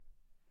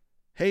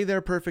Hey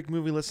there, Perfect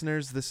Movie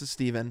listeners. This is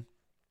Steven.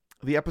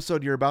 The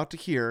episode you're about to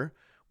hear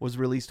was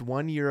released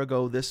 1 year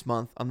ago this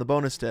month on the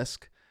bonus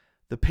disc,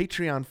 the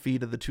Patreon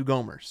feed of the Two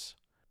Gomers.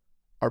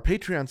 Our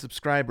Patreon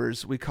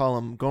subscribers, we call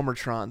them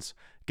Gomertrons,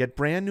 get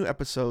brand new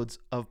episodes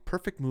of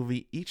Perfect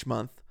Movie each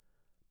month,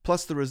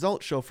 plus the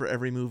result show for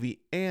every movie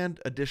and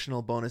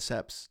additional bonus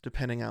eps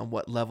depending on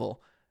what level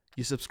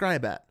you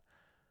subscribe at.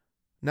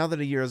 Now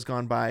that a year has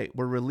gone by,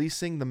 we're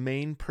releasing the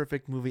main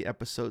Perfect Movie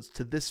episodes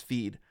to this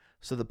feed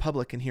so the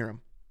public can hear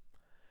them.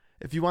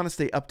 If you want to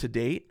stay up to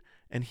date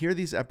and hear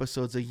these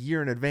episodes a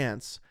year in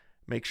advance,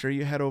 make sure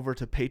you head over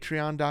to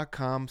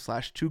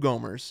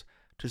patreon.com/twogomers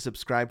to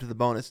subscribe to the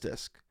bonus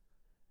disc.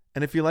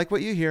 And if you like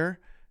what you hear,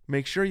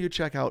 make sure you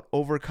check out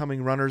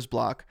Overcoming Runner's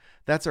Block.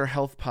 That's our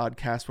health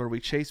podcast where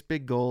we chase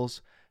big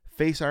goals,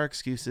 face our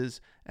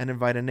excuses, and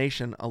invite a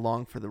nation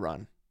along for the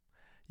run.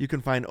 You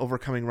can find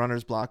Overcoming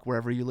Runner's Block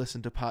wherever you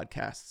listen to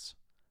podcasts.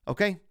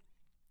 Okay,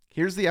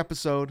 here's the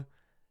episode.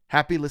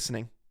 Happy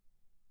listening.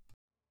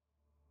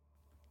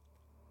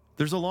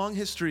 There's a long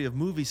history of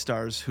movie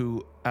stars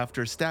who,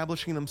 after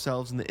establishing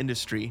themselves in the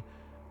industry,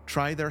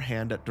 try their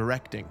hand at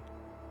directing.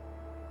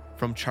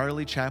 From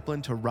Charlie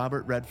Chaplin to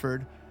Robert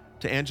Redford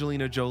to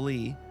Angelina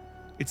Jolie,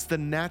 it's the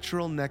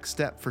natural next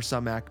step for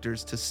some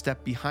actors to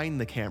step behind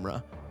the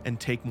camera and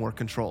take more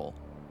control.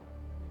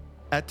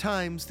 At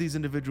times, these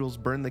individuals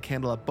burn the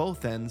candle at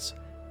both ends,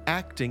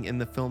 acting in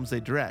the films they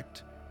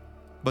direct.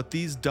 But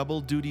these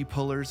double-duty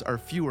pullers are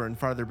fewer and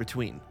farther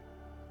between.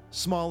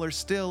 Smaller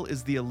still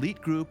is the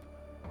elite group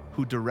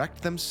who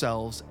direct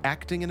themselves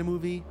acting in a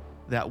movie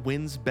that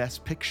wins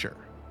Best Picture.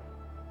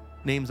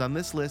 Names on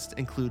this list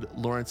include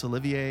Laurence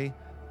Olivier,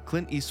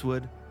 Clint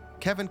Eastwood,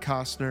 Kevin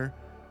Costner,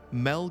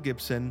 Mel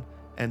Gibson,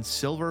 and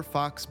Silver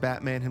Fox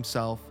Batman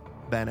himself,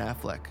 Ben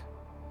Affleck.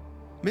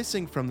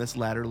 Missing from this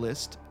latter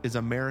list is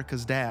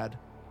America's dad,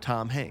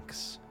 Tom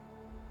Hanks.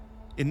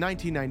 In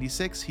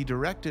 1996, he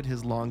directed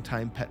his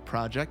longtime pet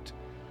project,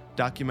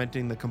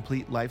 documenting the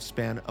complete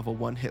lifespan of a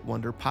one-hit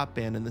wonder pop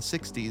band in the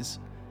 60s.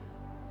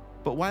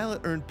 But while it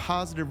earned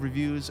positive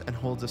reviews and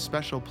holds a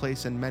special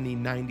place in many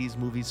 90s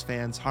movies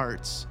fans'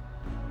 hearts,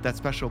 that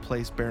special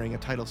place bearing a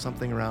title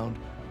something around,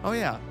 "Oh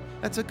yeah,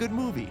 that's a good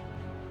movie,"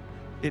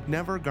 it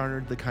never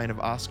garnered the kind of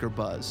Oscar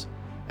buzz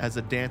as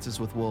a Dances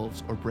with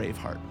Wolves or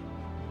Braveheart.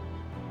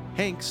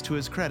 Hanks, to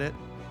his credit,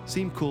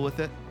 seemed cool with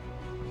it.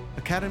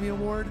 Academy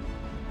Award?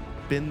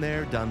 Been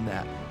there, done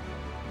that.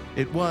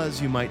 It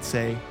was, you might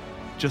say,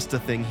 just a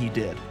thing he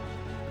did.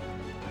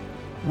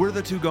 We're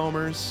the Two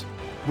Gomers.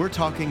 We're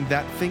talking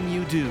that thing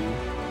you do,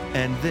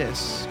 and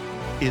this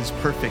is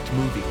Perfect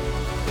Movie.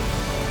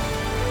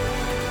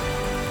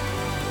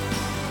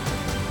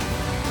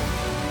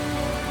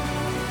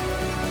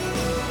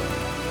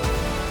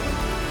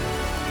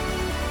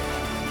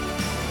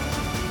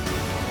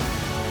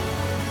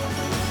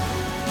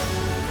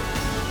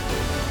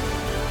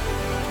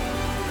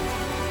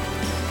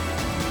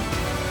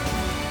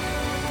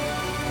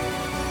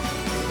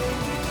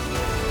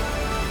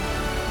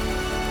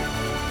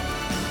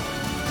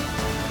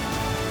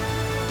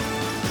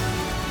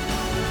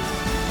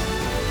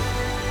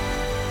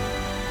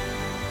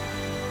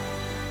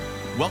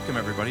 Welcome,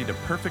 everybody, to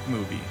Perfect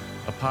Movie,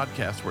 a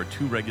podcast where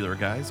two regular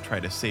guys try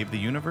to save the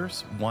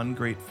universe one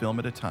great film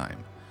at a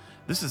time.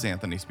 This is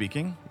Anthony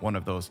speaking, one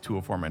of those two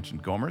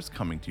aforementioned Gomers,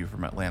 coming to you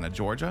from Atlanta,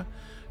 Georgia,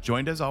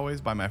 joined as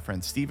always by my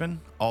friend Steven,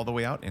 all the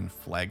way out in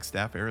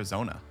Flagstaff,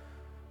 Arizona.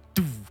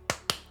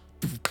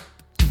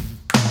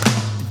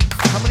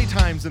 How many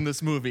times in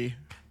this movie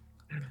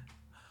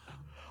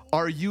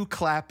are you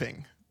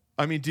clapping?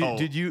 I mean,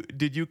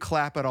 did you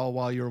clap at all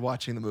while you were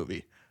watching the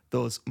movie?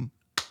 Those.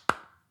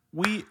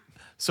 We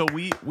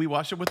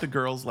watched it with the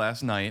girls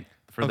last night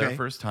for their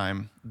first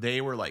time.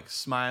 They were like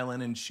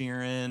smiling and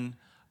cheering.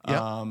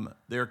 Yep.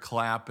 They're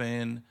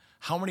clapping.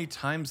 How many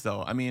times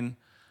though? I mean,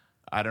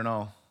 I don't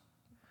know.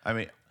 I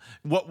mean,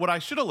 what I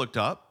should have looked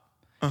up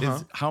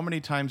is how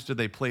many times did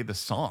they play the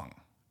song?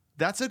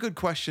 That's a good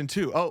question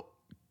too. Oh,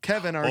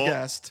 Kevin, our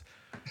guest.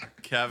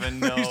 Kevin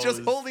knows. He's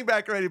just holding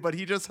back already, but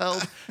he just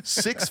held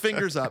 6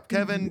 fingers up.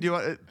 Kevin, do you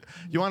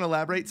want to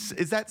elaborate?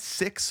 Is that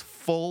 6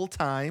 full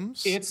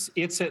times? It's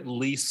at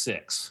least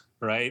 6,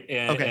 right?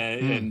 And,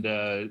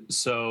 okay.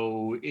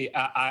 So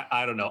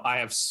I don't know. I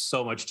have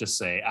so much to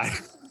say.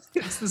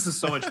 This is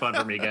so much fun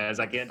for me, guys.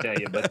 I can't tell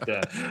you,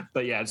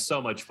 but yeah, it's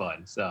so much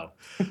fun. So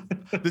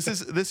this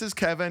is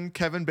Kevin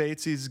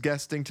Bates. He's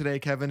guesting today.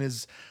 Kevin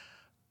is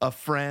a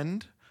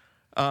friend.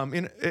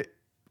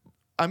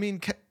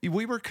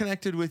 We were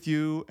connected with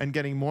you and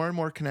getting more and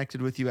more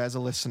connected with you as a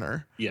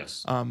listener.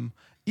 Yes.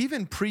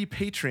 Even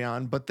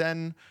pre-Patreon, but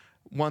then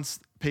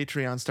once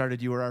Patreon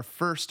started, you were our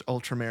first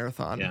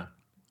ultramarathon.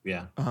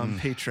 Yeah.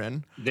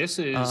 Patron. This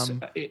is,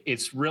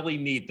 it's really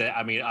neat that,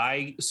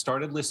 I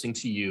started listening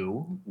to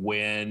you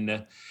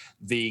when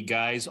the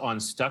guys on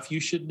Stuff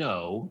You Should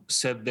Know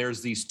said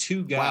there's these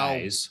two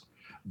guys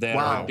that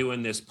Wow. are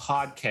doing this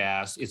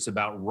podcast. It's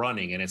about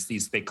running, and it's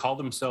these. They call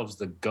themselves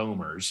the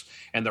Gomers,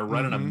 and they're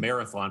running a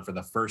marathon for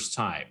the first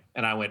time.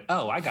 And I went,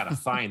 oh, I got to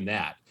find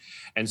that.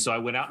 And so I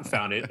went out and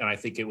found it, and I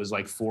think it was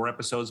like 4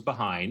 episodes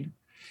behind.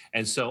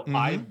 And so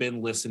I've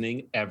been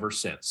listening ever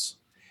since,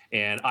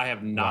 and I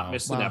have not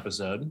missed an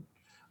episode.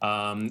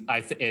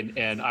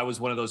 And I was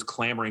one of those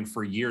clamoring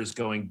for years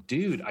going,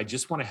 dude, I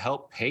just want to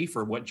help pay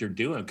for what you're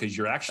doing. Cause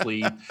you're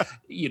actually,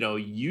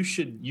 you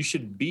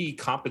should be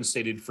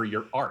compensated for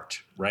your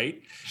art.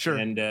 Right. Sure.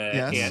 And,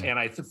 Yes. and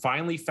I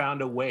finally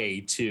found a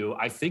way to,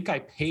 I think I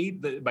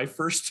paid my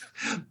first,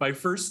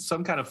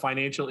 some kind of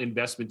financial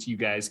investment to you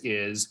guys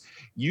is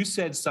you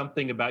said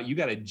something about, you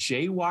got a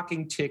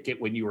jaywalking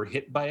ticket when you were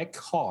hit by a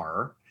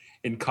car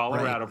in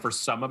Colorado for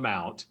some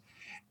amount.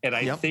 And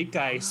I think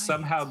I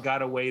somehow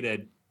got away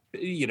to,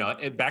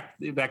 back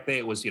then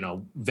it was,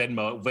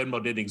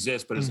 Venmo didn't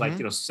exist, but it's like,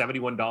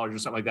 $71 or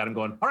something like that. I'm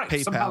going, all right,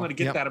 PayPal. somehow I'm going to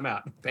get that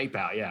amount.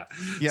 PayPal. Yeah.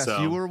 Yes.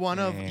 So, you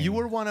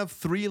were one of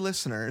 3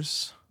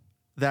 listeners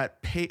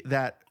that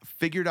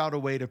figured out a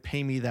way to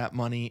pay me that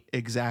money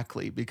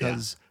exactly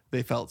because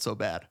they felt so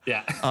bad.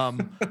 Yeah.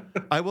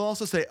 I will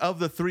also say of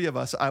the 3 of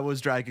us, I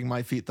was dragging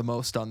my feet the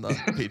most on the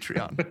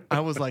Patreon. I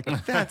was like,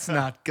 that's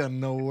not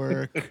gonna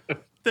work.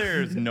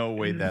 There's no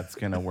way that's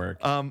gonna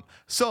work.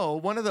 So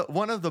one of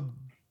the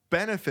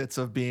benefits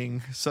of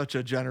being such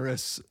a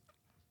generous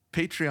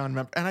Patreon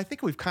member, and I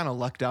think we've kind of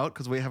lucked out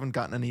because we haven't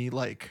gotten any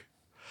like.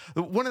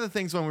 One of the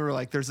things when we were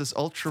like, there's this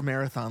ultra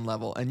marathon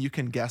level, and you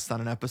can guest on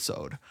an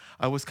episode.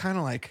 I was kind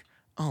of like,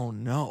 oh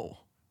no,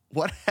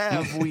 what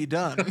have we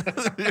done?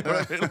 You know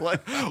what I mean?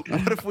 Like,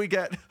 what if we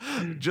get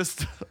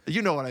just,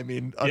 you know what I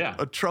mean?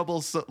 A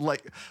trouble,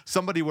 like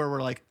somebody where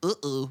we're like,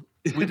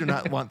 we do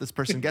not want this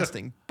person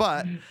guesting.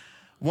 But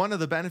one of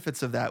the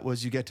benefits of that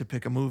was you get to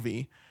pick a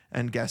movie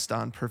and guest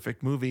on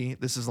Perfect Movie.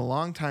 This is a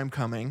long time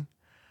coming.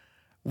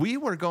 We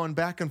were going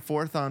back and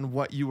forth on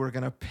what you were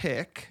going to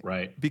pick.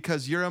 Right.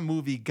 Because you're a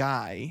movie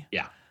guy.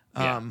 Yeah.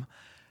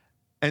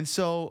 And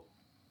so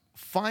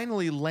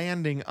finally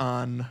landing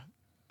on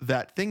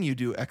that thing you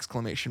do, !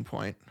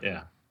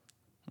 Yeah.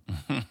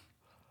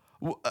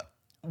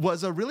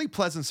 Was a really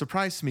pleasant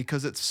surprise to me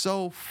because it's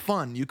so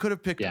fun. You could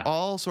have picked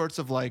all sorts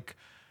of like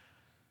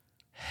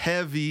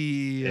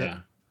heavy,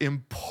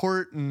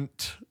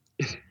 important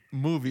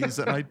movies,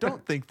 and I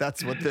don't think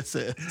that's what this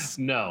is.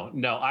 No.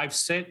 I've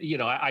sent,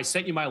 I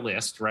sent you my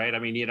list, right? I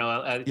mean,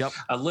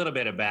 a little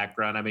bit of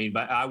background. I mean,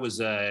 but I was,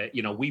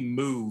 we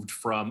moved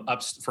from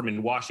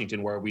in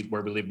Washington where we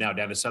live now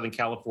down to Southern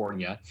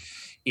California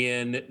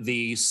in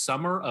the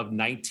summer of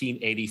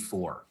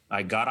 1984.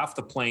 I got off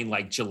the plane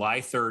like July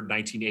 3rd,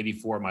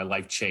 1984. My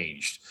life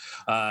changed.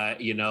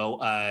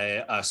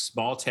 A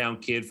small town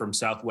kid from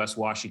Southwest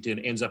Washington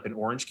ends up in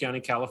Orange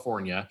County,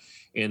 California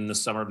in the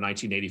summer of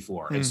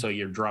 1984. And so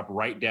you're dropped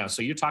right down.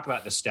 So you talk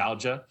about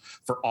nostalgia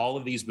for all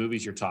of these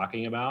movies you're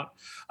talking about.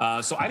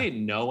 So I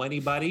didn't know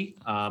anybody.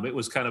 It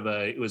was kind of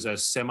a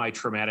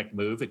semi-traumatic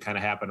move. It kind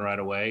of happened right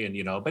away.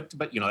 And, but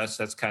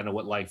that's kind of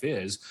what life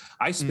is.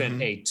 I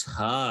spent a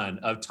ton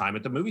of time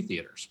at the movie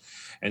theaters.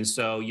 And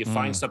so you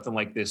find something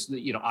like this.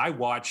 I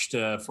watched,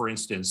 for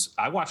instance,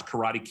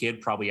 Karate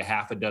Kid probably a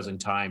half a dozen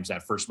times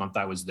that first month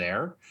I was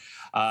there.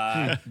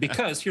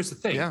 Because here's the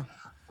thing.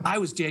 I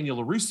was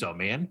Daniel LaRusso,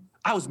 man.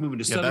 I was moving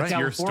to Southern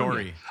California. Your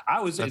story.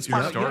 It's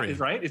your story,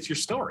 right? It's your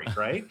story,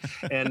 right?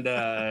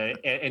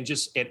 and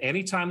just at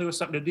any time there was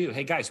something to do.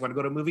 Hey guys, you want to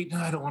go to a movie? No,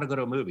 I don't want to go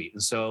to a movie.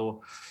 And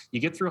so you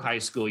get through high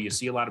school, you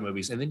see a lot of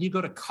movies, and then you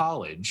go to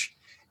college,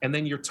 and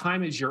then your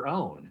time is your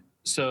own.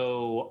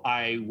 So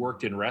I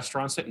worked in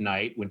restaurants at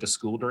night, went to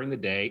school during the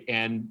day,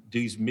 and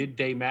these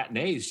midday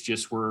matinees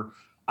just were,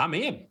 I'm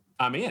in,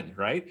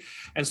 right?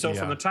 And so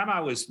from the time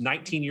I was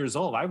 19 years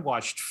old, I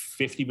watched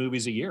 50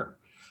 movies a year.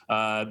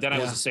 Then I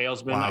was a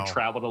salesman. I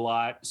traveled a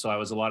lot, so I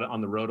was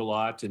on the road a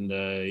lot. And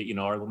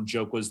our little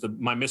joke was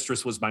my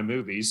mistress was my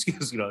movies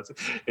because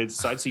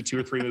so I'd see 2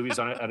 or 3 movies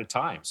at a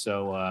time.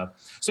 So I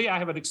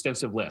have an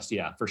extensive list,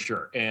 for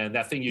sure. And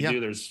that thing you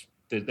do,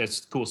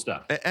 that's cool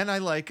stuff. And I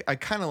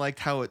kind of liked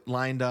how it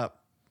lined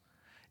up.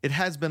 It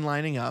has been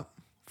lining up.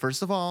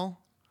 First of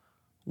all,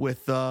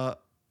 with the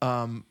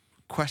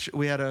question,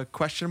 we had a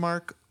question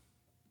mark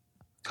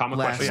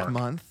last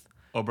month.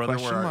 Oh, brother,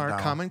 question mark,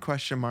 common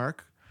question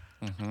mark.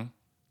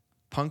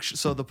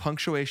 So the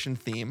punctuation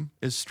theme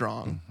is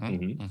strong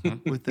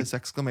with this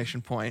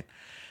exclamation point.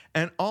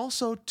 And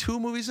also 2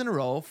 movies in a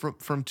row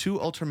from 2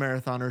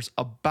 ultramarathoners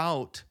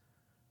about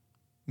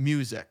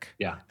music.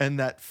 Yeah. And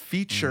that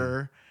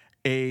feature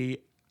a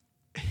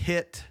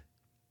hit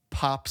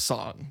pop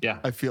song. Yeah.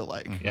 I feel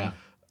like. Yeah.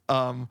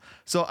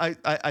 So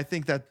I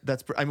think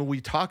that's. I mean,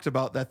 we talked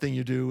about that thing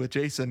you do with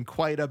Jason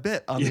quite a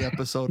bit on the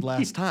episode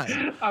last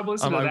time. I'm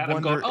listening to that.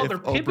 I'm going, they're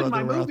pimping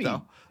my movie.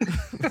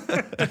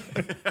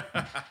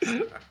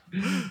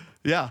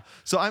 Yeah.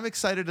 So I'm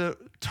excited to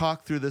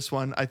talk through this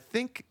one. I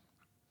think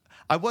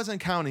I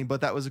wasn't counting, but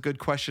that was a good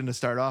question to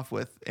start off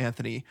with,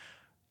 Anthony.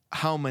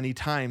 How many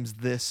times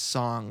this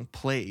song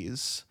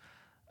plays?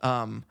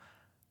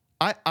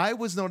 I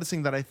was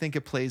noticing that I think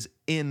it plays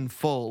in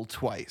full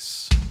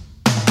twice.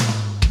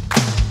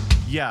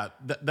 Yeah,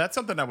 that's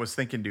something I was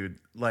thinking, dude.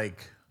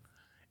 Like,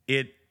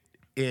 it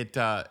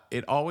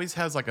always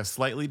has like a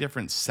slightly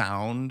different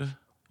sound,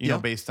 you know,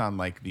 based on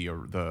like the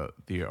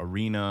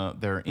arena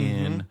they're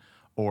in,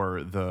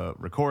 or the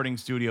recording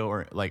studio,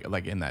 or like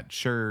in that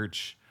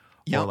church,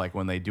 or like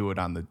when they do it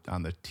on the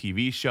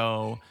TV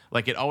show.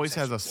 Like, it always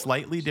has a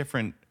slightly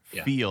different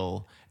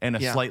feel and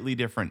a slightly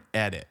different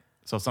edit.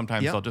 So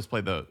sometimes they'll just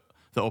play the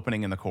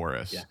opening and the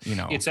chorus. Yeah. You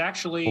know, it's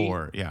actually,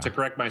 to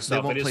correct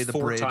myself, it is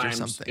 4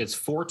 times. It's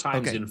 4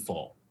 times in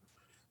full.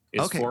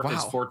 It's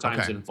It's 4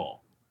 times in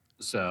full.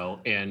 So,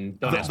 and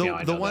don't ask me how I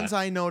know the ones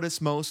I noticed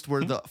most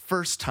were the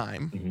first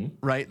time,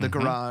 right? The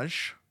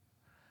garage,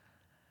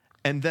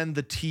 and then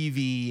the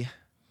TV,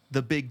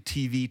 the big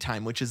TV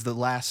time, which is the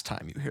last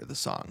time you hear the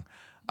song.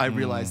 I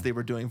realized they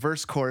were doing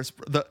verse, chorus.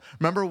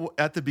 Remember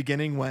at the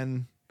beginning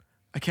when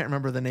I can't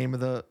remember the name of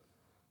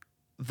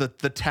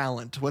the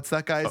talent. What's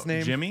that guy's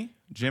name?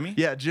 Jimmy?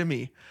 Yeah,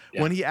 Jimmy.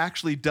 Yeah. When he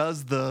actually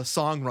does the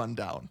song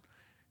rundown,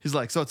 he's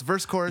like, so it's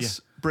verse,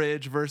 chorus,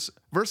 bridge, verse,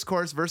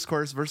 chorus, verse,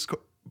 chorus, verse.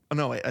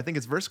 No, wait, I think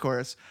it's verse,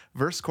 chorus,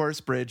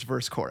 bridge,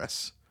 verse,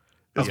 chorus.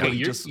 Okay,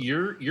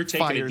 you're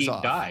taking a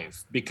deep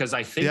dive, because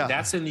I think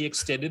that's in the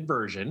extended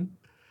version.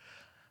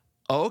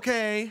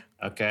 Okay.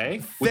 Which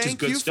is good stuff.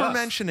 Thank you for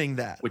mentioning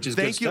that. Which is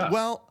good stuff.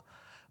 Well,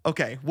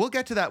 okay, we'll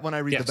get to that when I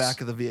read the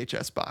back of the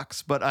VHS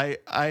box. But I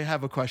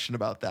have a question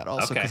about that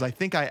also, because I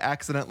think I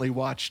accidentally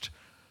watched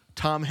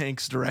Tom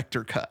Hanks'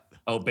 director cut.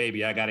 Oh,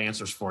 baby, I got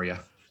answers for you.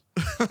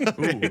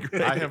 Ooh,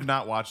 I have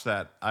not watched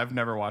that. I've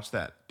never watched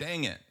that.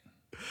 Dang it.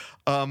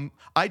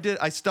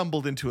 I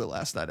stumbled into it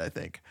last night, I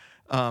think.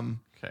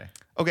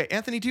 Okay,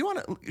 Anthony, do you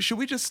want to? Should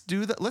we just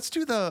do that? Let's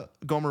do the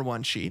Gomer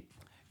 1 sheet.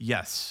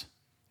 Yes.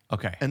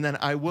 Okay. And then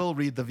I will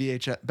read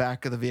the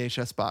back of the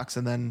VHS box,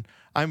 and then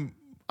I'm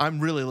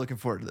really looking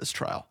forward to this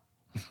trial.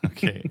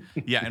 Okay.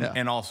 Yeah,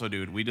 and also,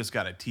 dude, we just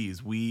got to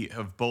tease. We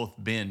have both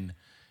been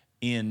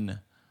in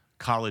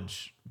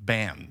college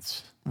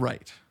bands.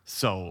 Right.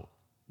 So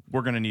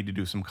we're going to need to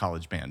do some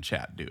college band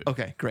chat, dude.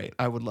 Okay, great.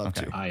 I would love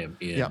to. I am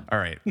in. Yeah. All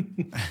right.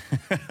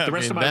 The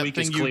rest of my week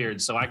is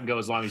cleared, so I can go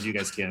as long as you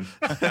guys can.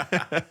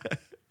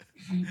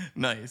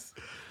 Nice.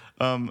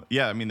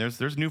 Yeah, I mean,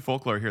 there's new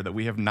folklore here that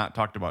we have not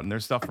talked about, and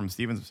there's stuff from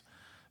Steven's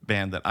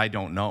band that I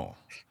don't know.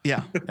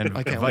 Yeah, and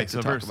I can't wait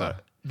to talk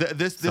about it.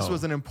 This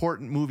was an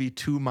important movie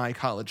to my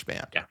college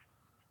band. Yeah.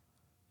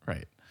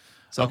 Right.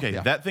 So, okay,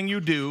 That Thing You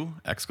Do,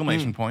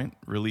 exclamation point,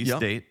 release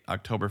date,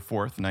 October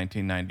 4th,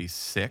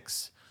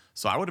 1996.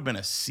 So I would have been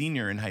a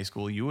senior in high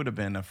school. You would have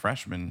been a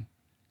freshman,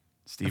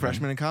 Steven. A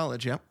freshman in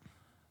college, yep.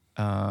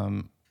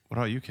 What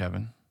about you,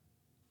 Kevin?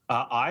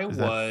 I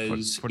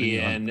was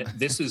in,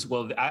 this is,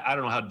 well, I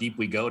don't know how deep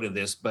we go to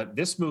this, but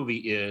this movie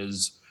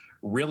is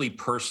really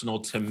personal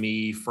to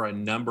me for a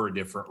number of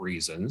different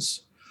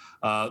reasons.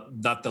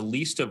 Not the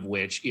least of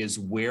which is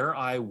where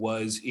I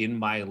was in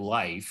my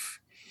life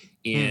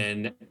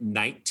in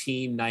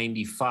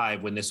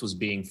 1995 when this was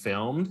being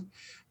filmed,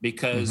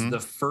 because the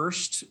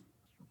first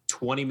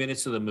 20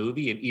 minutes of the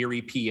movie in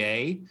Erie,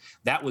 PA,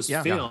 that was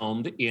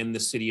filmed in the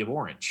city of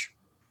Orange.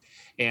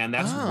 And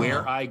that's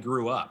where I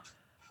grew up.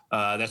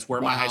 That's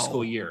where my high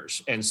school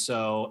years. And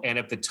so, and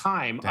at the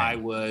time I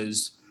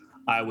was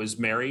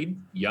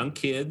married, young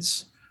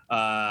kids.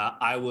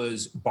 I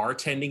was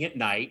bartending at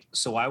night.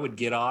 So I would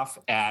get off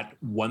at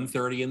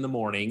 1:30 in the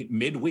morning,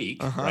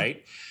 midweek,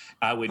 right?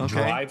 I would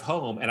drive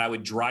home, and I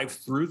would drive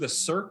through the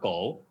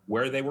circle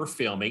where they were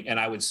filming, and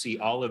I would see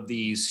all of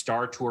these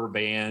Star Tour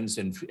bands,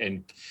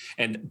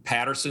 and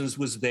Patterson's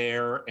was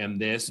there,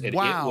 and this, and it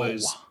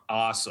was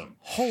awesome.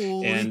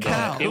 Holy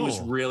cow. It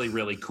was really,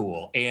 really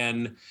cool.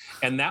 And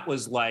that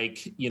was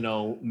like,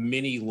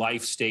 mini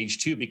life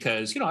stage too,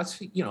 because,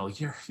 it's,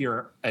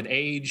 you're an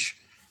age,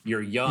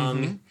 you're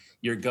young,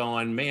 you're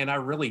going, man, I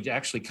really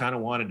actually kind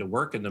of wanted to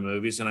work in the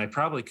movies, and I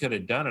probably could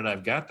have done it.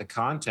 I've got the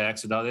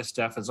contacts and all this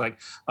stuff. It's like,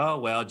 oh,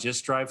 well,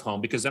 just drive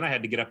home, because then I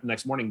had to get up the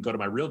next morning and go to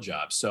my real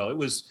job. So it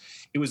was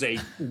a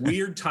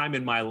weird time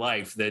in my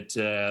life that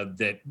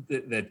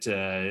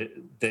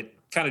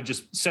kind of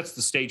just sets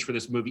the stage for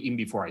this movie even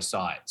before I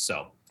saw it.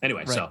 So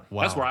anyway, so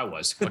that's where I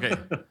was. Okay.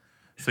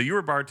 So you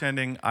were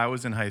bartending. I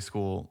was in high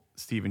school.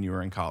 Steven, you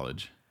were in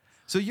college.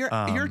 So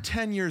you're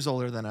 10 years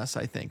older than us,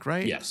 I think,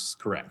 right? Yes,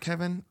 correct.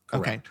 Kevin?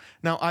 Correct. Okay.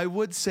 Now, I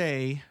would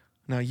say,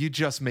 you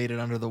just made it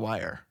under the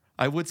wire.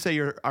 I would say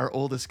you're our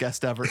oldest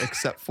guest ever,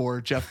 except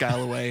for Jeff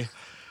Galloway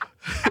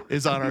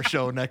is on our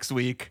show next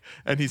week,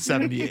 and he's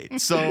 78.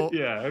 So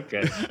yeah,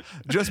 okay.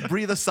 Just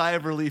breathe a sigh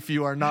of relief.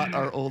 You are not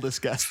our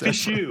oldest guest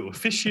Fish ever.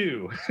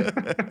 you.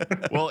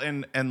 Well,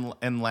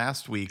 and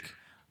last week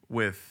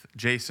with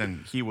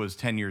Jason, he was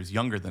 10 years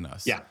younger than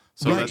us. Yeah.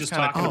 So we're just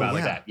talking about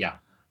that. Yeah.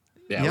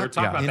 Yeah, we're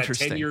talking about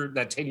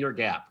that 10-year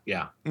gap.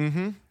 Yeah.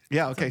 Mm-hmm.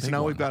 Yeah. Okay. So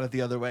now we've got it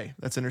the other way.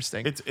 That's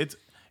interesting.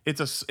 It's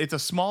a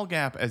small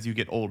gap as you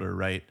get older,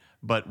 right?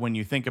 But when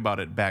you think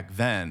about it back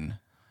then,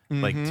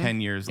 like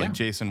 10 years, like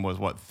Jason was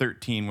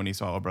 13 when he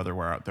saw A Brother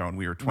Where Art Thou, and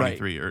we were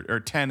 23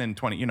 or 10 and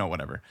 20,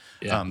 whatever.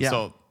 Yeah.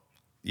 So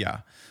Yeah.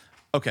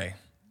 Okay.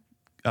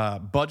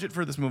 Budget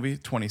for this movie,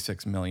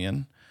 $26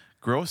 million.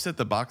 Gross at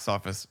the box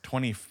office,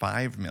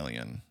 $25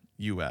 million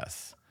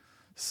US.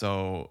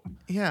 So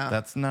Yeah.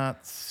 that's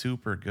not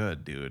super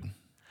good, dude.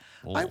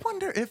 I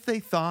wonder if they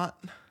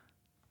thought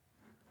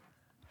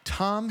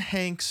Tom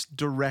Hanks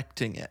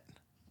directing it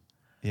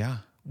Yeah.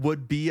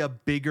 would be a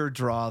bigger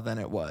draw than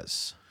it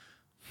was.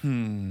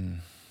 You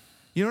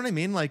know what I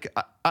mean? Like,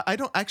 I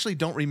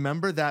don't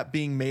remember that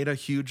being made a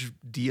huge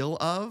deal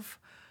of.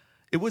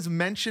 It was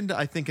mentioned,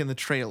 I think, in the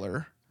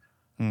trailer.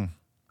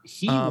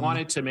 He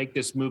wanted to make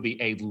this movie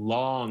a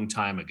long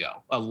time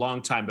ago, a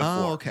long time before.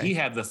 Oh, okay. He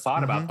had the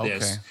thought about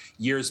this Okay.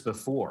 years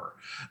before,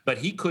 but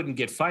he couldn't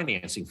get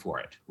financing for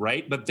it,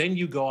 right? But then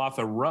you go off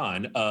a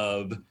run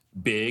of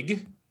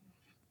Big,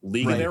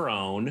 League of Their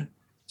Own,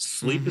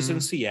 Sleep is in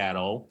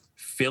Seattle,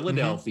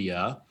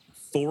 Philadelphia,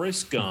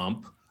 Forrest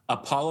Gump,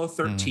 Apollo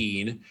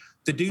 13.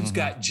 The dude's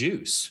got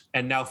juice.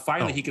 And now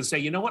finally he can say,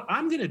 you know what?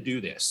 I'm going to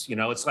do this. You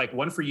know, it's like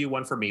one for you,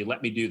 one for me.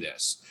 Let me do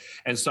this.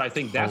 And so I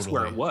think that's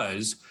where it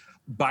was.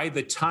 By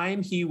the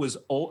time he was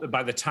old,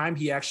 by the time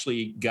he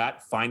actually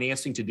got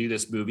financing to do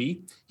this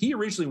movie, he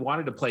originally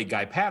wanted to play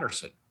Guy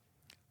Patterson.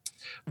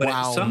 But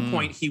at some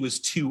point he was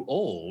too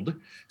old,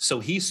 so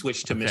he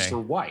switched to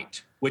Mr.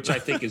 White, which I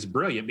think is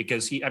brilliant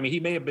because he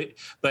may have been,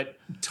 but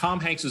Tom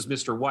Hanks's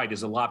Mr. White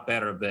is a lot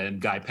better than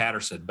Guy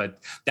Patterson. But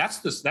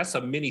that's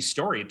a mini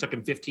story. It took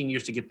him 15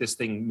 years to get this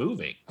thing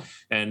moving,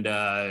 and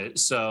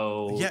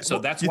so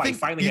that's why he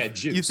finally had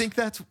juice. You think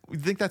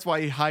that's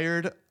why he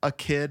hired a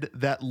kid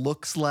that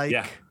looks like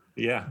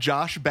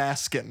Josh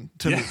Baskin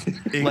to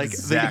like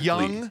the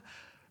young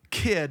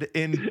kid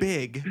in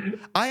Big.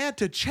 I had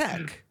to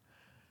check.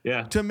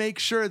 Yeah. To make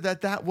sure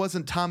that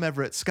wasn't Tom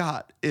Everett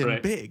Scott in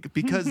Big,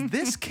 because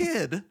this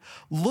kid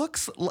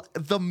looks like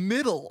the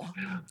middle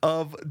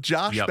of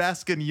Josh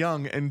Baskin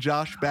young and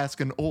Josh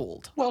Baskin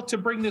old. Well, to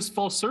bring this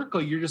full circle,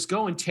 you're just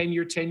going 10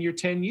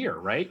 year,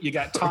 right? You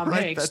got Tom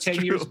Hanks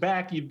 10 years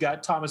back. You've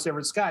got Thomas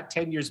Everett Scott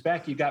 10 years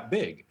back. You got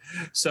Big.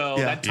 So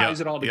that ties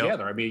it all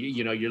together. I mean,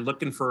 you know, you're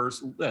looking for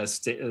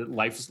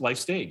life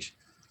stage,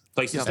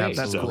 place to stay.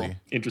 That's so cool.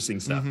 Interesting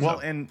stuff. Well,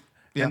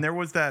 and there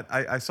was that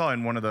I saw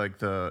in one of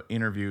the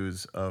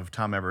interviews of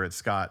Tom Everett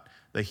Scott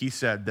that he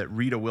said that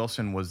Rita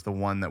Wilson was the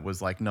one that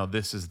was like, no,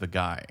 this is the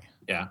guy.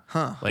 Yeah.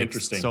 Like,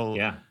 Interesting. So,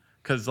 yeah.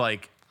 Because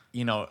like,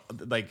 you know,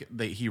 like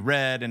he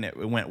read and it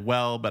went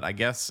well, but I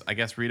guess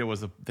Rita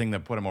was the thing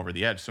that put him over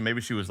the edge. So maybe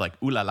she was like,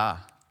 ooh la la.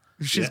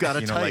 She's got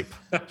a type.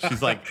 Like,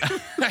 she's like,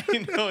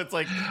 I know, it's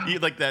like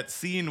that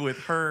scene with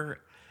her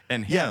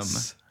and him,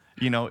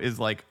 you know, is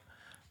like,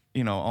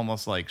 you know,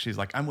 almost like she's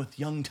like, I'm with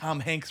young Tom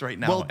Hanks right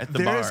now at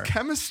the bar. There's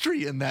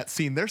chemistry in that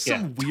scene. There's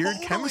some weird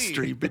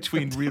chemistry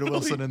between Rita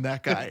Wilson and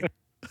that guy.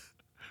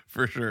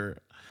 For sure.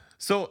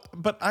 So,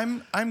 but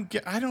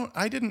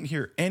I didn't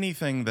hear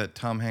anything that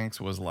Tom Hanks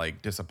was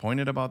like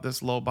disappointed about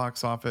this low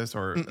box office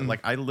or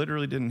like I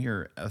literally didn't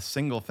hear a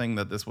single thing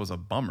that this was a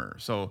bummer.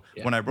 So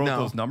when I wrote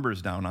those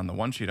numbers down on the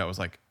one sheet, I was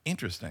like,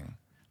 interesting.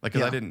 Like,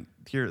 cause I didn't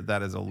hear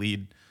that as a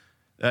lead.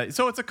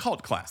 So it's a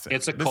cult classic.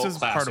 It's a cult classic. This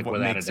is part of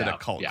what makes it a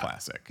cult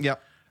classic.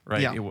 Yep.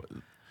 Right. Yeah.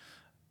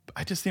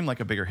 I just seemed like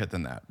a bigger hit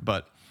than that.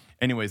 But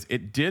anyways,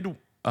 it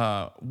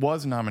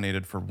was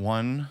nominated for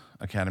one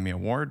Academy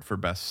Award for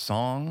Best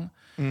Song.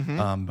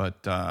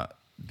 But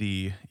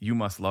the You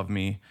Must Love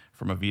Me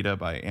from Evita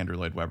by Andrew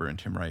Lloyd Webber and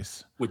Tim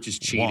Rice, which is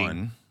cheating.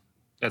 Won.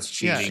 That's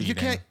cheating.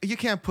 Yeah, you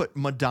can't put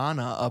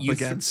Madonna up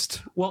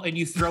against. Well, and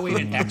you throw in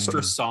an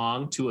extra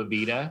song to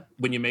Evita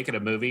when you make it a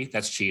movie.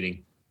 That's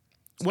cheating.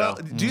 Well,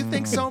 do you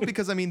think so?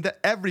 Because I mean,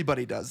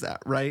 everybody does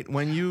that, right?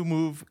 When you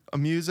move a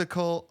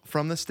musical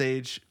from the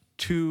stage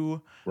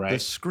to the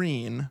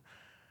screen,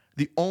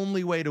 the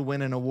only way to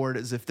win an award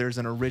is if there's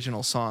an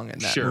original song in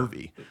that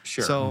movie.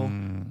 Sure. So,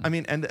 I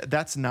mean, and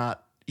that's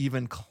not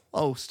even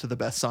close to the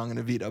best song in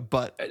Evita,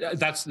 but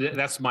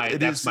that's my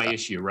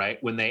issue,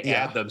 right? When they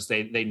add them,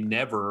 they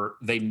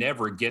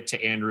never get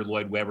to Andrew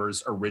Lloyd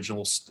Webber's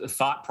original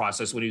thought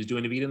process when he was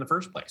doing Evita in the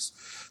first place.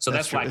 So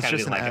that's why I kind of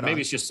didn't like it.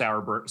 Maybe it's just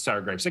sour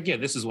grapes.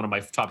 Again, this is one of my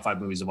top 5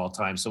 movies of all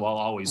time, so I'll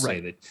always say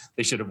that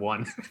they should have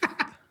won.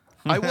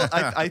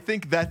 I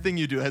think that thing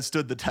you do has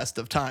stood the test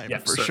of time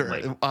for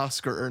certainly. sure.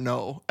 Oscar or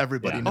no,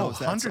 everybody knows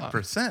that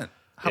 100%.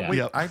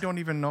 Wait, I don't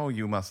even know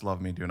You Must Love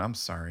Me, dude. I'm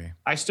sorry.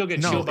 I still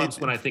get chill bumps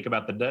when I think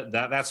about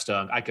that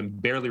song. I can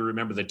barely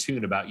remember the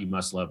tune about You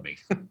Must Love Me.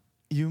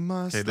 You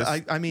must.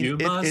 I mean,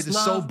 it is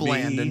so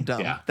bland and dumb.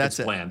 Yeah, that's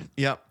it. Bland.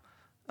 Yep.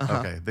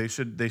 Okay, they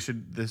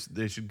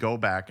should go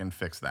back and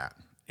fix that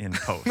in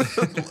post.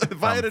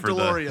 If I had a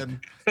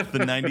DeLorean,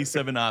 the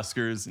 97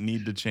 Oscars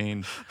need to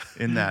change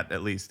in that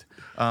at least.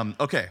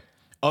 Okay.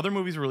 Other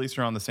movies released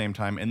around the same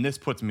time, and this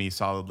puts me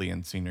solidly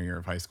in senior year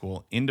of high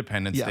school.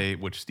 Independence Day,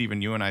 which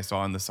Stephen, you and I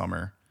saw in the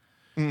summer.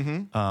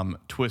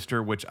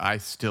 Twister, which I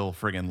still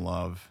friggin'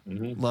 love.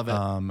 Love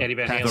it. Eddie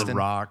Van Halen. The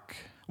Rock.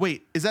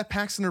 Wait, is that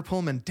Paxton or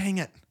Pullman? Dang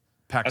it.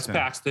 Paxton.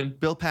 That's Paxton.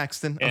 Bill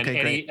Paxton. And okay,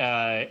 Eddie,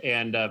 great.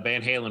 and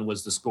Van Halen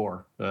was the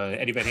score.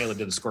 Eddie Van Halen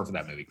did the score for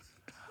that movie.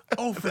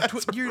 Oh, for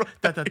you're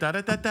and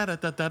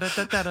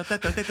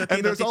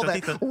there's all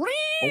that.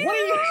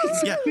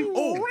 Yeah.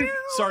 Oh,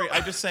 sorry.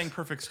 I just sang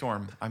Perfect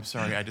Storm. I'm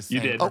sorry. I just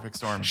sang Perfect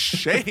Storm.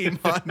 Shame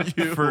on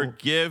you.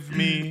 Forgive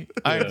me.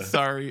 I'm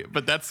sorry,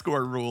 but that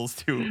score rules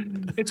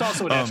too. It's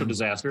also a natural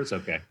disaster. It's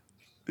okay.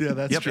 Yeah,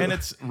 that's true. And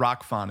it's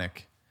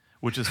rock-phonic,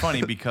 which is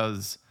funny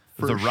because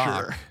The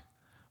Rock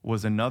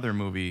was another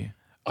movie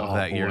of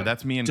that year.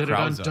 That's me and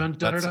Krause. That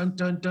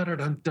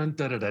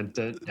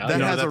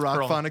has a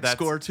rock-phonic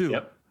score too.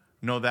 Yep.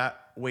 No,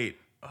 wait,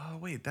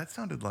 that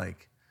sounded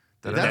like...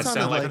 That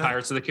sounded like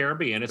Pirates of the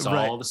Caribbean. It's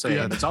all the same.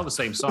 Yeah. It's all the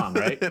same song,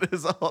 right? It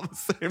is all the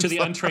same. To the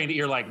untrained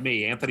ear like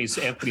me, Anthony's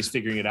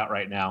figuring it out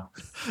right now.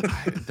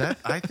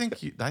 I think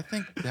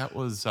that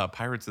was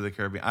Pirates of the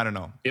Caribbean. I don't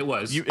know. It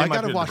was. I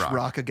gotta watch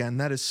Rock again.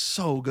 That is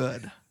so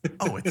good.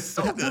 Oh, it's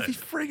so that good. Movie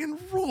friggin'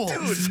 rules.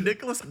 Dude,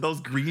 Nicholas,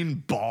 those green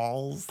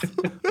balls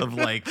of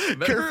like...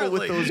 Careful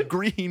with those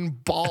green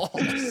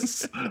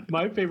balls.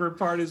 My favorite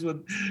part is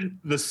when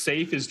the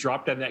safe is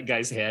dropped on that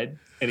guy's head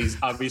and he's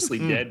obviously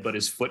dead, but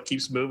his foot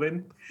keeps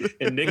moving.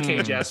 And Nick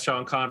Cage asks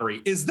Sean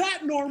Connery, "Is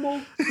that normal?"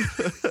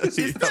 That's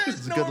a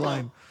good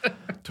line.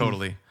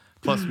 Totally.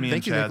 Plus me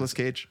Thank and you, Nicolas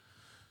Cage.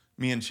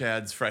 Me and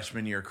Chad's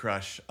freshman year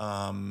crush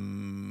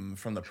from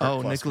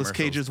the Nicolas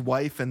Cage's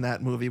wife in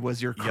that movie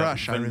was your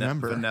crush. I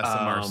remember Vanessa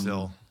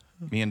Marcel.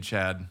 Me and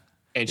Chad,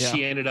 and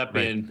she ended up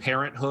in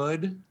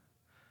Parenthood.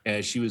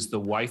 She was the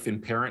wife in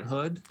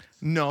Parenthood.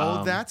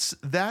 No, that's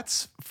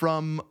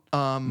from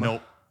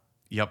nope.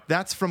 Yep,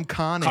 that's from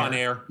Con Air. Con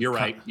Air. You're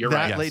right. You're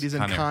right. That lady's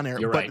in Con Air.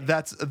 You're but right.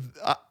 That's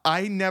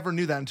I never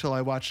knew that until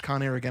I watched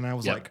Con Air again. I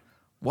was like,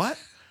 what?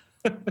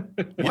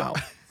 Wow.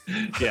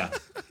 Yeah.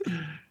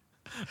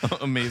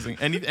 Amazing.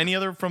 Any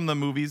other from the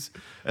movies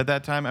at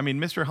that time? I mean,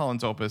 Mr.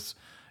 Holland's Opus,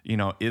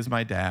 is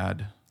my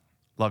dad.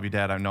 Love you,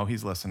 Dad. I know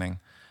he's listening.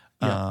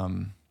 Yeah.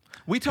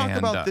 We talk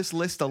about this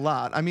list a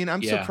lot. I mean,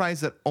 I'm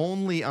surprised that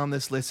only on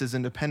this list is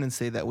Independence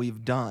Day that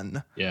we've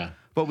done. Yeah.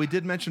 But we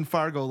did mention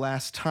Fargo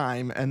last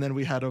time, and then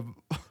we had a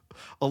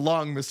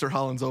long Mr.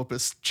 Holland's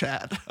Opus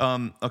chat.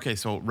 Okay,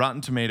 so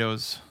Rotten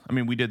Tomatoes. I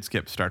mean, we did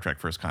skip Star Trek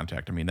First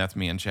Contact. I mean, that's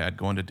me and Chad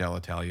going to Del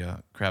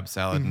Italia, crab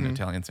salad and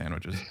Italian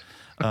sandwiches.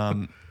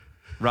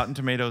 Rotten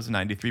Tomatoes,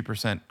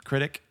 93%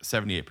 critic,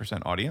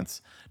 78%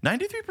 audience.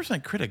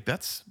 93% critic,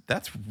 that's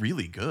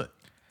really good.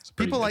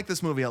 People like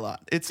this movie a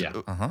lot. It's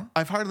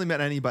I've hardly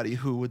met anybody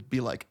who would be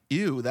like,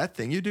 "Ew, that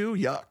thing you do,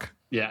 yuck."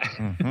 Yeah.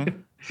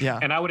 Yeah.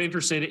 And I would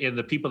interested in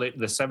the people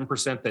the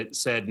 7% that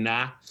said,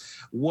 "Nah."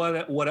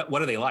 What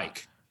do they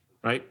like?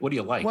 Right? What do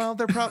you like? Well,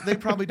 they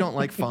probably don't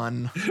like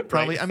fun.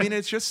 Probably. Right. I mean,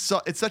 it's just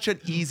it's such an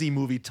easy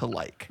movie to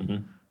like.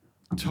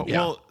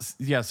 Well,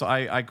 yeah. So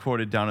I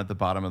quoted down at the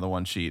bottom of the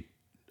one sheet.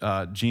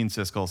 Gene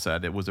Siskel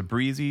said it was a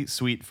breezy,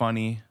 sweet,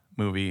 funny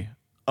movie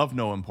of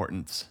no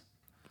importance.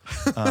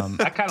 I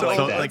kind of like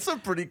that. That's a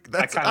pretty.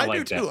 I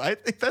do too. I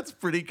think that's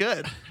pretty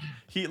good.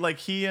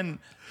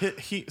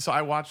 So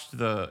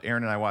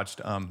Aaron and I watched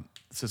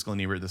Siskel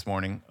and Ebert this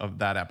morning of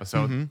that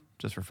episode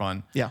just for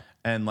fun. Yeah.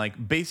 And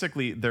like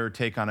basically their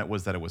take on it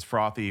was that it was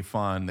frothy,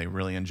 fun. They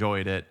really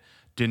enjoyed it.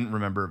 Didn't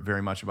remember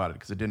very much about it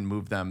because it didn't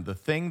move them. The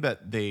thing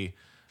that they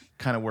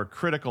kind of were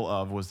critical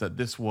of was that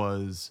this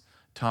was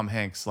Tom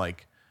Hanks'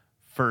 like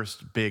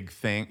first big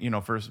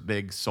thing, first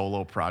big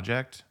solo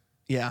project.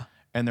 Yeah.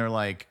 And they're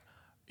like,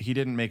 he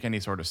didn't make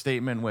any sort of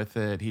statement with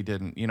it. He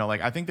didn't,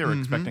 I think they were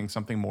expecting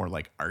something more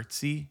like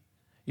artsy,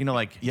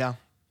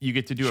 you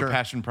get to do a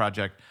passion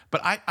project.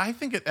 But I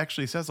think it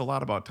actually says a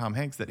lot about Tom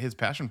Hanks that his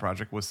passion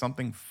project was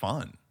something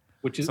fun,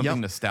 which is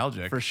something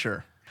nostalgic. For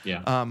sure.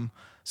 Yeah.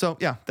 So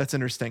yeah, that's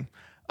interesting.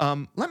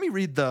 Let me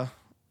read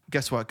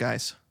guess what,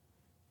 guys?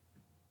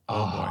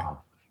 Oh boy.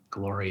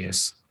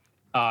 Glorious.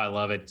 Oh, I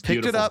love it.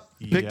 Picked it up.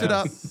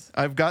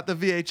 I've got the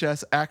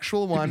VHS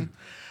actual one.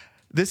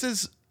 This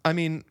is, I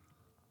mean,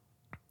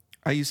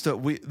 this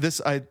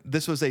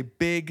was a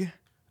big,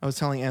 I was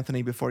telling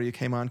Anthony before you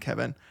came on,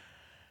 Kevin,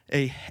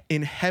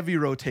 in heavy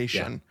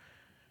rotation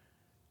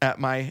at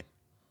my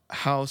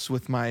house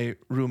with my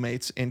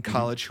roommates in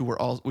college we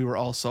were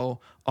also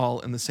all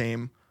in the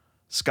same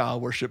ska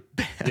worship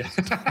band. Yeah.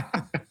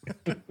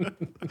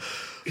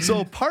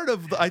 So part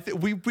of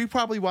we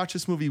probably watch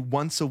this movie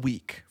once a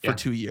week for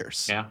 2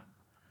 years. Yeah.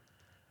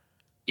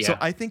 So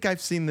I think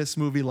I've seen this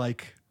movie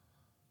like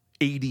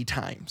 80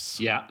 times.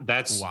 Yeah,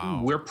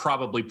 we're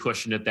probably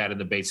pushing at that in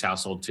the Bates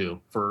household too,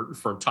 for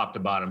top to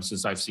bottom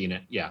since I've seen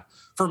it. Yeah,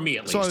 for me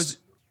at least. So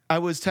I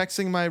was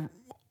texting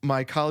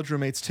my college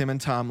roommates Tim and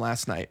Tom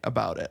last night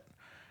about it,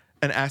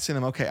 and asking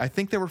them, okay, I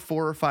think there were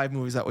 4 or 5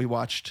 movies that we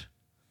watched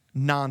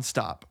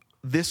nonstop.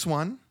 This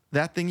one,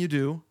 That Thing You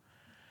Do,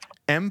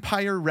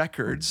 Empire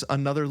Records,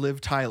 another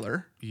Liv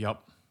Tyler.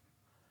 Yep.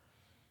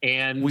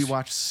 And we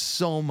watched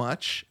so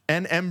much.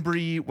 And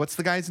Embry, what's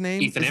the guy's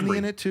name? Ethan Isn't Embry. he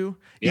in it too?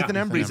 Yeah, Ethan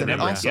Embry's in it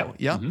also.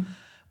 Yeah.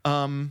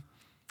 Mm-hmm.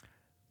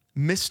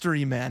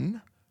 Mystery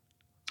Men.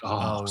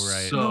 Oh,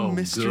 right.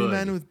 Mystery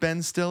Men with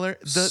Ben Stiller.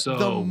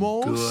 The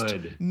most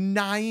good.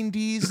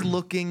 90s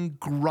looking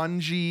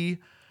grungy.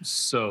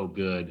 So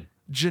good.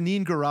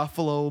 Janine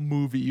Garofalo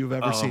movie you've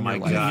ever seen in your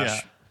life.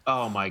 Gosh.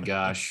 Oh my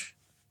gosh.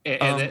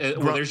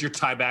 Well, there's your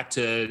tie back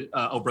to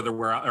Oh Brother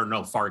Where or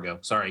no, Fargo.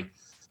 Sorry.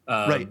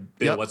 Right.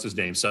 Bill, Yep. what's his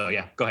name? So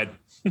yeah, go ahead.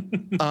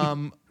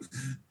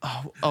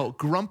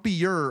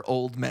 Grumpier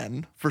Old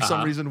Men. For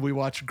some reason, we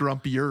watch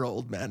Grumpier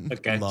Old Men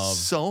Okay. Love.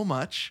 so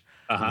much.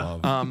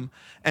 Love.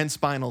 And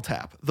Spinal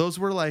Tap. Those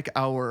were like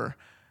our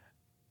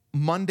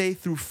Monday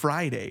through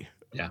Friday.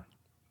 Yeah.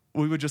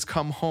 We would just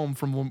come home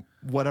from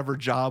whatever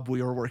job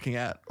we were working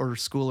at or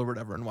school or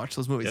whatever and watch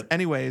those movies. Yep.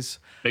 Anyways,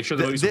 Make sure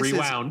the movie's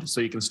rewound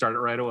so you can start it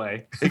right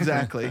away.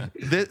 exactly.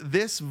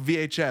 This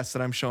VHS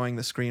that I'm showing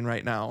the screen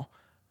right now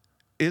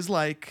is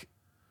like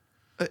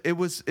it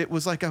was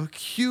like a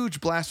huge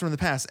blast from the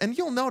past. And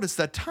you'll notice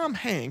that Tom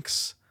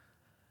Hanks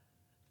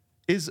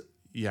is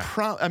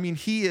I mean,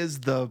 he is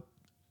the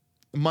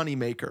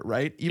moneymaker,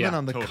 right? Even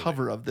on the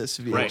cover of this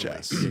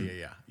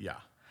VHS. Yeah.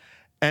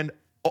 And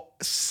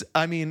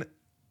I mean,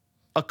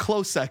 a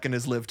close second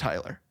is Liv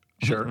Tyler.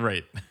 Sure.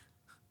 Right.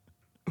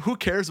 Who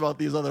cares about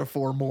these other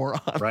four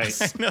morons?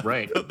 Right.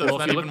 Right.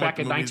 Well, if you look back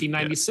at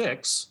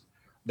 1996,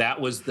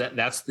 that's the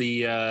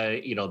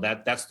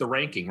that's the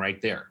ranking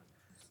right there.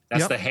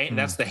 That's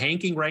that's the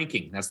Hanking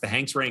ranking. That's the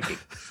Hanks ranking.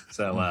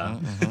 So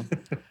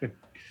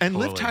And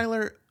Liv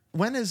Tyler,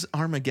 when is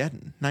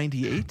Armageddon?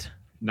 98?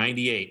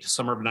 98,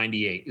 summer of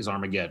 98 is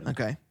Armageddon.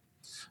 Okay.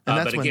 And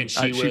that's but again,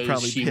 when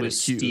she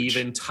was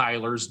Steven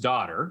Tyler's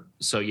daughter.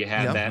 So you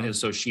had that. And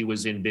so she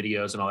was in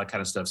videos and all that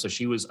kind of stuff. So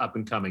she was up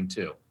and coming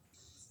too.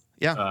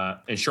 Yeah.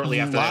 And shortly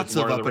after lots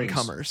that, of Lord up the and Rings.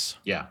 comers.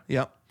 Yeah.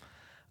 Yep.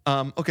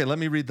 Okay, let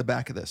me read the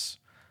back of this.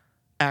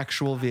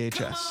 Actual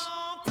VHS.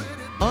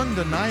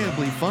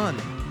 Undeniably fun.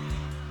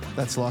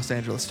 That's Los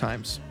Angeles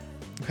Times.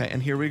 Okay,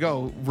 and here we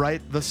go.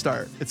 Right the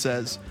start. It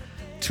says,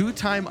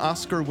 two-time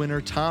Oscar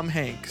winner Tom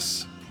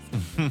Hanks.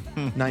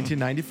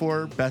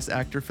 1994 Best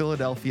Actor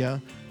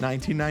Philadelphia.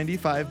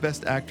 1995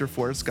 Best Actor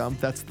Forrest Gump.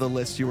 That's the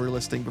list you were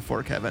listing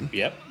before, Kevin.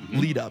 Yep.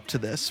 Lead up to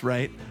this,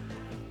 right?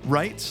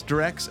 Writes,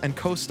 directs, and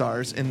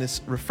co-stars in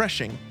this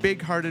refreshing,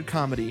 big-hearted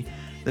comedy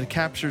that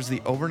captures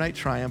the overnight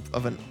triumph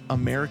of an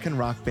American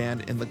rock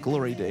band in the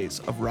glory days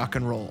of rock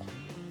and roll.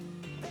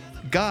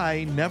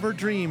 Guy never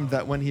dreamed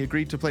that when he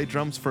agreed to play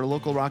drums for a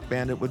local rock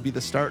band, it would be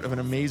the start of an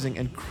amazing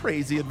and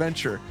crazy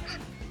adventure.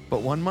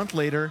 But 1 month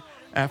later,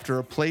 after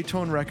a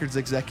Playtone Records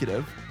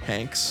executive,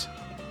 Hanks,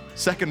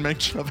 second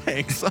mention of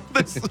Hanks on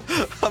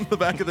the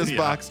back of this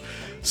box,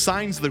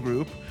 signs the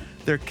group,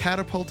 they're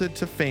catapulted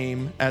to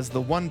fame as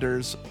the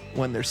Wonders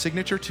when their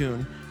signature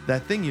tune,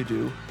 That Thing You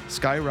Do,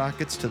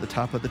 skyrockets to the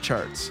top of the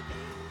charts.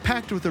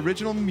 Packed with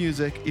original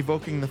music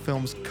evoking the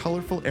film's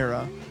colorful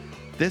era,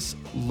 this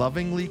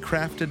lovingly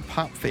crafted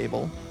pop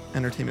fable,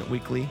 Entertainment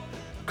Weekly,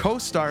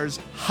 co-stars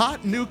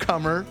hot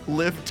newcomer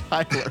Liv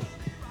Tyler.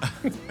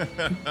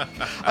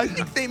 I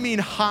think they mean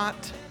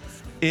hot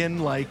in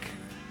like...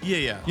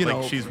 Yeah. You like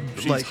know, she's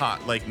like,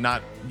 hot, like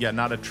not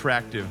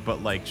attractive,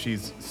 but like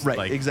she's right,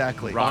 like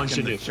exactly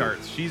rocking the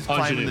charts. She's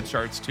climbing the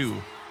charts too.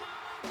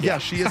 Yeah,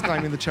 she is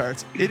climbing the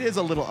charts. It is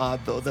a little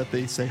odd though that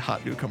they say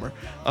hot newcomer.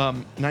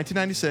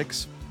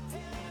 1996.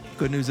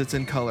 Good news, it's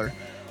in color.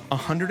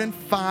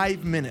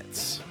 105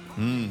 minutes.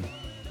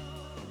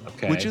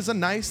 Okay. Which is a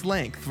nice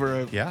length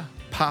for a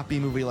poppy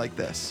movie like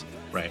this.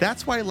 Right.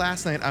 That's why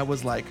last night I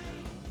was like,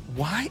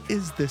 why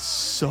is this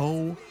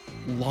so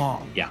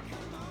long? Yeah.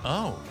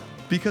 Oh.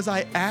 Because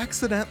I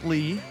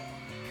accidentally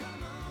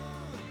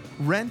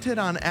rented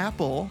on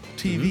Apple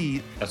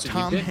TV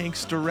Tom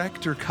Hanks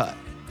director cut.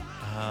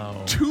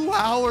 Oh. 2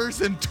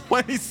 hours and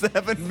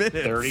 27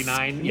 minutes.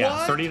 39.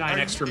 Yeah. 39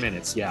 extra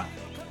minutes. Yeah.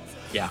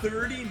 Yeah.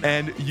 39.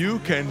 And you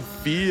can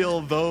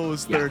feel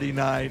those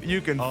 39.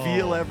 You can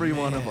feel every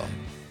one of them.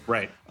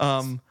 Right.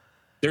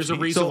 There's a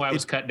reason why it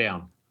was cut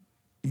down.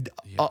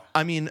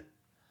 I mean,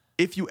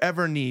 if you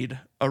ever need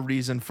a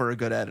reason for a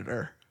good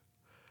editor,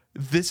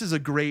 this is a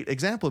great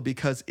example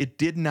because it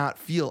did not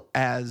feel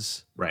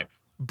as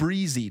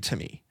breezy to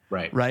me.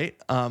 Right. Right.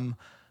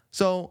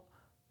 So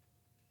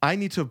I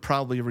need to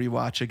probably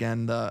rewatch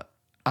again the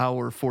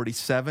hour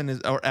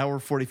 47 or hour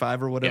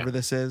 45 or whatever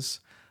this is.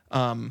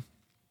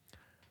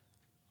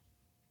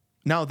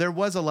 Now there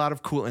was a lot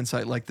of cool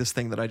insight like this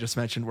thing that I just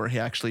mentioned where he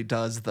actually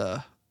does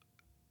the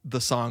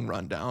song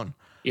rundown.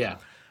 Yeah.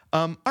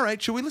 All right.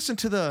 Should we listen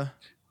to the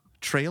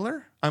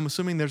trailer? I'm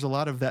assuming there's a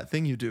lot of That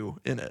Thing You Do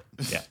in it.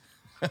 Yeah.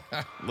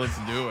 Let's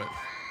do it.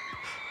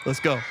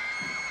 Let's go.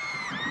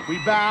 We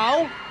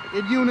bow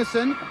in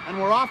unison, and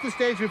we're off the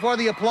stage before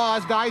the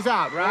applause dies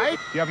out, right?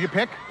 You have your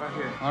pick? Right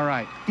here. All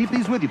right. Keep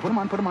these with you. Put them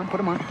on, put them on, put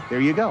them on. There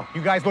you go.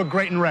 You guys look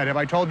great in red. Have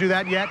I told you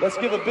that yet? Let's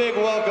give a big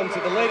welcome to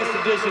the latest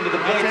addition to the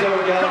Big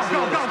Tower Galaxy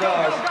of the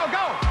Stars.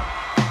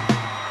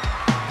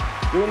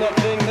 Go. Doing that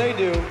thing they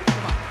do.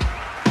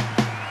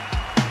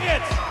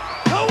 It's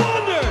the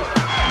Wonders!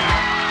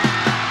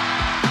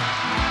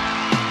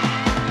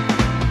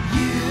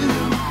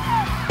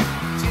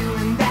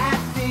 Doing that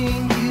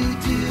thing you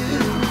do,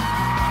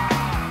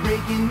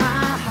 breaking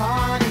my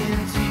heart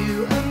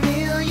into a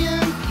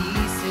million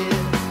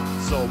pieces.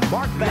 So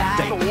mark that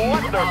date.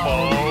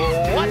 Wonderful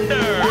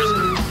Wonders!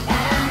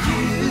 And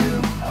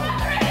you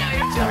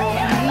don't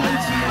mean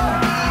to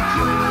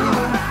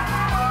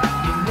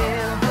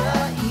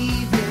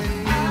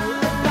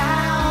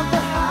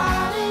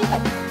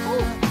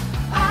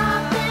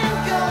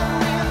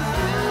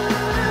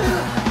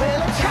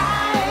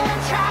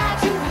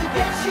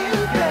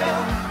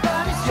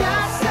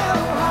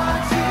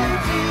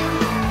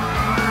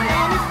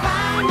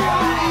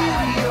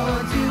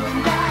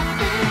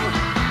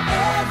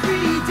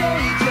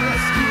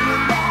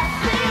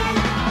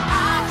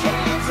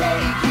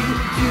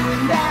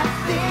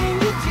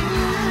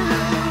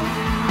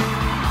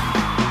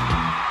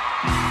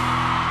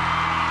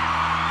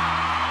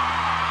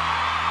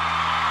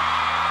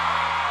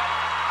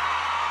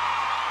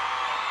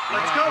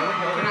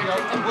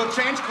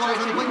We'll change clothes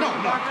and no,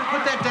 doctor,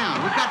 put that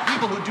down. We've got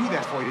people who do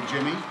that for you,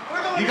 Jimmy.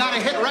 You got a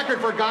hit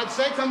record, for God's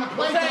sakes, on the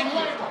plate.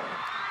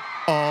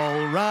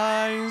 All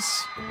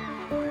rise.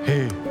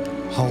 Hey,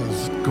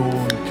 how's it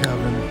going,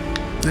 Kevin?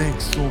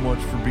 Thanks so much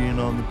for being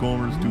on the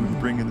Gomers, dude, and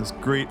bringing this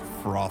great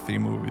frothy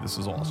movie. This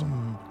is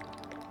awesome.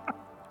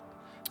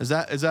 Is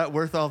that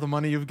worth all the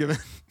money you've given?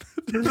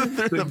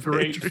 The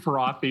great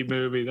frothy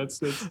movie.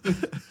 That's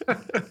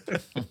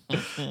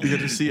You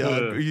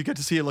get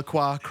to see a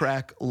LaCroix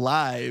crack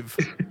live.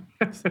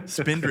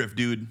 Spindrift,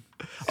 dude.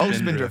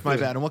 Spindrift, my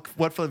bad. And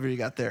what flavor you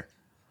got there?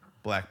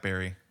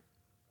 Blackberry.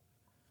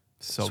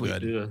 So Sweet.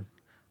 good. Yeah.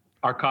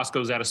 Our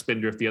Costco's out of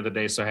Spindrift the other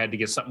day, so I had to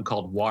get something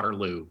called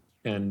Waterloo.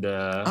 And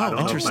I don't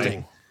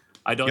interesting.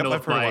 I don't Yep, know I've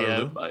if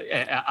heard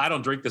my I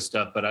don't drink this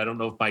stuff, but I don't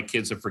know if my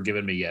kids have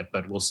forgiven me yet.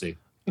 But we'll see.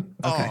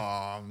 Okay.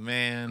 Oh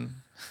man.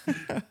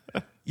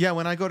 Yeah,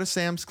 when I go to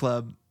Sam's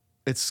Club,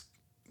 it's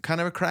kind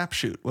of a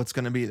crapshoot what's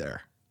going to be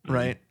there,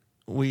 right?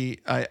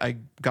 I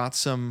got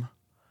some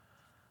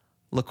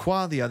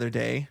LaCroix the other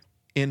day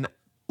in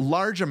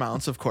large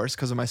amounts, of course,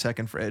 because of my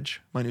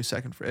new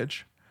second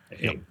fridge.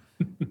 Hey.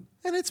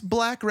 And it's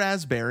black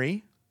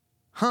raspberry,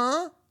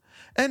 huh?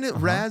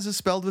 And Raz is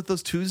spelled with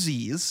those 2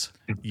 Z's,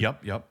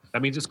 Yep.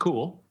 That means it's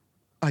cool.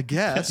 I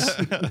guess.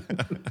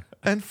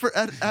 And for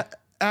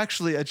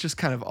actually, it just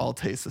kind of all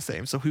tastes the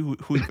same. So who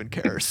even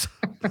cares?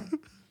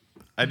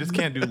 I just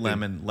can't do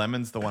lemon.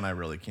 Lemon's the one I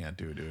really can't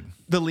do, dude.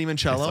 The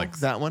limoncello, Tastes like-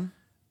 that one.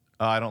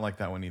 I don't like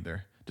that one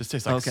either. Just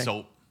tastes like Okay.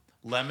 soap.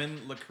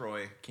 Lemon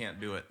LaCroix, can't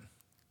do it.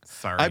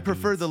 Sorry. I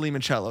prefer dudes. the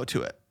limoncello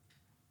to it,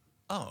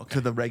 Oh, okay.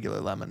 to the regular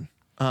lemon.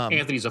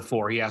 Anthony's a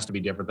 4. He has to be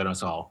different than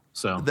us all.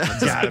 So,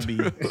 Gotta be.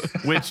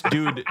 Which,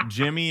 dude,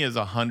 Jimmy is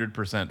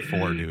 100%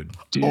 4, dude.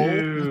 dude,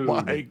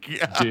 Oh my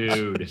god!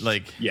 dude,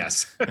 Like,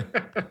 yes.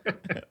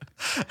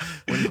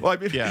 Well, I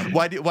mean, Yeah.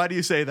 Why do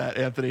you say that,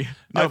 Anthony?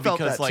 no, I felt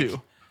because that like,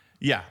 too.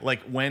 yeah,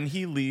 like when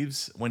he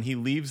leaves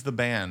the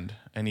band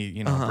and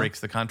he, breaks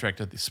the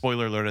contract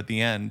spoiler alert at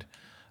the end,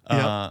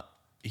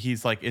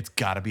 he's like, it's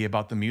got to be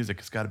about the music.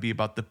 It's got to be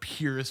about the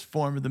purest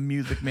form of the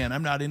music, man.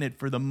 I'm not in it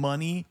for the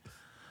money.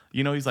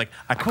 He's like,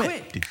 I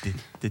quit.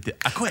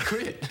 I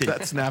quit.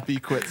 That snappy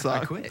quit song.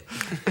 I quit.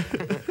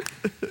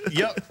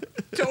 Yep.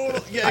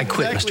 Total. Yeah, I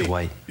quit, exactly. Mr.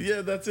 White.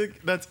 Yeah, that's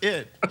it. That's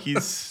it.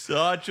 He's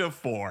such a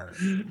 4.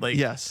 Like,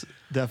 Yes,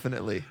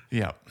 definitely.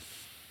 yeah.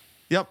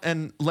 Yep,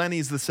 and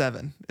Lenny's the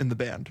 7 in the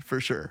band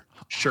for sure.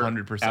 Sure.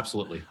 100%.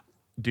 Absolutely.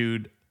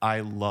 Dude, I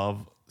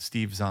love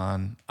Steve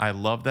Zahn. I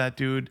love that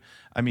dude.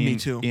 I mean, Me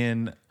too.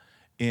 In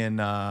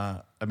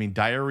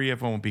Diarrhea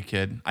of a Wimpy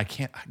Kid. I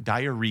can't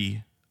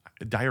diarrhea.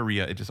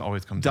 It just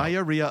always comes out.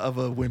 Diarrhea of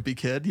a Wimpy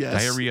Kid.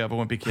 Yes. Diarrhea of a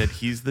Wimpy Kid.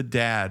 He's the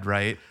dad,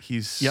 right?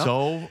 He's Yep.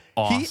 so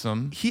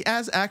awesome. He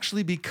has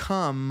actually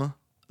become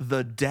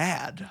the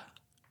dad.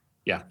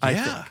 Yeah. I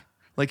Yeah. think.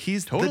 Like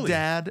he's the Totally.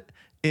 dad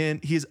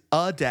he's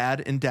a dad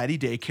in Daddy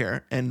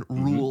Daycare and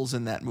rules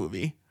in that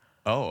movie.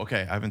 Oh,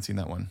 okay. I haven't seen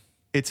that one.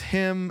 It's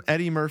him,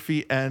 Eddie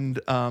Murphy, and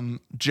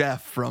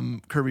Jeff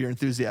from Curb Your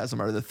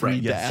Enthusiasm are the 3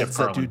 Right, yes, dads Jeff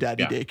that do Carlin,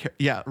 Daddy yeah. Daycare.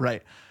 Yeah,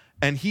 right.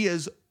 And he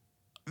is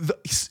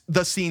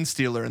the scene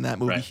stealer in that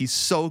movie. Right. He's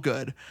so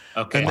good.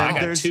 Okay. And then I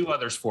got there's- 2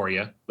 others for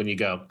you when you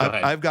go. Go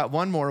ahead. I've got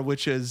one more,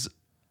 which is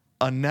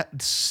a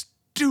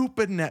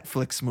stupid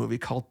Netflix movie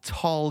called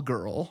Tall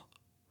Girl.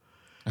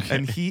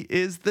 And he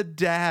is the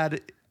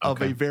dad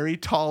of a very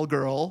tall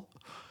girl.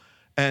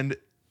 And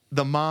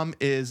the mom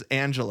is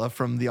Angela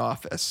from The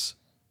Office.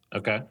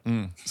 Okay.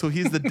 So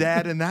he's the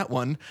dad in that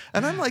one.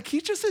 And I'm like,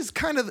 he just is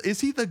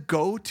he the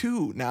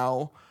go-to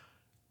now?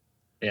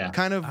 Yeah.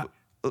 Kind of,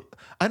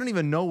 I don't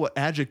even know what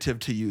adjective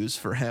to use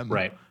for him.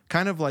 Right.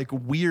 Kind of like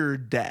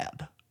weird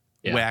dad.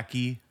 Yeah.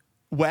 Wacky.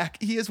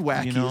 He is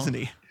wacky, isn't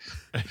he?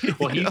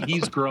 Well,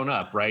 he's grown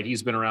up, right?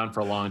 He's been around for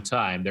a long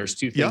time. There's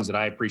 2 things that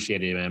I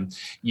appreciated in him.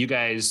 You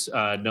guys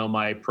know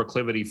my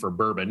proclivity for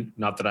bourbon.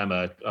 Not that I'm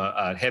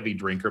a heavy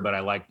drinker, but I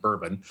like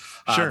bourbon.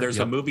 Sure. There's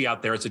a movie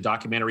out there. It's a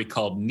documentary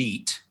called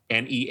Neat.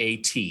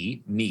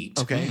 Neat, Neat.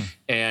 Okay.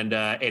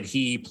 And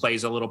he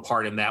plays a little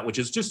part in that, which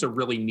is just a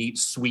really neat,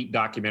 sweet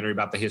documentary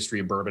about the history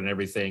of bourbon and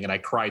everything. And I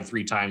cried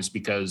 3 times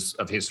because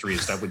of history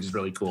and stuff, which is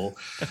really cool.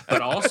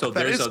 But also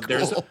there's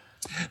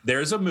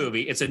a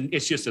movie.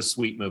 It's just a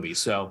sweet movie.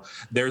 So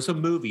there's a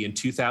movie in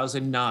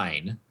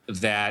 2009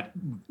 that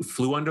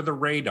flew under the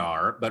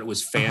radar, but it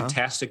was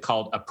fantastic,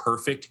 called A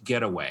Perfect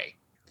Getaway.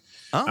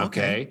 Oh,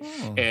 Okay.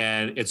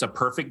 And it's a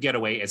perfect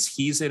getaway.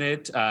 He's in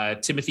it.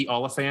 Timothy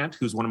Oliphant,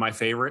 who's one of my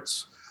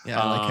favorites. Yeah,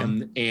 I like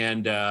him.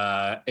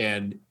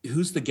 And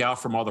who's the gal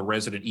from all the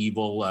Resident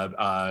Evil,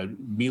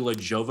 Mila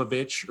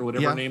Jovovich or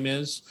whatever her name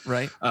is?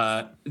 Right.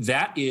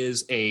 That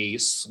is a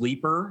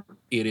sleeper.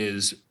 It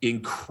is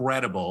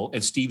incredible.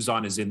 And Steve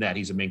Zahn is in that.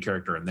 He's a main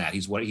character in that.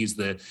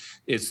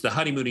 It's the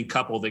honeymooning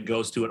couple that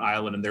goes to an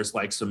island and there's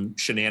like some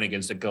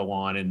shenanigans that go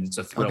on and it's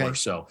a thriller. Okay.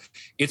 So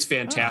it's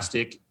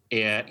fantastic.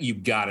 And you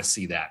got to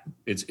see that.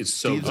 It's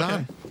so Steve's good.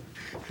 on.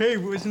 Hey,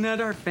 wasn't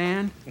that our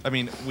fan? I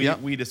mean,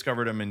 we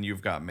discovered him in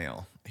You've Got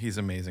Mail. He's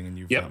amazing in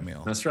You've Got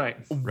Mail. That's right.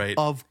 Right.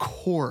 Of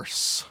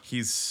course.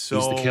 He's so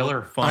He's the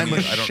killer. funny. I'm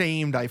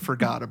ashamed I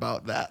forgot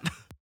about that.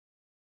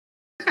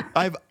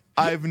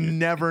 I've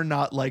never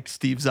not liked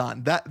Steve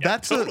Zahn.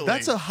 That's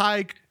a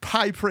high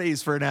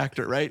praise for an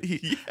actor, right?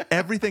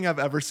 Everything I've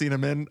ever seen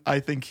him in, I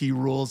think he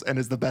rules and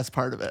is the best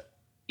part of it.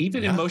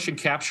 Even in motion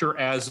capture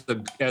as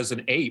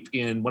an ape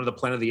in one of the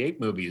Planet of the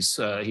Apes movies,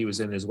 he was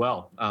in as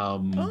well.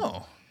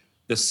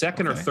 The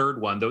second or third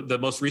one, the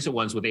most recent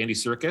ones with Andy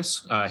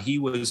Serkis, he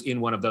was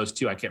in one of those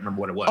too. I can't remember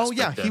what it was. Oh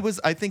yeah, he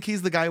was. I think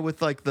he's the guy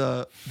with like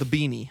the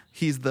beanie.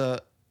 He's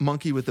the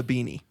monkey with the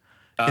beanie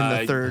in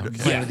the third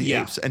Planet of the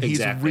Apes, and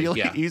exactly, he's really.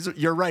 Yeah.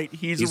 You're right.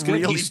 He's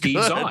good. really He's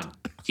Steve Zahn.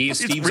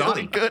 He's Steve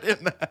really Zahn. good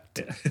in that.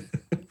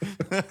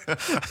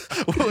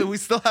 Well, we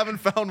still haven't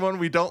found one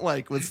we don't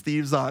like with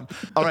Steve Zahn.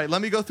 All right,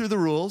 let me go through the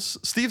rules.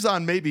 Steve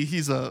Zahn, maybe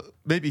he's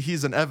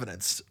an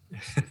evidence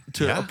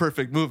to a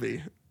perfect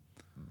movie.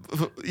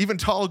 Even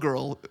Tall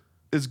Girl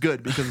is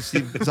good because of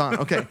Steve Zahn.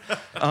 Okay.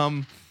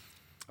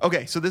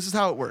 Okay, so this is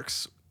how it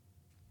works.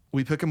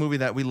 We pick a movie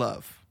that we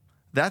love.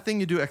 That Thing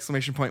You Do!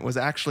 Exclamation point was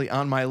actually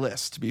on my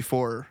list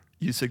before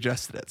you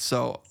suggested it.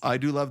 So I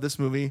do love this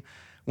movie.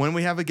 When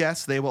we have a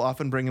guest, they will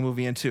often bring a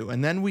movie in too.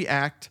 And then we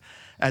act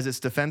as its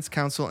defense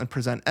counsel and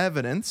present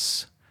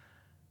evidence.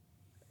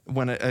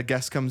 When a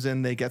guest comes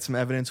in, they get some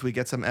evidence, we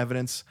get some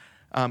evidence.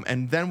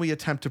 And then we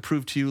attempt to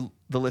prove to you,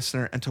 the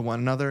listener, and to one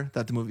another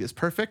that the movie is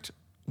perfect.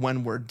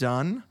 When we're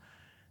done,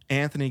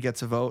 Anthony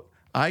gets a vote,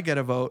 I get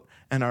a vote,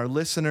 and our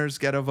listeners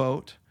get a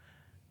vote.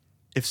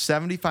 If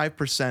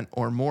 75%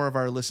 or more of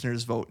our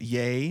listeners vote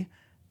yay,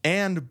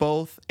 and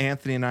both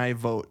Anthony and I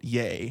vote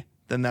yay,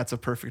 then that's a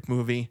perfect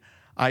movie.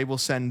 I will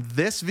send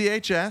this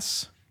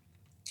VHS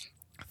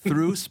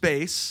through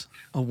space,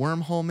 a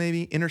wormhole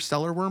maybe,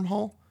 interstellar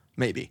wormhole,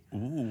 maybe.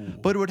 Ooh.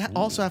 But it would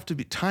also have to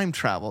be time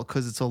travel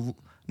because it's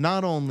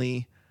not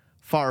only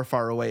far,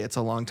 far away, it's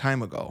a long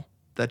time ago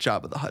that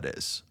Jabba the Hutt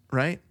is,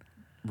 right?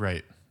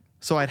 Right.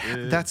 So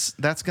that's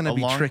going to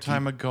be a long tricky.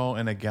 time ago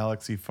in a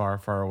galaxy far,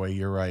 far away.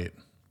 You're right.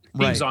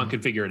 Steve Zahn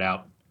can figure it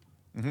out.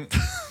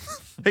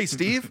 Hey,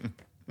 Steve,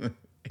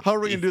 how are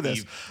we going to do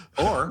this?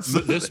 Or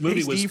this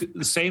movie was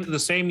Steve. the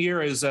same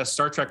year as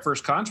Star Trek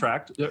First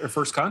Contact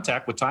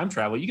with time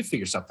travel. You can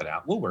figure something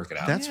out. We'll work it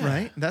out. That's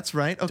right. That's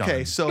right. Okay,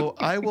 Done. so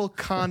I will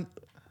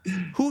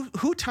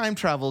who time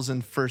travels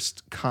in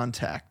First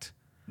Contact?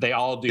 They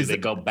all do. They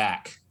go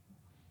back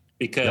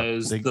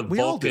because the we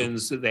all do.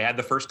 Vulcans, they had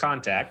the first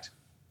contact,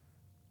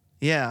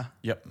 Yeah.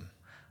 Yep.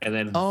 and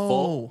then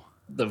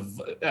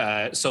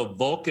so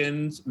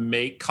Vulcans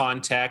make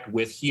contact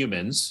with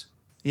humans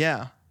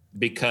Yeah.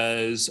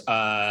 because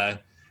the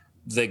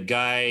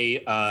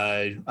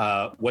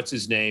guy, what's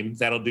his name?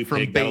 That'll do, From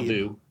pig. Babe. That'll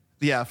do.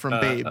 Yeah, from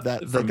Babe,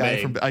 the from guy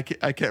Babe. from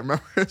I can't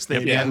remember his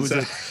name. Yeah, who's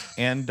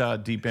And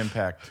Deep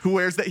Impact. who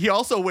wears that? He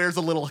also wears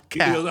a little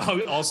cap,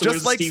 Also just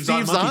wears like Steve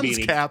Steve Zahn monkey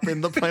Zahn's beanie. cap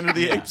in the Planet of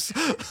the Apes.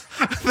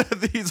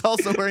 He's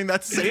also wearing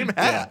that same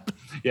hat.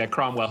 Yeah,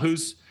 Cromwell,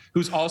 who's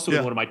also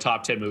in one of my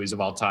top 10 movies of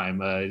all time,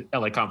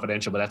 LA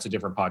Confidential, but that's a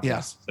different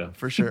podcast. Yeah, So.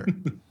 for sure.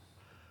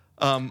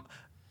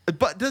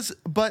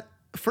 But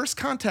First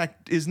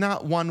Contact is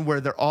not one where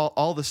they're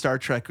all the Star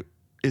Trek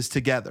is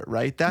together,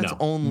 right? That's No.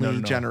 only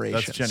No.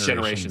 Generations. That's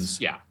Generations,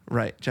 yeah.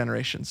 Right,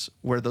 Generations,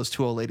 where those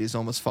two old ladies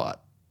almost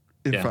fought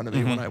in front of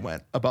me when I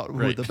went about who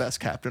Right. the best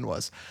captain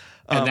was.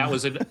 And that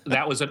was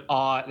an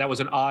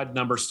odd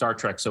number Star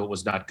Trek, so it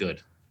was not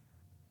good.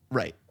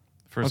 Right.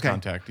 First Okay.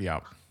 Contact.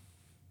 Yeah.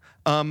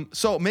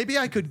 So maybe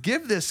I could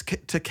give this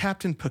to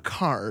Captain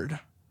Picard,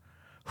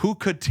 who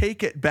could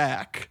take it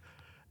back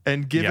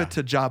and give Yeah. it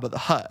to Jabba the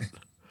Hutt.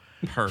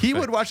 Perfect. He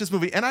would watch this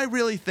movie, and I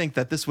really think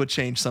that this would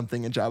change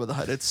something in Jabba the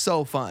Hutt. It's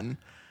so fun.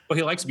 Well,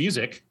 he likes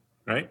music,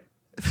 right?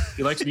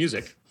 He likes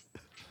music.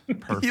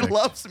 Perfect. He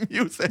loves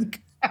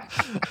music.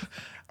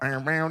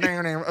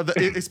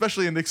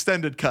 Especially in the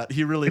extended cut.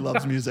 He really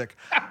loves music.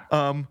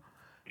 So,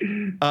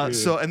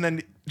 and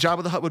then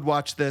Jabba the Hutt would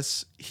watch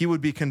this. He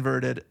would be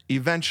converted.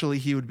 Eventually,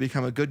 he would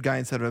become a good guy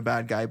instead of a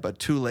bad guy, but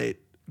too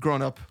late.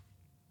 Grown up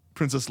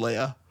Princess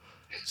Leia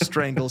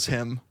strangles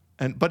him.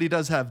 But he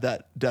does have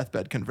that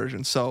deathbed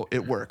conversion, so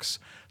it works.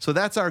 So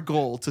that's our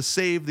goal, to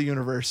save the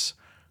universe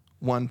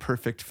one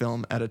perfect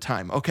film at a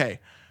time. Okay,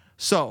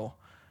 so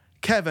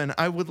Kevin,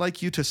 I would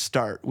like you to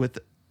start with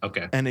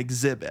an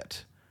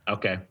exhibit.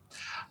 Okay.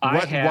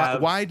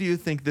 Why do you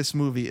think this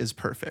movie is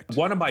perfect?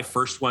 One of my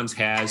first ones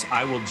has,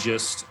 I will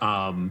just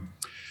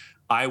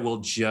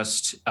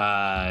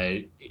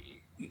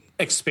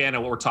expand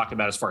on what we're talking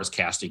about as far as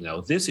casting,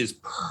 though. This is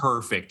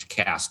perfect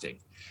casting.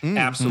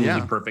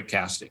 Absolutely perfect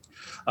casting.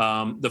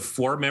 The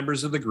four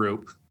members of the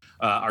group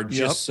are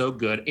just so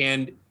good.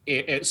 And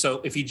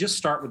so if you just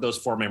start with those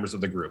four members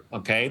of the group,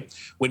 okay?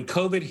 When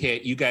COVID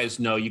hit, you guys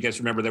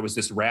remember there was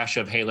this rash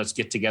of, hey, let's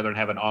get together and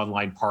have an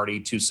online party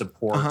to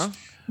support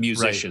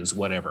musicians,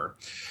 whatever.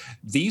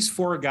 These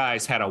four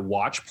guys had a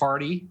watch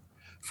party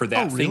for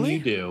That Thing You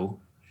Do.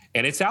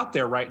 And it's out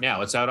there right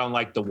now. It's out on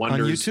like the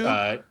Wonders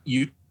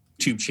YouTube?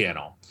 YouTube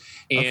channel,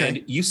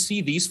 and you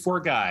see these 4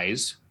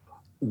 guys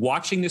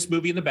watching this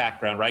movie in the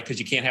background, right? Because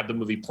you can't have the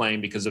movie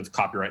playing because of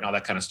copyright and all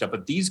that kind of stuff.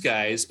 But these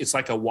guys, it's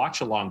like a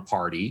watch-along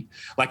party,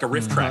 like a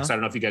Riff Tracks. I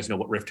don't know if you guys know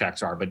what Riff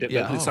Tracks are, but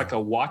it's like a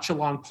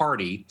watch-along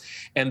party.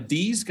 And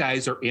these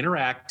guys are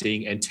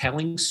interacting and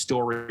telling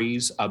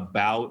stories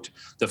about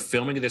the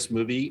filming of this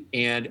movie.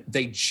 And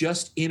they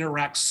just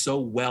interact so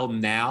well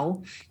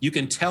now. You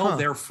can tell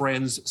they're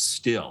friends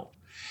still.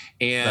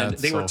 And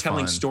they were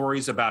telling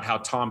stories about how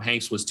Tom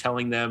Hanks was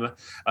telling them,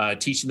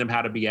 teaching them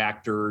how to be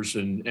actors.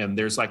 And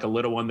there's like a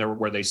little one there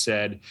where they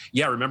said,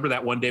 yeah, remember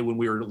that one day when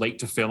we were late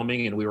to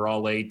filming and we were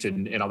all late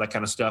and all that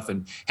kind of stuff.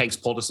 And Hanks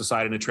pulled us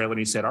aside in a trailer and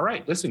he said, all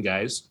right, listen,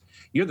 guys,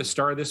 you're the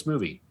star of this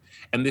movie.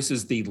 And this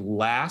is the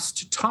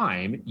last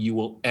time you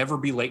will ever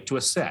be late to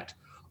a set.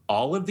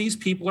 All of these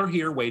people are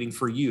here waiting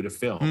for you to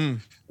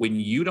film. When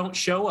you don't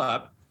show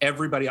up,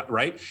 everybody,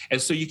 right?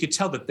 And so you could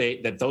tell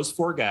that those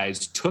 4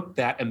 guys took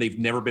that and they've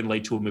never been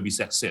late to a movie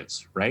set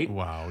since, right?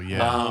 Wow,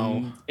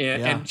 yeah.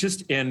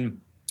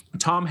 And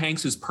Tom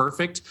Hanks is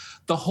perfect.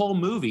 The whole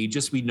movie,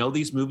 just we know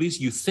these movies,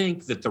 you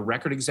think that the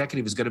record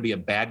executive is going to be a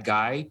bad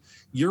guy.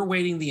 You're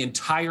waiting the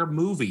entire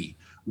movie,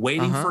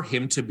 waiting for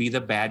him to be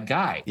the bad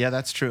guy. Yeah,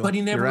 that's true. But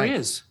he never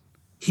is.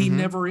 He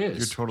never is.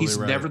 You're totally He's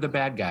right. never the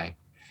bad guy.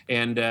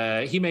 And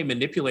he may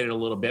manipulate it a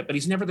little bit, but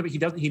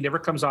he never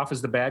comes off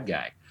as the bad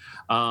guy.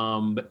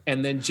 And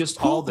then just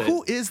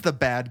who is the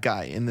bad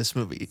guy in this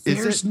movie?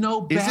 There's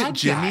no bad guy. Is it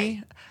Jimmy?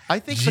 Guy. I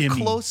think the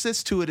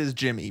closest to it is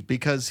Jimmy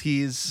because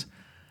he's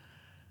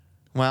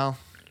a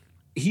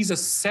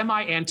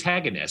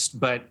semi-antagonist,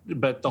 but the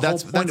whole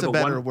point that's of a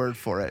better word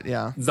for it.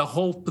 Yeah. The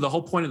whole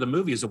point of the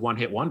movie is a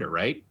one-hit wonder,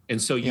 right?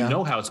 And so you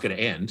know how it's going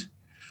to end.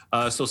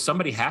 So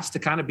somebody has to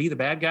kind of be the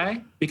bad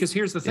guy because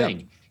here's the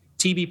thing.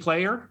 TV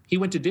player, he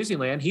went to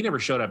Disneyland. He never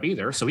showed up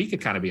either, so he could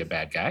kind of be a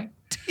bad guy.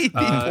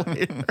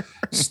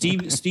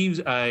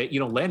 Steve,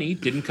 Lenny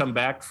didn't come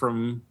back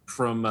from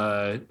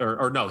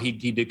no, he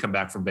did come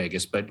back from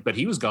Vegas, but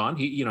he was gone.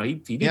 He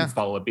didn't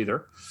follow up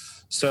either.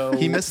 So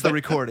he missed the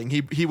recording.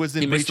 He was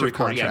in breach of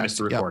contract. Yeah, missed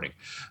the recording.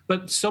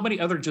 But so many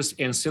other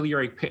just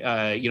ancillary,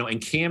 and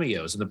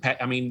cameos.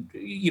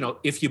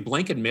 If you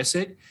blink and miss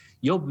it,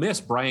 you'll miss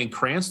Bryan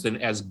Cranston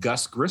as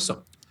Gus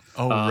Grissom.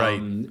 Oh, right.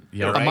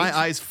 Yeah, right. My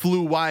eyes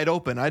flew wide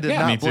open. I did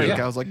not blink.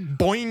 I was like,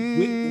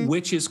 boing.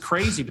 Which is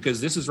crazy because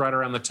this is right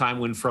around the time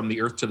when From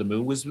the Earth to the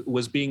Moon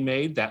was being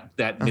made, that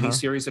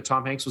miniseries that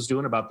Tom Hanks was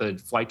doing about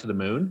the flight to the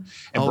moon.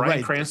 And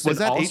Bryan Cranston was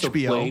that also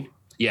HBO? played.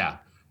 Yeah.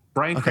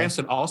 Bryan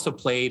Cranston also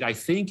played, I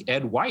think,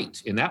 Ed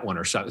White in that one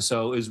or so.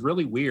 So it was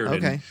really weird.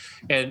 Okay.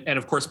 And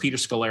of course, Peter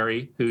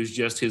Scolari, who's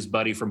just his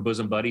buddy from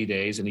Bosom Buddy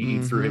days, and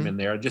he threw him in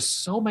there.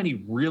 Just so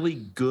many really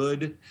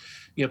good,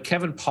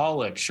 Kevin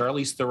Pollak,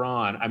 Charlize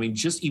Theron. I mean,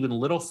 just even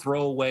little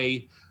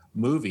throwaway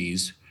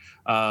movies.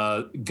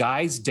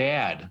 Guy's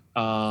dad,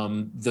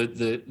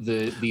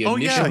 the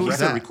initial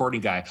record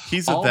recording guy.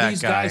 All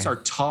these guys are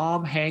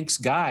Tom Hanks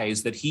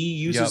guys that he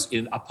uses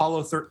in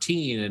Apollo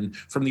 13 and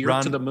From the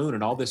Earth to the Moon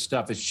and all this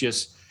stuff. It's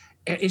just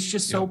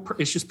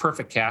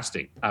perfect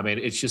casting. I mean,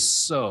 it's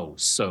just so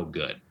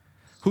good.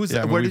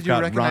 Where did you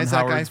recognize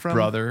that guy from?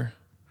 Brother.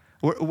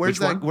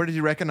 Where did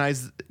you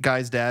recognize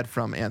Guy's dad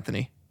from,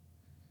 Anthony?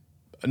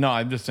 No,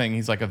 I'm just saying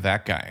he's like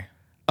that guy.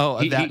 Oh,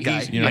 that guy.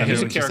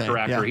 He's a character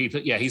actor.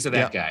 Yeah. He's a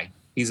that guy.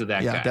 He's a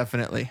that guy. Yeah,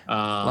 definitely.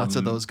 Lots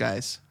of those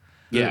guys.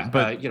 Yeah,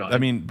 but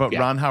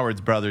Ron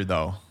Howard's brother,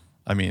 though.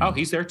 I mean,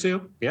 he's there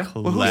too. Yeah,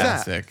 classic. Well,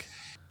 who's that?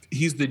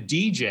 He's the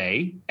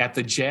DJ at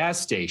the jazz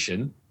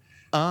station.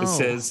 Oh, it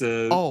says.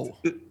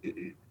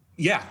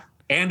 Yeah,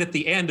 and at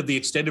the end of the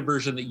extended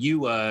version the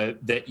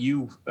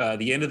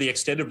end of the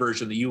extended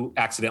version that you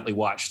accidentally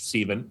watched,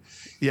 Stephen.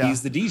 Yeah,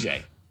 he's the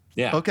DJ.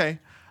 Yeah. Okay.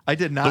 I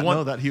did not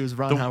know that he was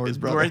Ron Howard's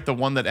brother. Right, the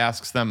one that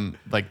asks them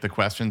like the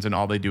questions and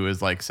all they do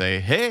is like say,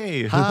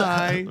 "Hey,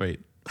 hi."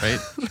 Right.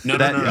 No,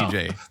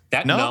 DJ.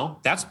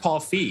 That's Paul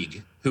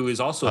Feig, who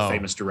is also a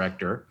famous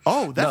director.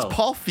 Oh, that's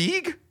Paul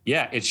Feig?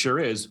 Yeah, it sure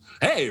is.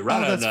 Hey,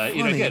 right on,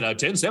 again,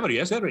 1070,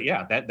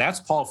 yeah, that's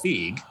Paul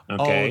Feig.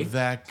 Okay. Oh,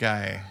 that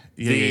guy.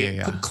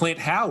 Clint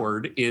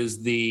Howard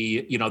is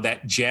the,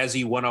 that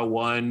jazzy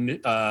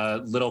 101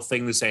 little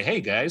thing to say, hey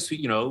guys,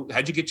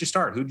 how'd you get your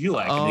start? Who'd you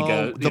like?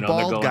 And the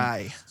bald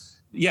guy.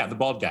 Yeah, the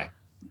bald guy.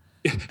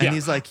 And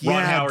he's like,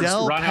 Ron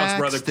Howard's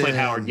brother, Clint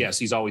Howard. Yes,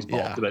 he's always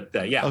bald. Yeah. But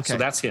okay. So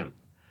that's him.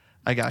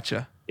 I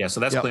gotcha. Yeah, so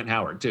that's Clint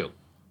Howard too.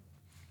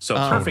 So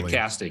perfect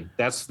casting.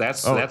 That's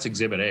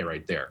Exhibit A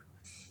right there.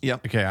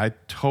 Yep. Okay, I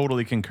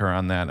totally concur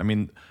on that. I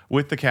mean,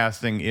 with the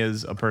casting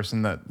is a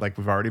person that, like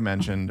we've already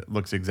mentioned,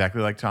 looks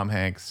exactly like Tom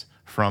Hanks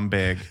from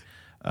Big.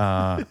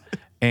 And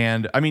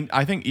I mean,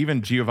 I think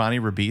even Giovanni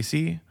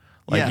Ribisi,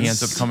 he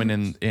ends up coming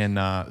in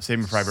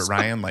Saving Private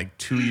Ryan like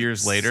 2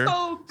 years later.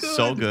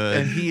 So good.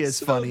 And he is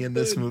funny in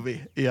this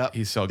movie. Yeah.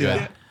 He's so good.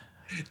 Yeah.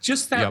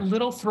 Just that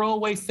little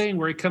throwaway thing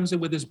where he comes in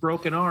with his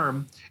broken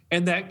arm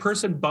and that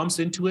person bumps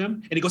into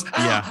him and he goes,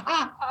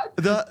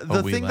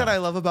 The thing that I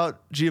love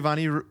about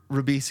Giovanni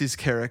Ribisi's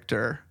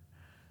character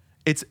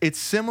it's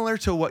similar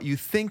to what you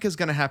think is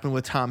going to happen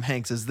with Tom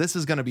Hanks. Is this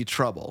is going to be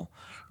trouble,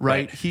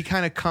 right? He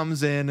kind of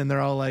comes in and they're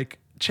all like,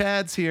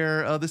 Chad's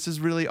here. Oh, this is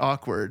really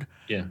awkward.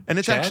 Yeah. And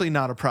it's Chad? actually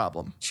not a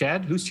problem.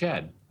 Chad? Who's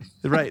Chad?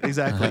 Right,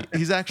 exactly.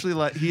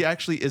 He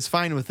actually is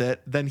fine with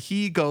it. Then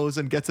he goes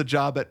and gets a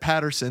job at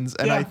Patterson's,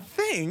 and I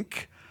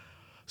think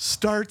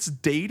starts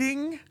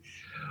dating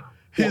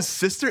his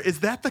sister.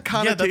 Is that the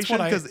connotation?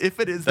 Because if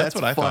it is, that's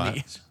what funny.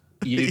 I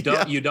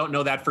thought. You don't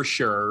know that for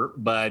sure,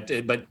 but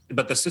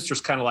the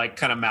sister's kind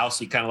of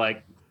mousy, kind of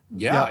like,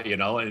 you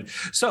know. And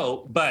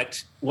so,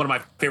 but one of my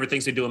favorite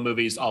things they do in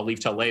movies, I'll leave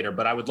till later,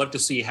 but I would love to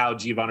see how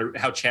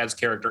Chad's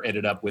character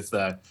ended up with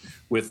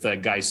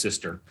Guy's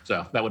sister.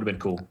 So that would have been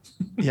cool.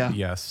 Yeah.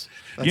 Yes.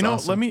 That's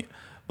awesome.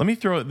 let me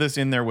throw this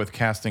in there with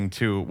casting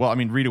too. Well, I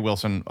mean, Rita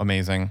Wilson,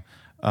 amazing.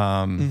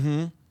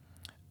 And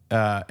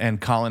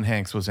Colin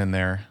Hanks was in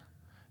there.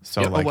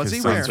 So like was his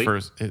he? son's Where?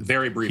 first,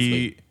 Very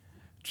briefly.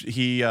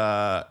 He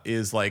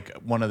is like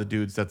one of the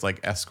dudes that's like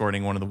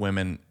escorting one of the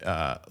women.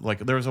 Like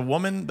there was a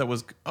woman that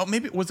was,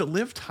 maybe was it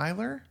Liv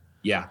Tyler?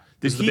 Yeah. Did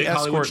This is the he big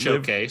Hollywood escort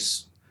Liv?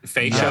 showcase.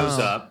 Faye shows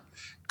up.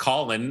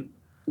 Colin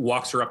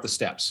walks her up the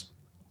steps.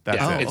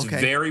 That's it. It's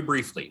okay. very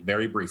briefly.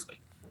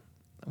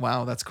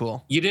 Wow, that's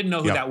cool. You didn't know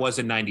who Yep. that was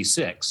in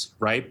 '96,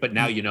 right? But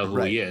now you know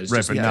who he is, Right,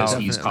 just but because now-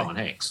 he's Definitely.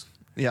 Colin Hanks.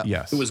 Yeah.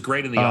 Yes. It was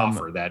great in The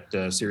Offer,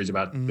 that series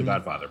about The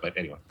Godfather. But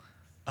anyway.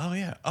 Oh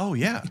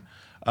yeah.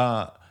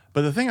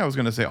 But the thing I was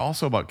going to say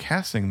also about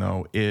casting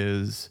though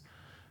is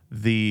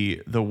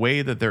the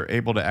way that they're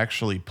able to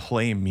actually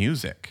play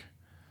music.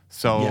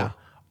 So Yeah.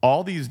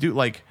 all these do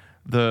like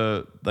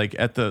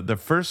at the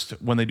first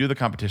when they do the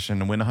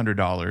competition and win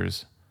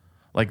 $100,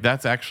 like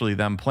that's actually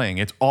them playing.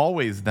 It's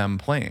always them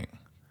playing,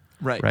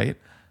 right?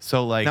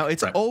 So like Now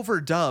it's Right.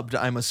 overdubbed,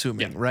 I'm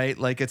assuming, right?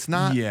 Like it's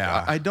not.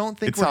 Yeah. I don't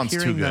think It we're sounds too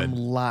hearing them good.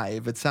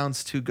 live. It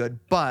sounds too good.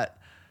 But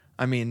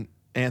I mean,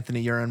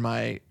 Anthony, you're in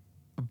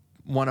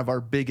one of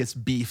our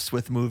biggest beefs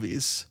with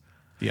movies.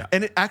 yeah.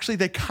 And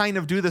they kind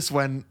of do this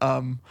when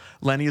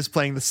Lenny is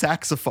playing the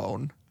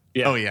saxophone.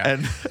 Yeah. Oh yeah.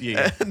 And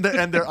yeah. and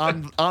they're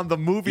on the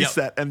movie Yep.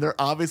 set and they're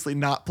obviously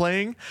not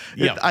playing.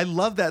 Yep. I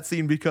love that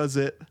scene because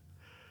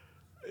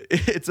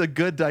it's a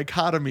good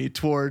dichotomy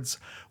towards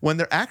when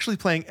they're actually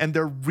playing and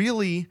they're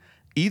really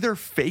either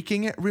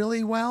faking it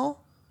really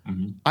well.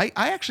 Mm-hmm. I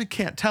actually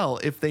can't tell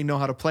if they know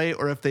how to play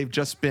or if they've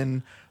just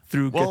been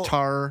through Well-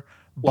 guitar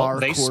Well, bar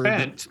they chord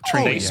spent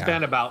training.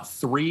 spent about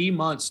 3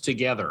 months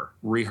together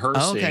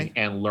rehearsing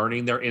and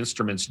learning their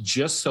instruments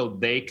just so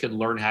they could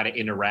learn how to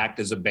interact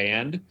as a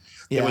band.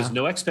 There was Yeah.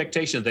 no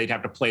expectation that they'd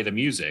have to play the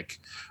music,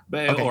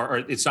 but, Okay.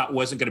 or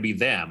wasn't going to be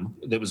them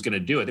that was going to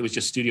do it. It was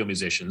just studio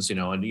musicians, and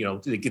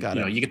they could, Got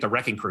it. you get the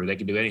Wrecking Crew, they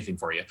can do anything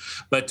for you.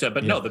 But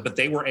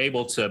they were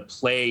able to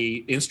play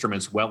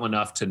instruments well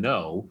enough to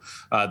know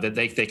that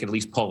they could at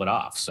least pull it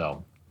off.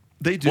 So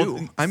They do.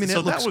 Well, I mean,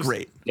 so it that looks was-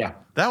 great. yeah,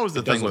 That was the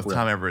It does thing look with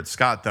real. Tom Everett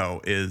Scott,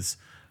 though, is,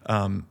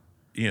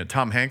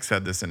 Tom Hanks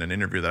said this in an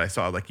interview that I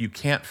saw. Like, you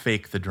can't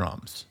fake the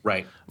drums.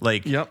 right.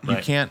 Like, Yep. you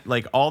Right. can't,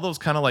 like, all those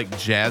kind of like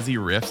jazzy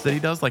riffs that he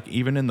does, like,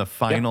 even in the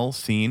final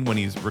scene when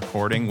he's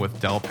recording with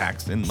Del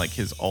Paxton, like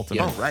his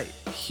ultimate Oh, right.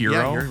 hero.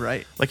 Yeah, you're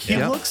right. Like, he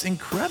Yeah. looks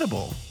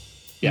incredible.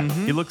 Yeah.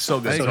 He looks so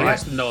good. So So he I-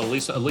 has to know at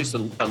least a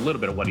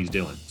little bit of what he's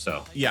doing.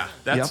 So yeah,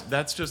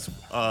 that's just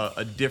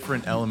a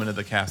different element of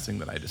the casting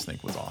that I just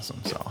think was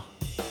awesome. So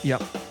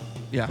Yep.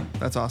 Yeah,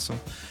 that's awesome.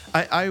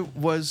 I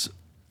was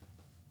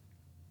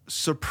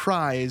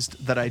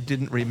surprised that I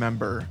didn't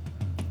remember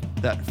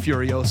that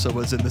Furiosa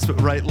was in this,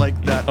 right?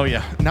 Like that. Oh,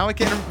 yeah. Now I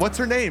can't. What's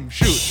her name?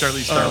 Shoot.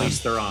 Charlize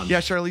Theron.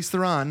 Yeah, Charlize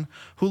Theron,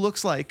 who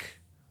looks like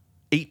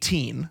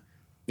 18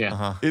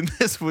 Yeah. in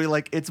this movie.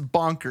 Like it's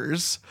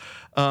bonkers.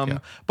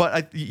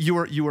 But you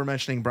were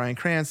mentioning Bryan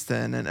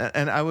Cranston,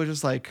 and I was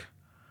just like,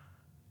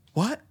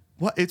 what?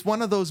 It's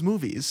one of those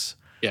movies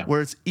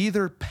where it's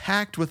either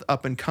packed with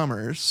up and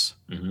comers,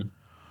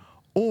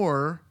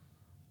 or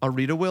a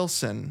Rita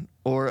Wilson,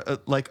 or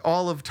like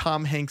all of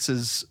Tom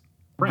Hanks's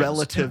Friends,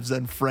 relatives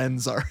and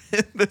friends are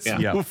in this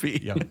Yeah.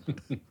 movie. yeah.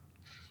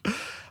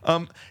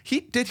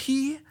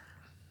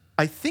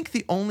 I think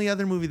the only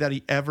other movie that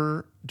he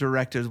ever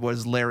directed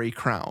was Larry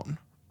Crown,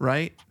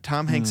 right?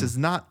 Tom Hanks is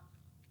not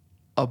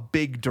a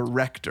big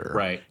director.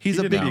 Right. He's He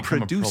a didn't big become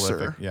producer.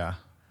 prolific- yeah.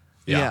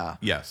 Yeah.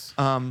 Yes.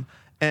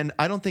 And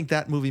I don't think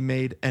that movie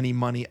made any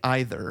money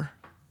either.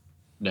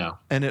 No.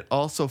 And it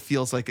also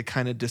feels like it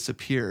kind of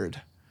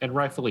disappeared. And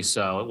rightfully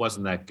so. It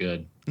wasn't that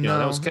good. No,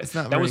 that was it's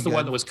not that was very the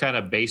one good. that was kind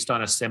of based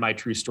on a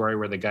semi-true story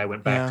where the guy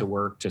went back Yeah. to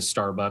work to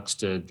Starbucks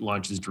to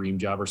launch his dream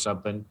job or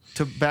something.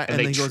 And they then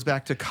he tr- goes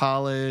back to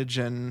college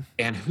and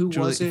And who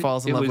Julie- was it?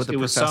 falls in It love was- with the it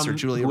was professor, some-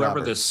 Julia whoever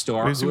Roberts. the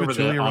star, Was it with whoever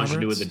the Julia ingenue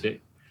of Roberts? the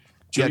day.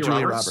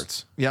 Julia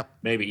Roberts. Yep.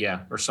 Maybe, yeah,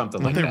 or something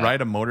Didn't like they that. ride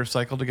a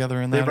motorcycle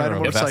together in They that? ride or a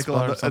motorcycle.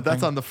 Vespa or That's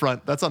something? on the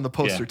front. That's on the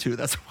poster Yeah. too.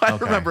 That's why I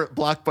Okay. remember it,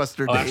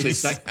 Blockbuster Oh,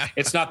 days. actually,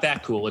 it's not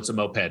that cool. It's a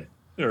moped.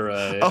 Or,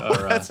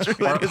 that's true.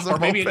 It is a or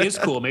maybe it moped. is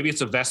cool. Maybe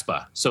it's a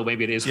Vespa. So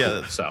maybe it is Yeah.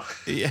 cool. So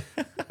Yeah.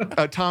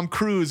 Tom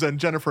Cruise and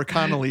Jennifer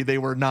Connelly, they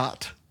were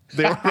not.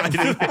 They were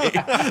riding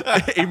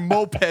a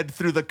moped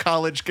through the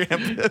college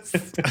campus.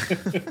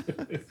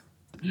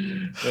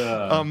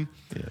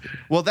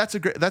 Well,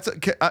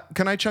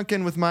 can I chunk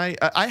in with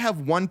I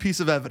have one piece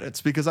of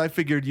evidence because I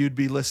figured you'd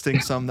be listing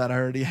some that I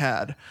already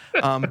had.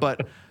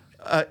 But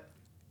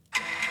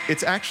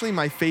it's actually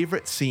my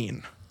favorite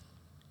scene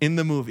in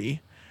the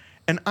movie.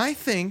 And I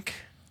think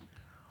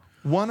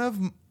one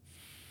of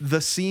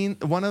the scenes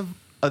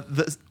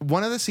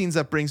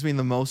that brings me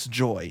the most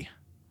joy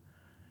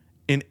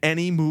in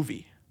any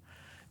movie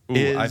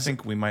is, I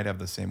think we might have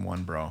the same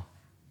one, bro.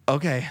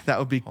 Okay, that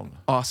would be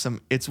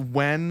awesome. It's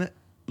when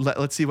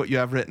let's see what you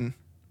have written.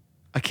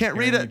 I can't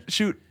read it.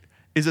 Shoot,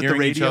 is it the radio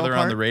Hearing each other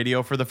part? on the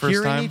radio for the first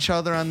Hearing time? each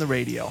other on the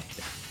radio.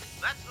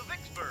 That's the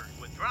Vicksburg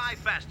with Drive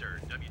Faster.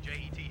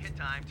 WJET hit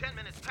time 10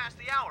 minutes past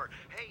the hour.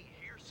 Hey,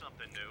 here's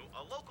something new.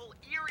 A local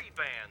Erie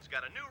band's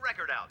got a new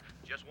record out.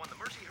 Just won the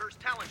Mercyhurst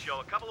Talent Show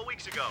a couple of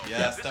weeks ago.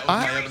 Yes, that was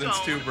my evidence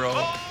too, bro.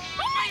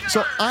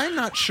 So I'm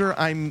not sure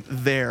I'm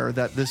there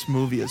that this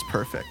movie is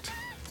perfect,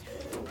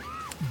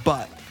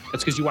 but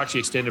That's because you watch the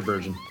extended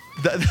version.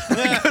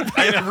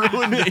 That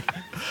ruined me.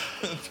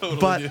 Totally.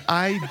 But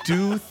I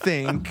do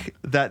think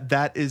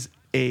that is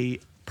a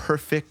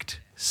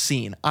perfect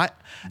scene.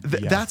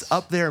 That's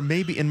up there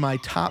maybe in my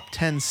top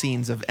 10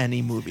 scenes of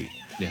any movie.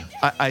 Yeah.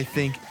 I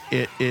think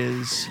it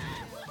is.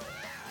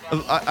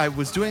 I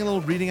was doing a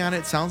little reading on it.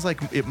 It sounds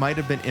like it might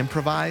have been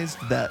improvised,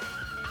 that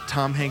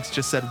Tom Hanks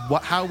just said,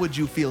 how would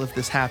you feel if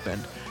this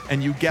happened?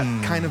 And you get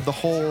kind of the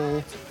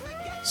whole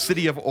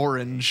city of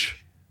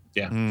Orange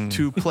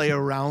to play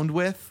around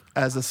with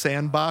as a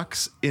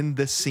sandbox in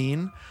this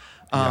scene.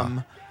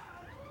 That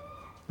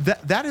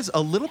is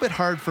a little bit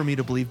hard for me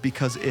to believe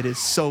because it is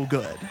so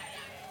good.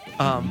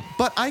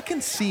 But I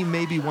can see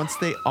maybe once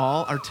they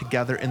all are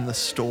together in the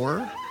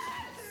store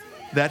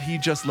that he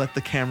just let the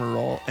camera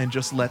roll and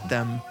just let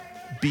them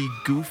be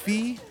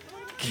goofy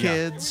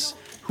kids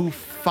who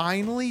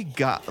finally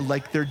got,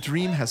 like, their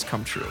dream has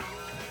come true.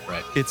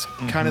 Right. It's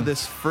kind of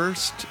this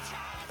first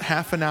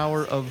half an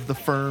hour of the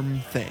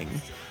firm thing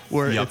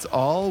where it's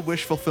all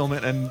wish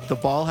fulfillment and the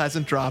ball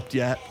hasn't dropped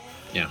yet.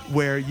 Yeah.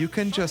 Where you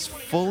can just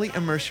fully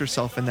immerse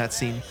yourself in that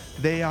scene.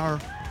 They are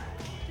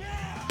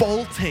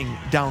bolting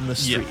down the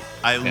street. Yeah.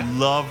 I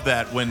love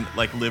that when,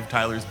 like, Liv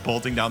Tyler's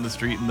bolting down the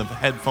street and the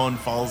headphone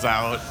falls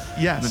out.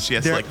 Yes. And then she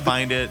has to, like,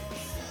 find it.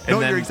 And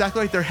you're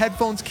exactly right. Their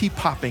headphones keep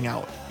popping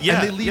out.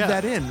 Yeah, and they leave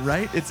that in,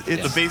 right? It's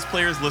the bass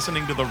player's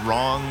listening to the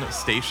wrong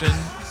station,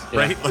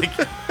 right? Like,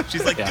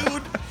 she's like,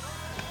 dude.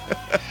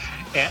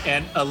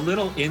 And a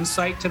little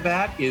insight to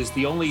that is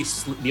the only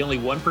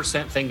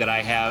 1% thing that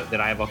I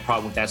have a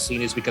problem with that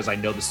scene is because I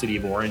know the city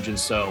of Orange, and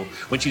so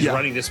when she's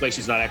running this way,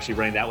 she's not actually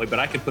running that way. But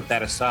I can put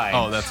that aside.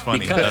 Oh, that's funny.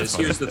 Because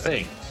here's the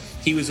thing: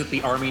 he was at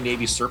the Army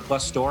Navy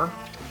surplus store.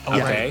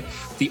 Okay,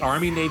 the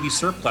Army Navy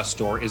surplus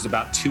store is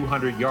about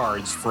 200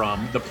 yards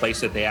from the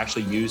place that they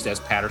actually used as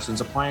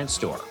Patterson's appliance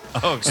store.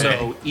 Okay.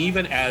 So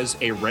even as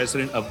a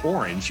resident of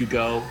Orange, you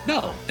go,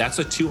 no, that's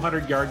a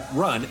 200-yard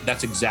run.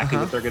 That's exactly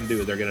what they're going to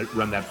do. They're going to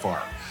run that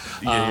far.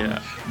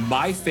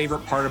 My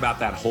favorite part about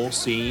that whole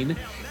scene,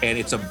 and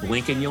it's a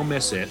blink and you'll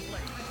miss it,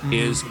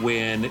 is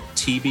when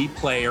TB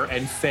Player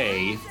and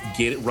Faye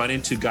run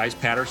into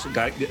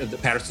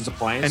Patterson's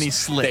appliance, and he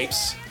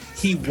slips.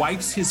 He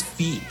wipes his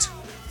feet.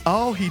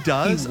 Oh, he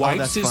does? He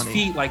wipes his funny.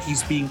 feet like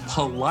he's being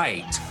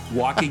polite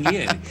walking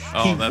in.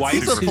 He wipes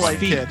he's a his polite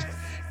feet. Kid.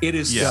 It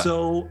is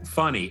so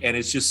funny, and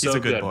it's just so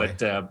good.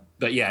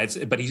 But yeah,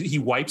 he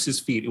wipes his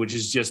feet, which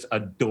is just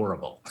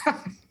adorable.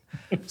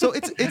 So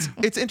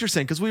it's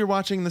interesting because we were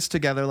watching this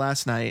together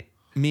last night,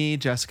 me,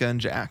 Jessica, and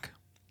Jack,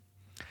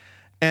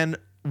 and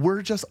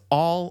we're just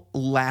all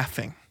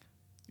laughing.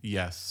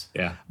 Yes.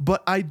 Yeah.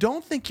 But I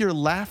don't think you're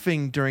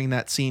laughing during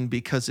that scene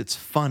because it's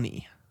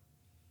funny.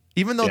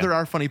 Even though there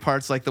are funny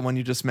parts like the one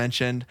you just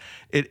mentioned,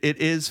 it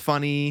is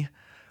funny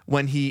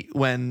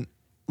when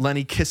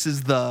Lenny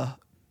kisses the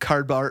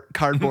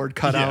cardboard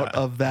cutout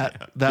of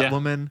that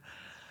woman.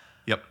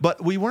 Yep.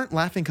 But we weren't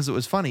laughing because it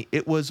was funny.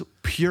 It was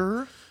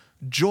pure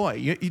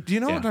joy. Do you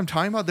know what I'm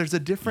talking about? There's a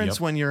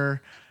difference when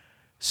you're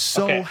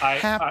so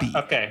happy.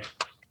 Okay.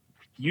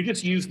 You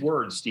just used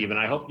words, Steven.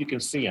 I hope you can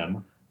see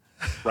them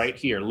right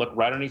here. Look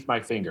right underneath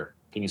my finger.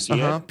 Can you see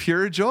it?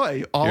 Pure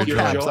joy. All Pure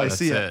caps. joy. I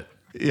see it.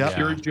 Yeah.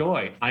 Pure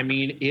joy. I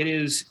mean, it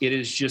is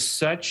just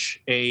such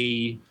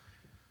an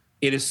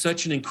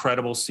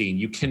incredible scene.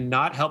 You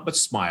cannot help but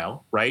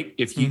smile, right?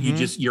 If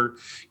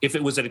if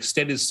it was an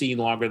extended scene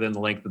longer than the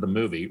length of the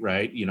movie,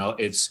 right? You know,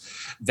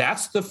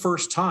 that's the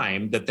first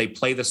time that they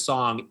play the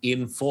song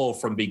in full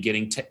from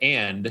beginning to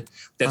end.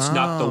 That's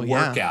not the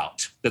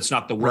workout. That's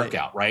not the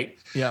workout, right?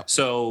 Yeah.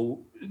 So,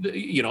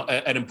 you know,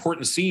 an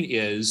important scene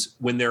is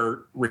when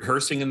they're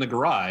rehearsing in the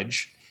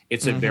garage,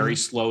 it's a very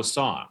slow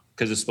song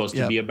because it's supposed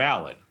to be a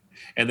ballad.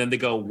 And then they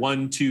go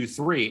 1, 2,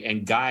 3,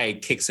 and Guy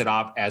kicks it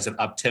off as an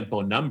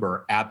up-tempo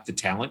number at the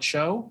talent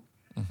show.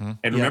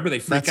 And remember, they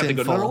freak out. They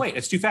go, no, wait,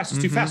 it's too fast.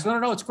 It's too fast.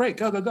 No, it's great.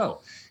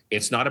 Go.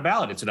 It's not a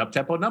ballad. It's an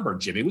up-tempo number.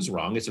 Jimmy was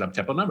wrong. It's an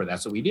up-tempo number.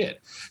 That's what we did.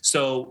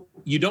 So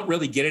you don't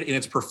really get it in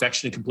its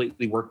perfection and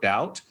completely worked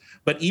out.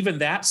 But even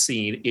that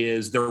scene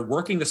is they're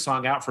working the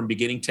song out from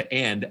beginning to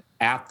end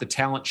at the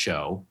talent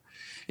show.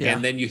 Yeah.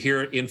 And then you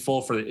hear it in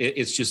full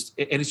it's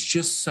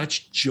just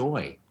such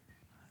joy.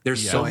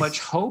 There's so much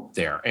hope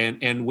there.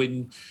 And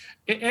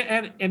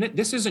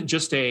this isn't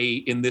just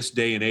in this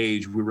day and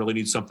age, we really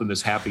need something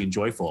that's happy and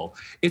joyful.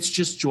 It's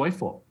just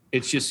joyful.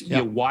 It's just, you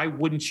know, why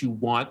wouldn't you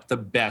want the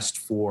best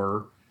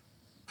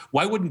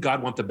why wouldn't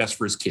God want the best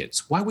for his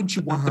kids? Why wouldn't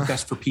you want the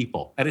best for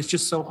people? And it's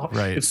just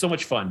it's so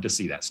much fun to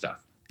see that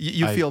stuff.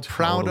 You feel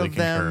proud of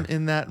them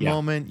in that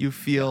moment. You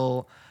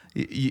feel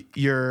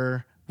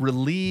you're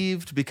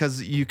relieved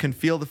because you can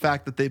feel the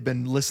fact that they've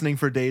been listening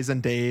for days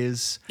and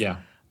days. Yeah.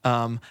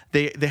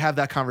 They have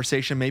that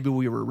conversation. Maybe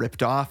we were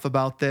ripped off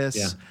about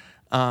this.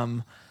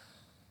 Yeah.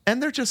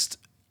 And they're just,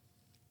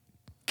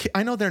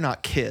 I know they're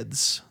not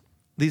kids,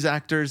 these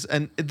actors,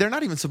 and they're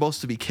not even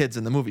supposed to be kids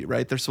in the movie,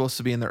 right? They're supposed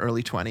to be in their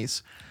early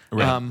 20s.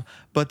 Right.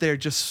 But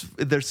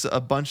there's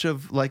a bunch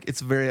of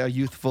it's a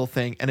youthful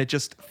thing, and it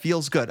just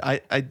feels good.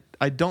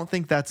 I don't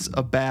think that's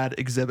a bad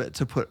exhibit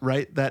to put,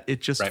 right? That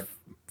it just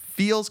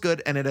feels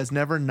good, and it has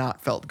never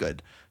not felt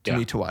good to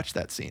me to watch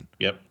that scene.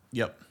 Yep.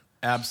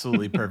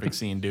 Absolutely perfect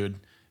scene, dude.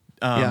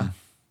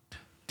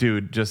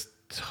 Dude, just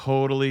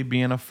totally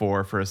being a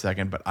 4 for a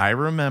second. But I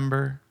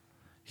remember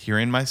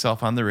hearing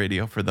myself on the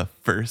radio for the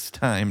first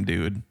time,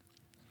 dude.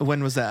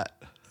 When was that?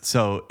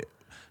 So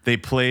they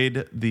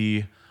played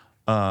the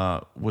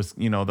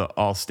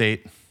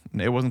All-State.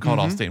 It wasn't called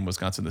All-State in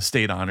Wisconsin, the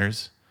State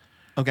Honors.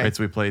 Okay. Right,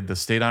 so we played the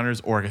State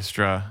Honors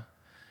Orchestra,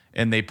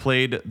 and they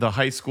played the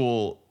high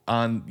school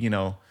on,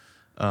 the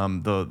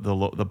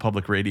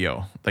public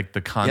radio, like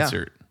the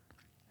concert.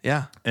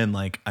 Yeah. And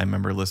I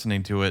remember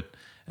listening to it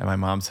at my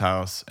mom's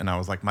house, and I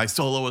was like, my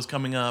solo was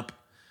coming up,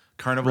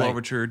 Carnival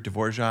Overture,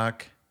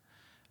 Dvorak.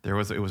 It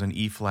was an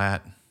E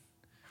flat.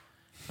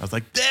 I was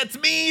like,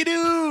 that's me,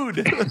 dude.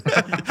 You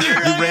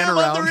ran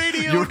around the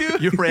radio,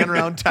 dude. You ran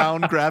around town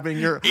grabbing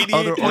your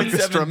other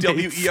orchestra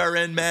mates.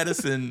 WERN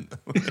Madison.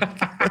 So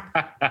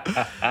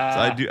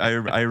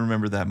I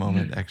remember that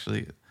moment,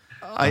 actually.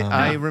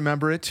 I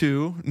remember it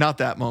too. Not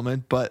that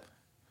moment, but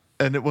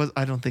I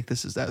don't think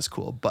this is as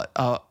cool, but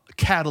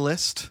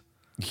Catalyst.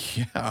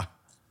 Yeah.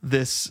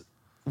 This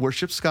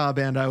worship ska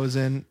band I was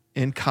in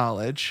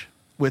college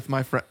with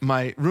my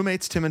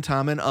roommates Tim and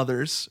Tom and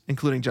others,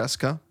 including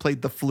Jessica,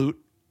 played the flute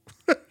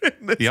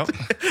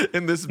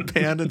in this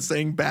band and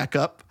sang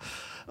backup.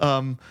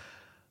 Our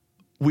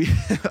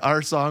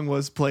song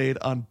was played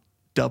on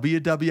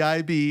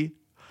WWIB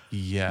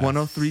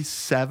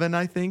 103.7,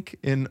 I think,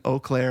 in Eau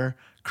Claire,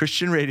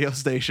 Christian radio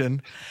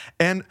station.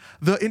 And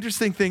the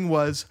interesting thing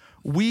was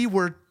we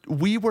were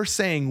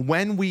saying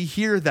when we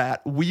hear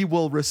that, we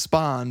will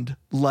respond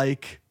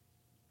like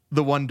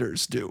the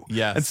Wonders do.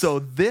 Yes. And so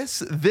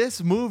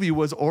this movie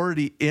was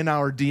already in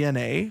our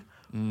DNA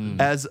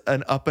as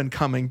an up and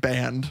coming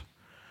band.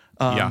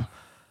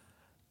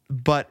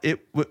 But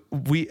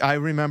I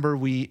remember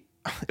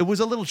it was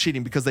a little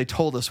cheating because they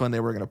told us when they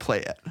were going to play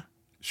it.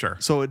 Sure.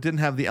 So it didn't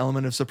have the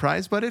element of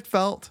surprise, but it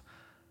felt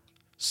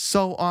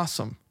so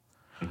awesome.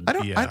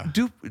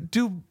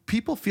 Do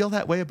people feel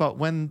that way about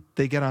when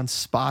they get on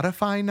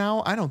Spotify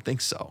now? I don't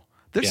think so.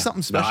 There's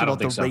something special about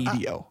the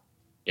radio.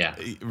 Yeah.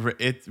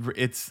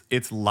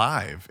 It's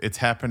live. It's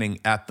happening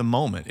at the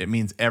moment. It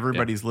means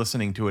everybody's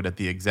listening to it at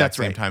the exact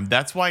same time.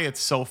 That's why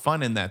it's so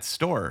fun in that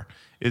store.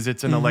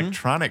 It's an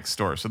electronic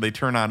store. So they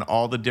turn on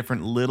all the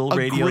different little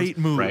radios. Great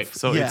move. Right.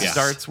 So it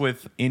starts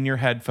with in your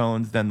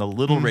headphones, then the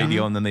little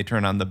radio, and then they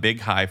turn on the big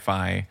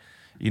hi-fi.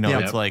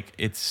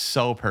 It's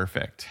so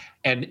perfect.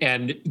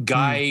 And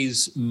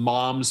Guy's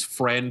mom's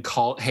friend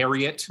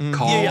Harriet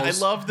calls. Yeah, I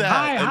love that.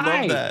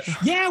 Hi. Love that.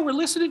 Yeah, we're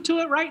listening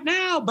to it right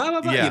now. Blah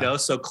blah blah. Yeah.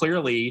 So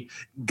clearly,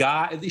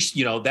 Guy.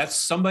 That's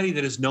somebody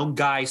that has known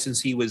Guy since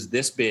he was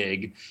this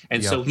big,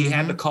 and so he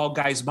had to call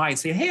Guy's mom and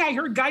say, "Hey, I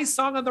heard Guy's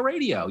song on the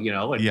radio."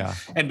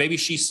 And maybe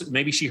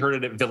she heard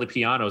it at Villa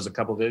Pianos a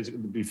couple of days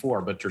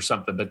before, or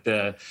something. But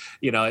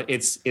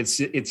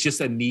it's just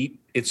a neat.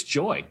 It's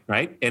joy,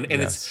 right? And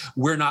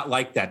we're not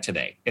like that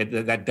today.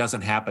 That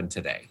doesn't happen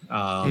today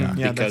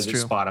because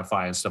it's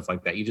Spotify and stuff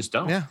like that. You just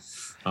don't. Yeah,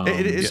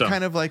 it is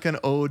kind of like an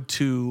ode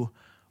to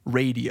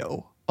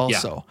radio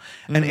also.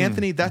 Yeah. And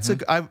Anthony, that's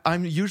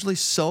I'm usually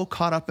so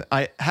caught up.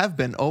 I have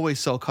been always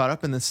so caught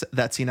up in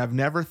that scene. I've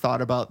never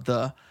thought about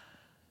the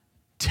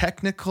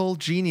technical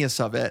genius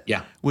of it.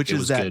 Yeah, which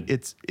is that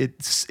good.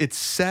 It's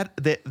set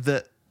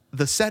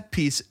the set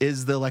piece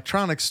is the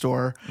electronics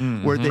store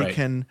where they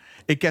can.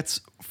 It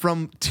gets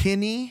from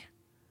tinny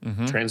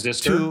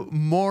transistor to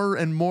more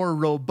and more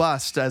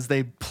robust as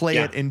they play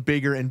it in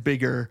bigger and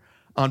bigger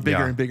on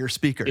bigger and bigger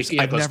speakers. It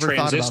I've goes never thought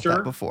about transistor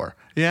that before.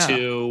 Yeah.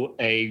 To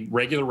a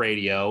regular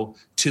radio,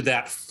 to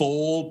that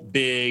full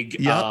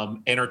big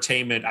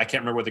entertainment. I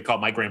can't remember what they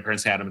called. My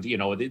grandparents had them. You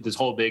know, this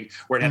whole big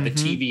where it had the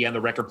TV and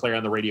the record player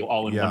and the radio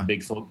all in one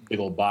big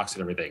old box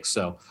and everything.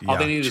 So all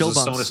they needed is a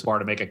Sonos bar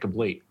to make it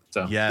complete.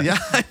 So yeah,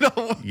 I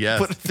know. Yes.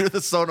 Put it through the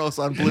Sonos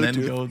on Bluetooth and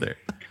then go there.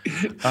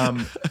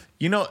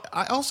 You know,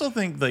 I also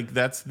think like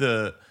that's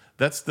the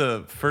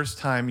first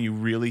time you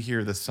really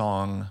hear the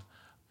song.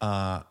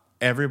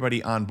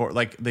 Everybody on board,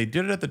 like they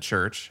did it at the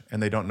church,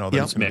 and they don't know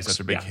that it's going to be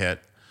such a big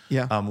hit.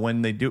 Yeah.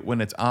 When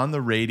it's on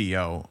the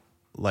radio,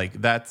 like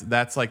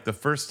that's like the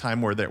first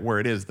time where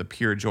it is the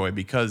pure joy,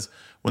 because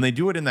when they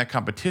do it in that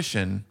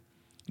competition,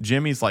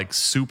 Jimmy's like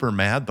super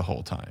mad the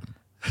whole time.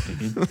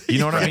 You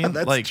know what I mean?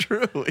 That's like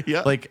true.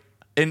 Yeah. Like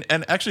and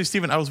actually,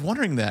 Steven, I was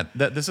wondering that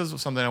this is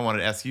something I wanted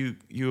to ask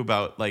you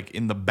about, like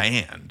in the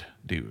band,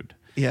 dude.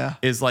 Yeah.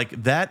 Is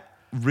like that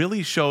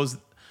really shows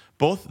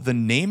both the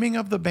naming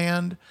of the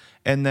band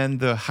and then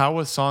how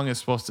a song is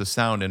supposed to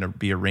sound and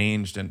be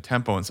arranged and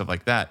tempo and stuff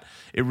like that.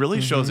 It really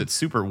shows it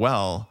super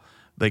well.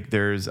 Like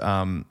there's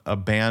a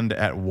band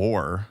at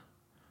war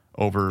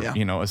over,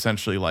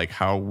 essentially like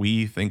how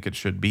we think it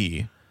should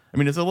be. I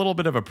mean, it's a little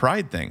bit of a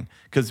pride thing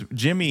because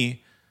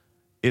Jimmy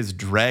is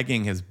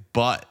dragging his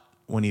butt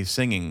when he's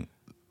singing,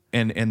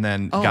 and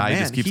then Guy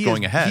just keeps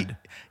going ahead.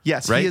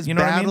 Yes, right? He is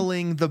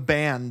battling the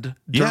band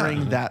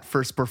during that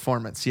first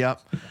performance. Yep.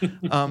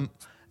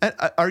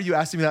 Are you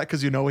asking me that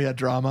because we had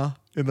drama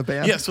in the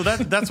band? Yeah, so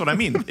that's what I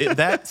mean.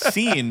 That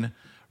scene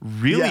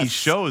really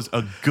shows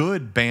a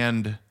good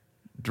band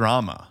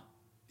drama.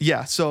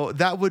 Yeah, so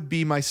that would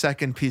be my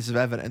second piece of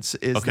evidence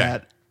is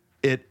that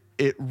it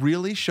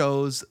really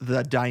shows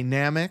the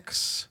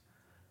dynamics.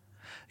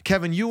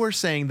 Kevin, you were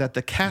saying that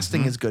the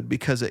casting is good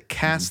because it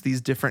casts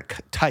these different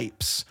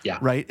types,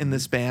 right, in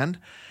this band,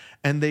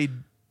 and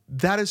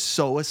that is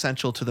so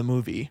essential to the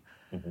movie.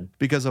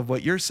 Because of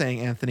what you're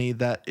saying, Anthony,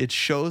 that it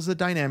shows the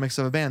dynamics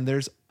of a band.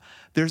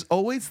 There's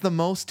always the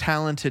most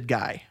talented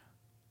guy.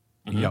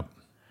 Yep.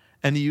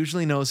 And he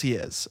usually knows he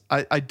is.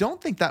 I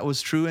don't think that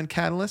was true in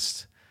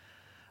Catalyst,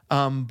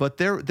 but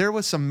there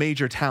was some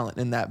major talent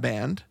in that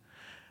band.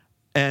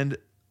 And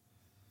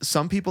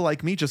some people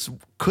like me just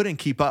couldn't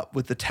keep up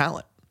with the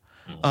talent.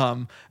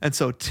 And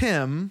so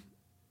Tim,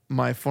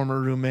 my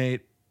former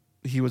roommate,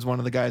 he was one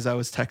of the guys I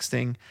was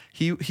texting.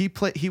 He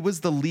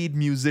was the lead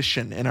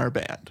musician in our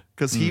band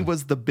because he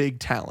was the big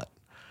talent.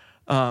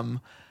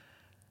 One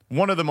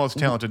of the most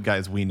talented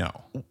guys we know.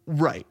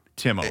 Right.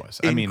 Tim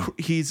Owens. I mean,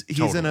 he's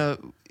totally.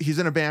 he's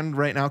in a band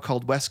right now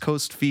called West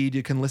Coast Feed.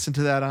 You can listen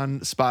to that on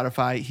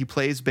Spotify. He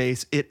plays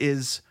bass. It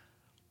is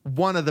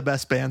one of the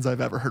best bands I've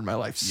ever heard in my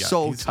life. Yeah,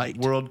 so he's tight.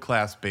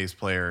 World-class bass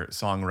player,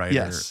 songwriter.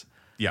 Yes.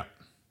 Yeah.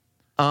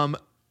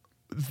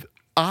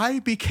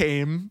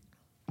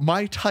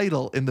 My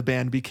title in the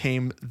band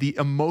became the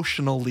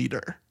emotional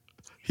leader.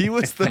 He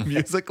was the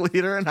music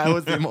leader and I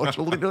was the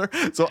emotional leader.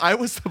 So I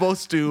was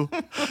supposed to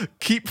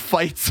keep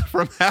fights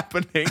from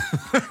happening.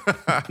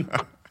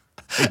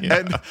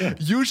 And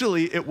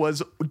usually it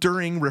was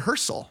during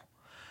rehearsal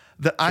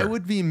that I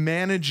would be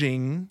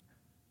managing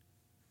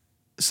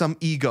some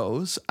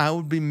egos. I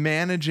would be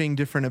managing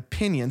different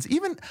opinions.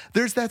 Even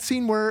there's that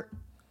scene where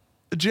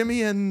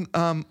Jimmy and,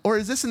 or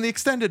is this in the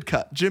extended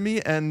cut?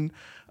 Jimmy and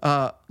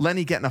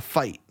Lenny get in a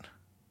fight.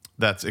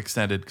 That's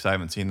extended because I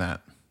haven't seen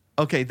that.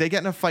 Okay, they get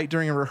in a fight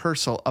during a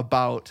rehearsal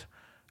about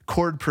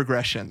chord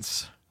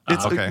progressions.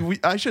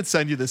 I should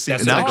send you this scene.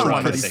 That's Now I actually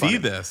want to pretty see funny.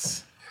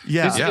 this.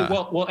 Yeah.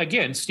 Well,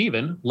 again,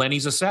 Steven,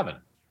 Lenny's a 7.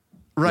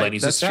 Right,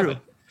 Lenny's that's a 7. true.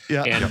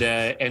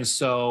 Yeah. And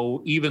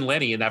so even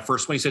Lenny in that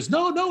first one, he says,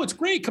 no, it's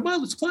great. Come on,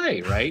 let's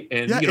play. Right.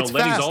 And, it's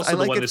Lenny's fast. also I the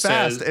like one it that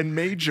fast says, and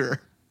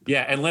major.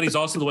 yeah. And Lenny's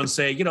also the one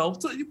saying,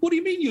 what do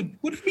you mean you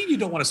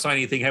don't want to sign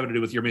anything having to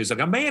do with your music?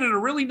 A man in a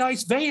really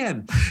nice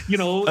van,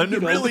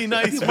 really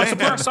nice wants to van.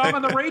 play a song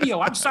on the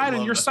radio. I'm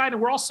signing, you're signing,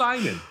 we're all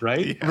signing.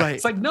 Right. Yeah. Right.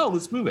 It's like, no,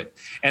 let's move it.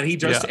 And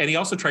he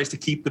also tries to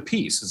keep the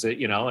peace, is it,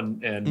 and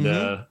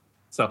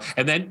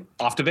then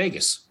off to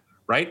Vegas.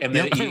 Right. And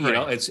then,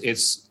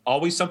 it's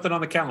always something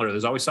on the calendar.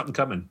 There's always something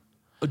coming.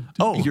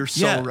 Oh, you're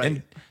so right.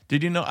 And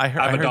did you know? I I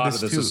have heard a daughter this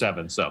that's too. a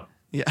 7. So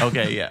Yeah.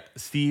 Okay, yeah.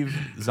 Steve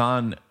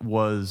Zahn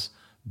was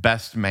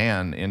best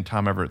man in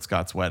Tom Everett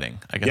Scott's wedding.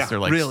 I guess they're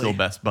like really? still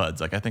best buds.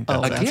 Like I think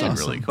that's again,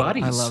 really cool.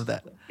 buddies. I love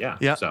that. Yeah.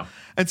 Yeah. So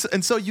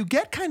And so you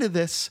get kind of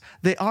this,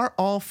 they are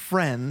all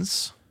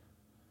friends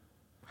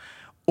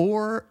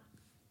or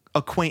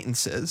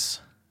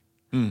acquaintances.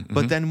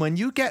 But then when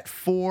you get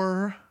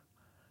 4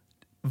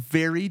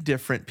 very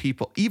different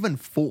people, even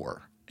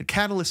 4, and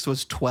Catalyst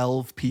was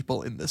 12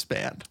 people in this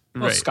band.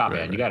 well, Scott,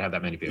 man, you got to have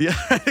that many people. Yeah,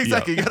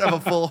 exactly. You got to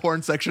have a full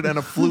horn section and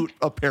a flute,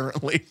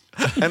 apparently.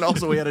 And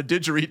also we had a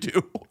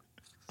didgeridoo.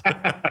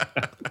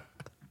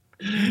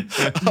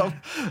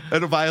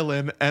 And a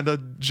violin and a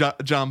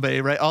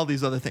djembe, right? All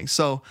these other things.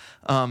 So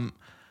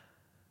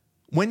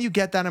when you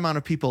get that amount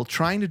of people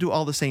trying to do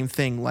all the same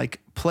thing, like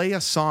play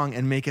a song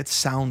and make it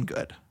sound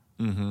good,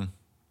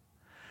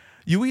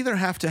 You either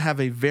have to have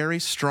a very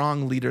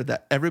strong leader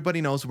that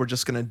everybody knows we're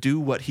just going to do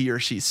what he or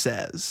she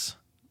says.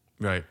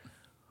 Right.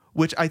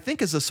 Which I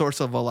think is a source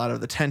of a lot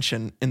of the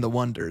tension in The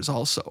Wonders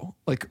also.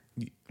 Like,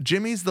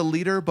 Jimmy's the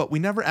leader, but we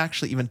never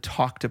actually even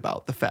talked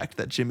about the fact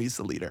that Jimmy's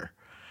the leader.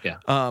 Yeah.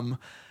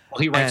 Well,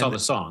 he writes all the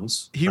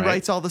songs. He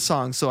writes all the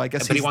songs, so I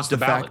guess But he he's wants de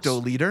the facto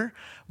ballads. leader.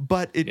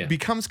 But it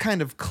becomes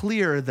kind of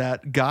clear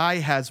that Guy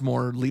has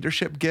more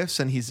leadership gifts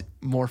and he's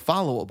more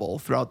followable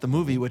throughout the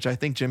movie, which I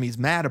think Jimmy's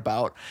mad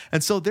about.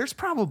 And so there's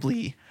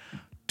probably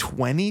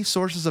 20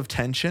 sources of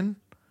tension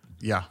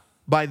Yeah.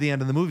 by the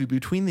end of the movie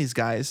between these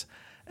guys,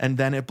 and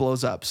then it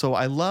blows up. So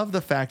I love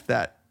the fact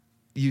that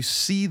you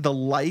see the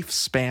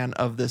lifespan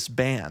of this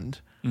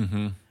band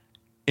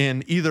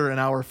in either an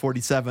hour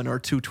 47 or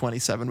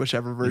 227,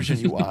 whichever version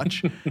you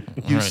watch.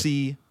 You Right.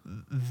 see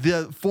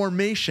the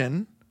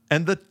formation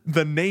and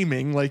the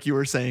naming, like you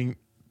were saying,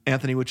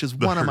 Anthony, which is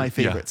one of my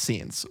favorite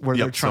scenes where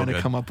Yep, they're trying so to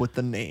good. come up with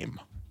the name.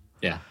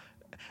 Yeah.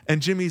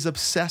 And Jimmy's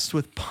obsessed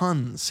with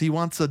puns. He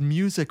wants a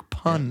music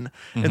pun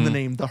in the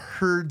name, the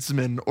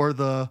herdsman or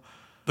the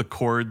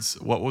chords.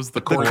 What was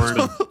the chords.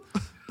 chord?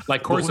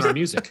 Like chords in our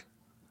music.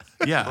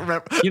 Yeah.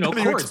 You know,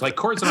 chords, like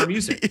chords in our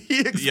music. He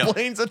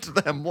explains it to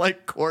them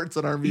like chords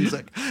in our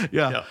music.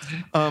 Yeah.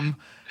 And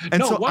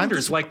No, so I'm Wonders,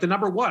 just- like the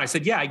number one. I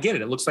said, yeah, I get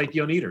it. It looks like the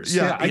Oneaters.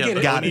 Yeah, I get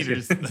it. got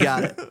Oneaters. it.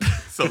 Got it.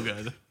 So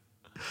good.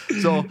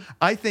 So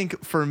I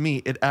think for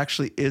me, it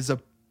actually is a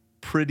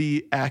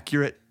pretty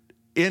accurate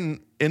in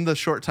the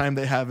short time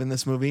they have in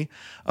this movie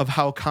of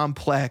how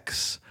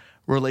complex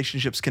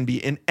relationships can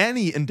be in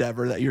any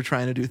endeavor that you're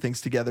trying to do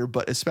things together,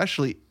 but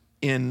especially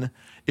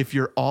if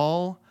you're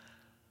all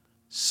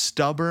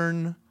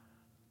stubborn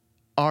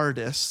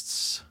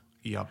artists,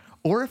 Yep.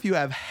 or if you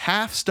have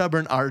half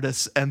stubborn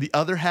artists and the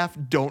other half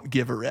don't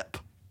give a rip.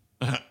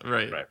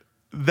 Right.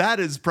 That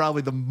is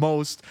probably the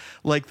most,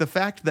 like, the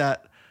fact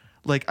that,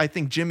 like, I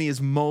think Jimmy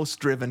is most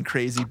driven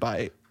crazy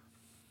by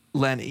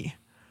Lenny,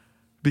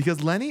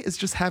 because Lenny is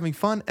just having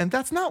fun, and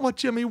that's not what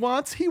Jimmy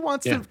wants. He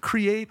wants to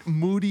create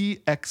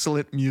moody,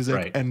 excellent music,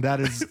 Right. and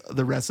that is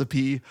the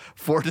recipe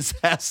for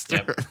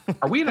disaster.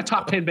 Are we in a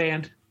top 10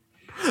 band?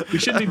 We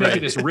shouldn't be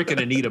making this Rick and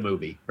Anita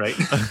movie, right?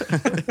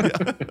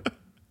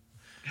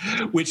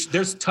 Which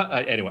there's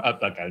anyway.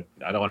 Okay,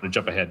 I don't want to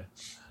jump ahead.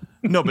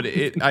 No, but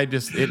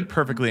it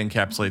perfectly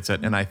encapsulates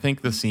it. And I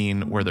think the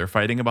scene where they're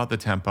fighting about the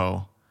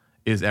tempo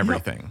is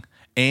everything.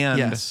 And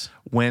Yes.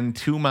 when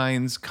two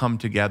minds come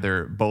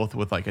together, both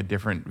with like a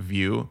different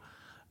view,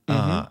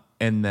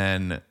 and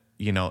then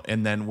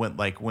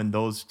when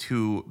those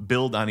two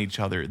build on each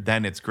other,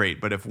 then it's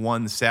great. But if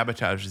one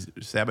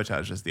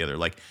sabotages the other,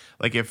 like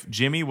if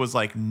Jimmy was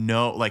like,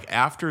 no, like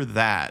after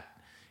that,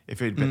 if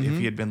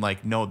he had been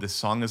like, no, this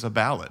song is a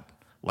ballad,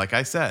 like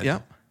I said,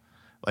 Yep.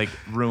 like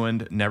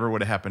ruined, never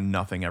would have happened,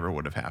 nothing ever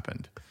would have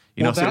happened.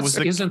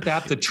 Isn't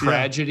that the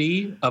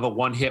tragedy of a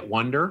one-hit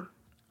wonder?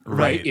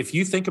 Right. If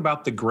you think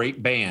about the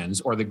great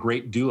bands or the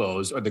great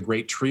duos or the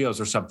great trios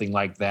or something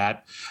like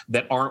that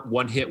aren't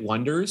one-hit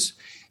wonders,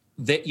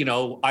 that, you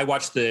know, I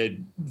watched the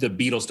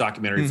Beatles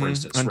documentary, for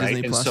instance, on right?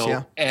 Disney And Plus, so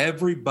yeah.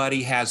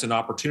 everybody has an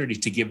opportunity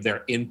to give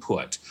their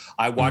input.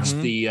 I watched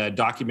the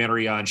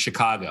documentary on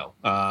Chicago,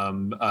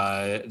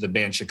 the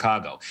band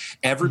Chicago.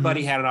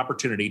 Everybody had an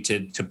opportunity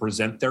to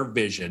present their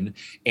vision,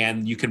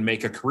 and you can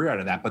make a career out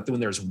of that. But when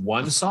there's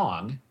one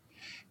song,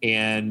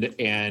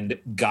 and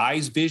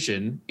Guy's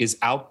vision is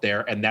out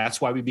there, and that's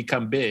why we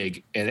become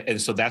big,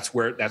 and so that's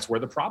where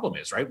the problem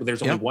is, right? But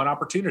there's only one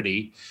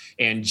opportunity,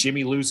 and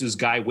Jimmy loses,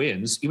 Guy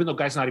wins, even though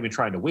Guy's not even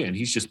trying to win.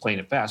 He's just playing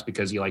it fast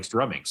because he likes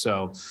drumming.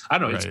 So I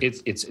don't know.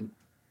 Right. It's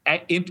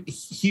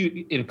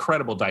huge,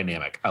 incredible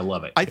dynamic. I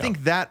love it. I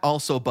think that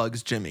also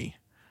bugs Jimmy.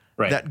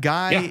 Right. That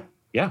Guy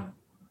Yeah.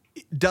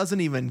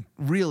 doesn't even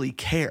really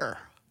care.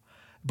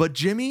 But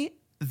Jimmy,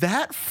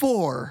 that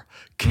four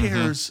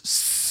cares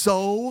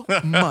so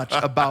much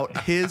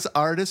about his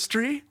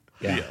artistry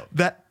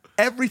that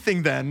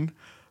everything then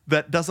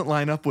that doesn't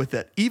line up with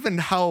it, even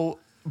how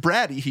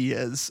bratty he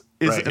is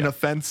an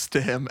offense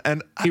to him.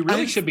 And He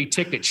really should be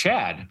ticked at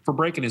Chad for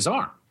breaking his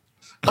arm,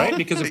 right?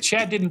 Because if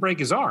Chad didn't break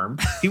his arm,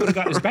 he would have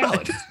gotten his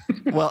ballot.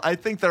 Well, I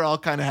think they're all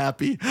kind of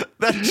happy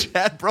that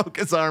Chad broke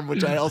his arm,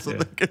 which I also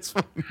think is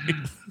funny.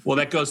 Well,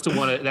 that goes to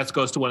one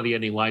of the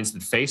ending lines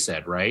that Faye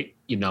said, right?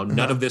 You know,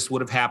 none of this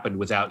would have happened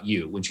without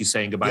you, when she's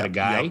saying goodbye to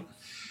Guy.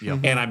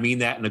 And I mean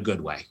that in a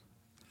good way.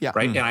 Yeah.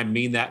 Right. And I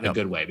mean that in a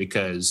good way,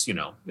 because, you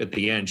know, at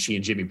the end, she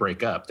and Jimmy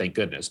break up, thank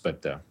goodness.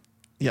 But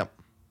Yep.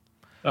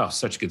 oh,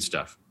 such good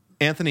stuff.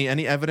 Anthony,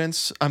 any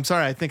evidence? I'm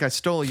sorry, I think I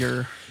stole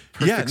your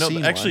perfect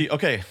scene actually, one.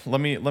 okay. Let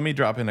me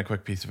drop in a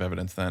quick piece of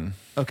evidence then.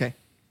 Okay.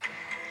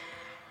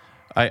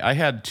 I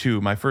had two.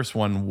 My first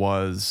one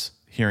was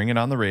hearing it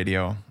on the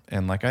radio.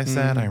 And like I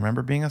said, I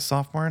remember being a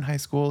sophomore in high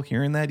school,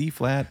 hearing that E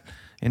flat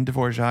in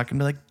Dvorak and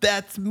be like,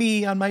 that's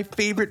me on my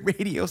favorite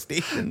radio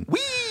station.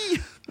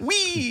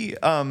 Wee!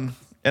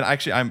 And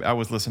actually, I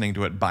was listening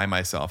to it by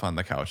myself on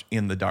the couch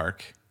in the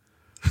dark.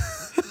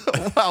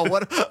 Wow,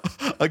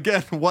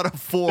 what a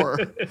 4.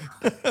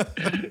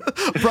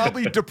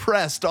 Probably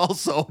depressed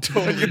also.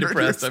 Totally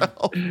depressed.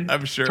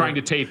 I'm sure. Trying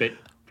to tape it.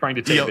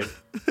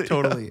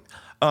 Totally.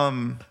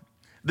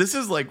 This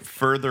is like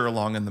further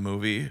along in the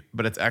movie,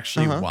 but it's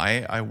actually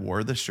why I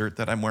wore the shirt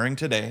that I'm wearing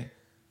today.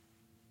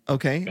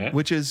 Okay.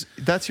 Which is,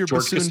 that's your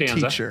George bassoon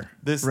Costanza. teacher.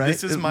 This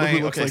is It my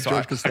looks like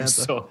George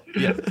Costanza.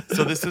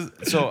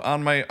 So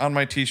on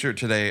my t-shirt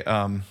today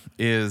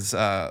is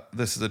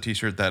this is a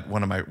t-shirt that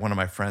one of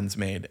my friends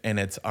made, and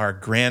it's our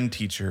grand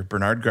teacher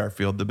Bernard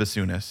Garfield, the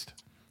bassoonist.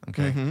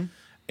 Okay.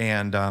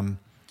 And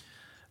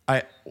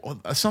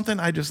something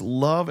I just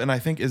love and I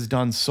think is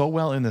done so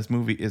well in this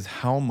movie is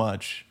how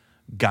much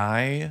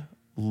Guy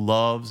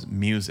loves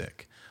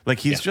music. Like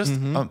he's just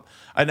and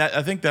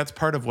I think that's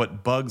part of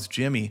what bugs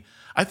Jimmy.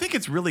 I think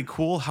it's really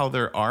cool how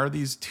there are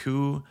these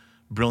two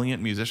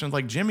brilliant musicians.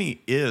 Like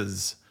Jimmy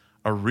is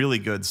a really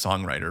good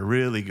songwriter, a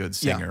really good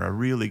singer, a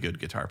really good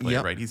guitar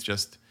player, right? He's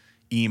just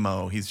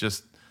emo. He's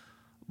just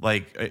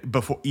like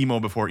before emo.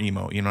 You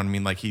know what I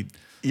mean? Like he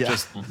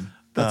just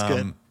that's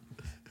good.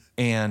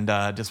 And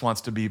just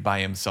wants to be by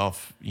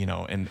himself, you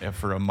know, and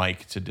for a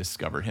mic to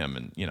discover him,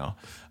 and you know.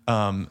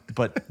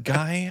 But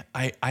Guy,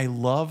 I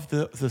love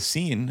the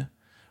scene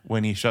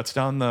when he shuts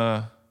down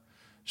the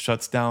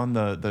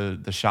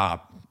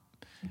shop,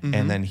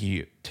 and then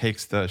he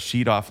takes the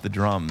sheet off the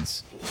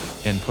drums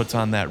and puts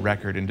on that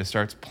record and just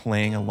starts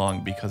playing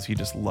along because he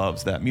just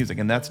loves that music.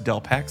 And that's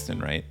Del Paxton,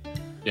 right?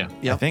 Yeah.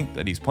 I think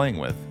that he's playing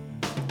with.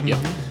 Yeah.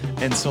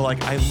 And so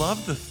like I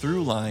love the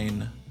through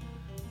line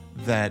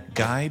that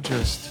Guy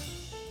just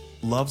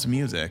loves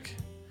music.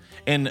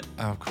 And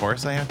of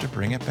course I have to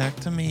bring it back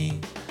to me.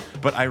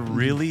 But I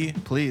really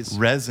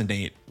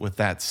resonate with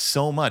that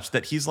so much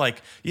that he's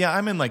like, yeah,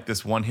 I'm in like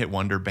this one-hit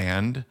wonder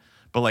band,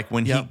 but like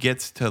when he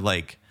gets to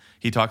like,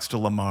 he talks to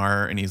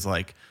Lamar and he's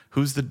like,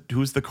 who's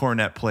the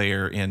cornet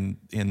player in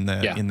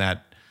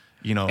that,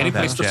 you know, and he that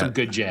plays for jazz. some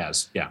good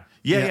jazz. Yeah.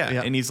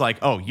 Yeah. And he's like,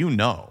 oh, you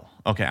know,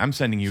 okay, I'm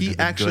sending you to the good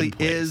place. He actually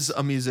is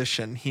a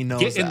musician. He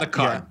knows Get in the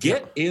car.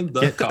 Get in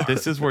the car.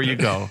 This is where you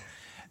go.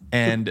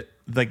 And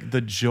like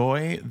the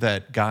joy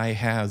that Guy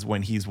has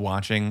when he's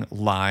watching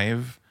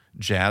live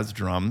jazz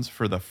drums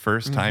for the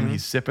first time,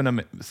 he's sipping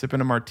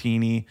a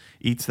martini,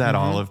 eats that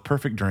olive,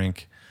 perfect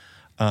drink,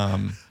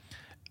 and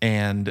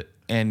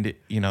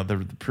you know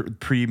the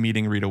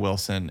pre-meeting Rita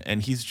Wilson,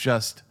 and he's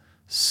just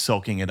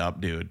soaking it up,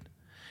 dude.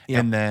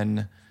 And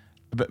then,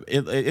 but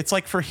it's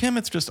like for him,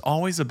 it's just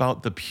always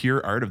about the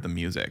pure art of the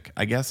music,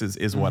 I guess,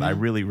 is what I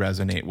really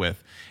resonate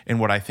with, and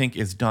what I think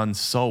is done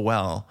so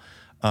well,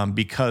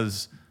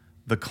 because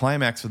the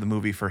climax of the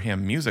movie for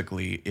him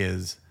musically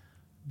is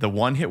the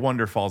one-hit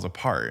wonder falls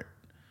apart,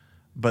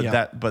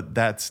 but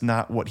that's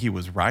not what he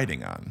was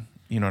riding on.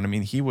 You know what I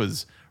mean? He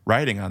was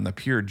riding on the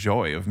pure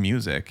joy of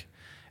music,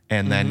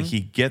 and then he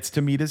gets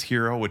to meet his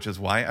hero, which is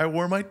why I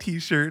wore my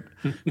T-shirt,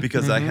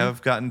 because I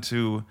have gotten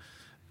to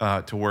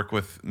work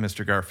with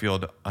Mr.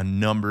 Garfield a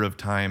number of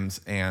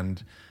times,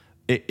 and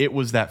it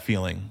was that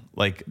feeling,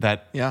 like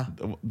that.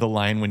 The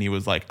line when he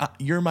was like,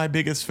 "You're my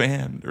biggest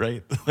fan,"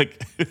 right?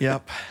 Like,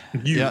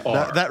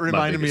 that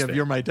reminded me of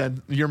 "You're my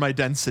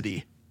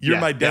density." You're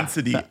my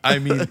density. I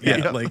mean,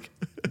 like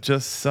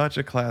just such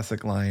a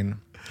classic line.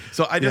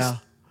 So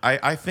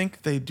I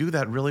think they do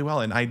that really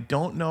well, and I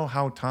don't know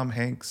how Tom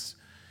Hanks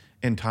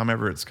and Tom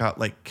Everett Scott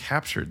like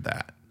captured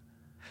that.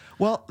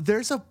 Well,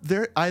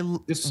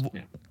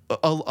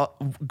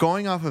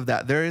 going off of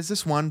that, there is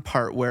this one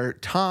part where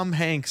Tom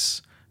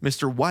Hanks,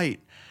 Mr.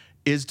 White,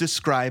 is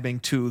describing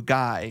to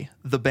Guy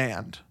the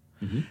band,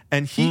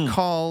 and he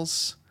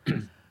calls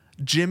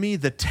Jimmy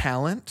the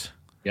talent.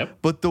 Yep.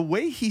 But the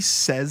way he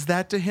says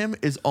that to him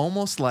is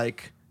almost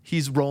like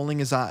he's rolling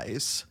his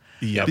eyes.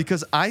 Yep.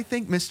 Because I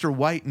think Mr.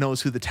 White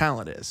knows who the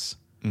talent is.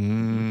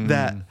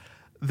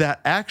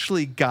 That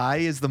actually Guy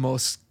is the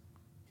most,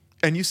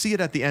 and you see it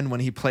at the end when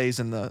he plays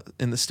in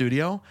the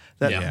studio,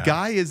 that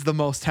Guy is the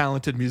most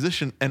talented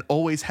musician and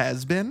always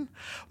has been.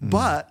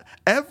 But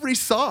every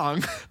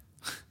song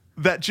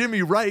that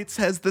Jimmy writes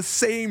has the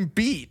same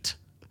beat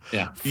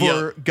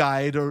for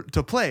Guy to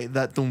play.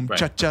 That dum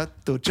cha cha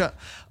do cha.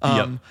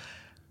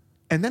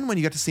 And then when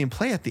you get to see him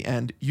play at the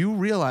end, you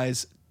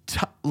realize,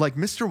 like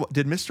did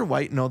Mr.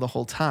 White know the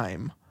whole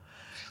time?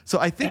 So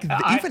I think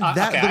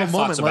that little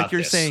moment, like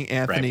you're saying,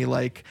 Anthony,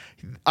 like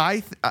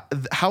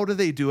how do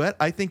they do it?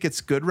 I think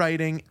it's good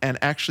writing and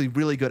actually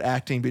really good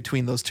acting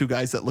between those two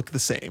guys that look the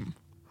same.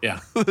 Yeah.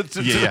 To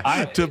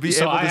be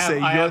able to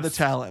say you're the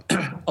talent.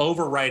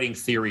 Overriding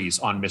theories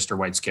on Mr.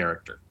 White's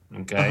character.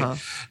 Okay.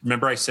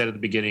 Remember I said at the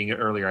beginning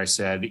earlier, I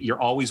said,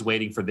 you're always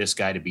waiting for this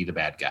guy to be the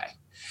bad guy.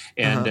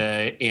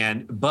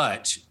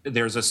 But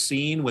there's a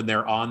scene when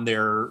they're on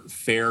their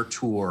fair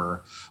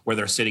tour where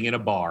they're sitting in a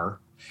bar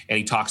and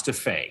he talks to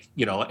Faye,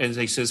 and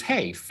he says,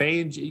 "Hey,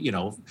 Faye, and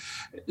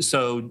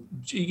so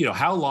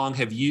how long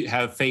have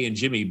Faye and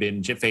Jimmy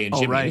been Faye and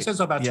Jimmy?" Right. He says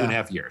about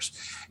 2.5 years.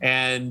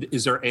 And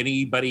is there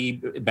anybody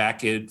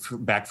back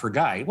for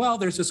Guy? Well,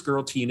 there's this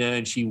girl Tina,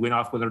 and she went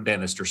off with her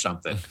dentist or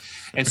something.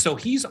 And so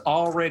he's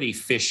already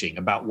fishing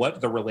about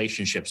what the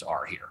relationships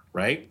are here,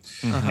 right?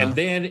 And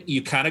then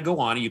you kind of go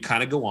on.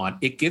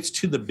 It gets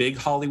to the big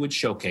Hollywood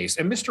showcase,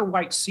 and Mr.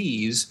 White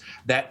sees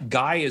that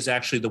Guy is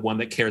actually the one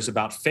that cares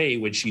about Faye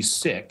when she's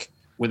sick,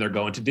 when they're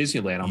going to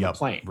Disneyland on the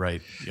plane.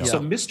 Right. Yep. So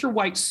Mr.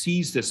 White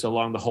sees this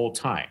along the whole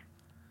time.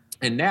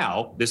 And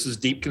now this is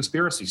deep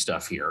conspiracy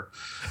stuff here.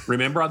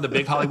 Remember on the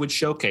big Hollywood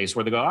showcase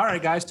where they go, "All right,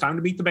 guys, time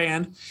to meet the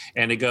band."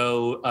 And they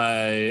go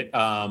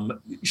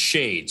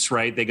Shades,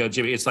 right? They go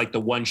Jimmy. It's like the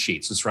one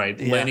sheets. It's right.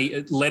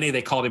 Yeah. Lenny,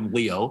 they called him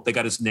Leo. They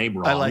got his name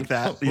wrong. I like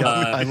that. Yeah,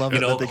 I love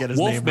it that they get his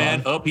name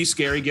Wolfman, wrong. Oh, he's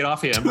scary. Get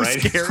off him, Too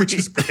right? Scary. Which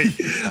is great.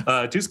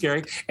 Too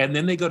scary. And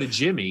then they go to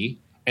Jimmy,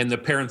 and the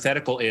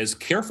parenthetical is,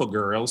 "Careful,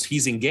 girls,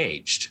 he's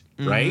engaged."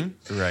 Right?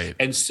 Right.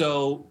 And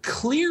so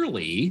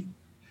clearly,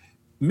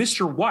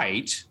 Mr.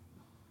 White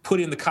put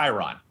in the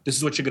Chiron. This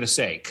is what you're going to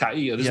say.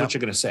 This is what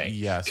you're going to say.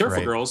 Yes, Careful,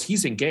 right. girls,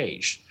 he's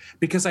engaged.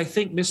 Because I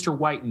think Mr.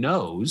 White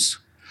knows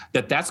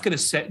that that's going to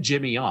set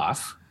Jimmy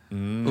off.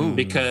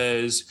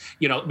 Because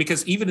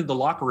even in the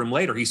locker room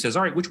later, he says,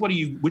 "All right, which one of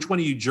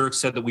you jerks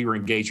said that we were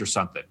engaged or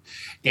something?"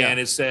 Yeah. And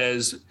it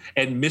says,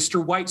 and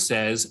Mr. White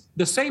says,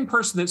 "The same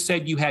person that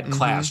said you had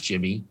class,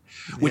 Jimmy,"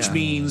 which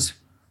means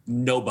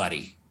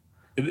nobody.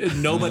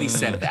 Nobody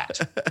said that.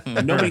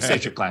 Nobody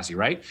said you're classy,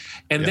 right?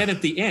 And then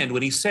at the end,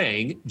 when he's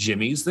saying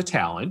Jimmy's the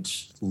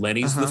talent,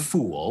 Lenny's the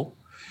fool,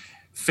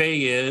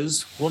 Faye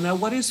is, well, now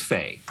what is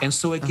Faye? And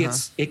so it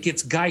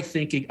gets Guy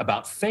thinking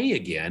about Faye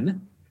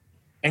again,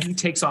 and he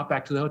takes off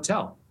back to the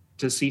hotel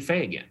to see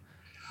Faye again.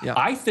 Yeah.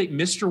 I think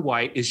Mr.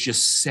 White is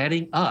just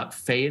setting up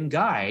Faye and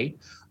Guy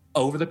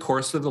over the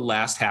course of the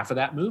last half of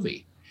that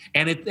movie.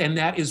 And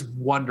that is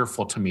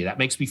wonderful to me. That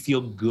makes me feel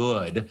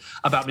good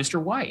about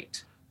Mr.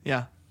 White.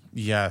 Yeah.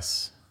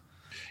 Yes.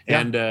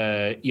 And,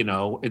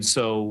 and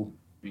so,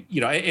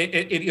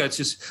 it's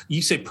just,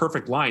 you say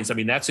perfect lines. I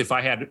mean, that's if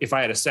I had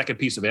a second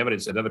piece of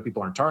evidence that other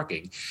people aren't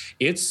talking.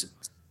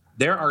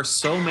 There are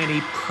so many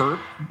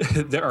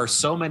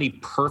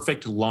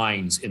perfect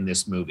lines in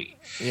this movie.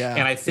 Yeah.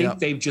 And I think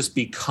they've just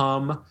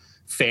become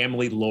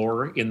family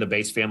lore in the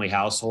Bates family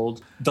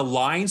household. The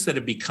lines that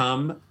have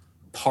become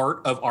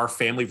part of our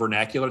family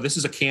vernacular. This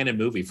is a canon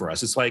movie for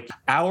us. It's like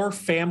our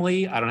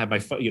family, I don't have my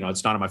phone,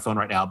 it's not on my phone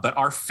right now, but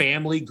our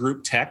family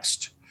group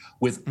text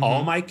with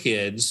all my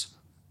kids,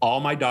 all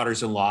my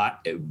daughters-in-law,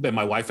 and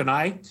my wife and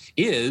I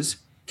is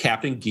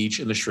Captain Geach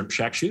and the Shrimp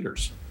Shack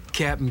Shooters.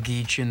 Captain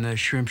Geach and the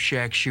Shrimp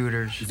Shack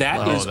Shooters.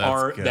 That's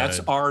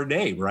our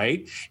name,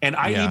 right? And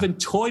I even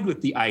toyed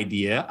with the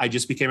idea. I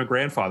just became a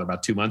grandfather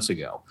about 2 months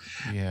ago.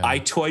 Yeah. I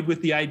toyed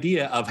with the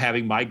idea of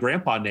having my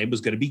grandpa name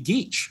was going to be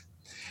Geach.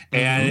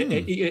 And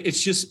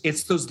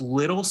it's those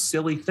little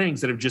silly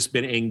things that have just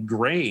been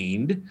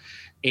ingrained.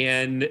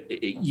 And,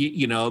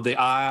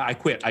 I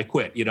quit.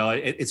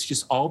 It's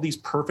just all these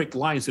perfect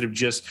lines that have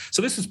just,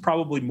 so this is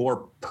probably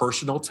more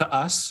personal to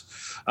us.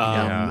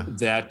 And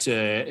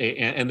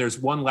there's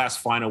one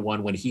last final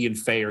one when he and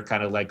Faye are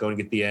kind of like going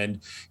at the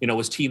end,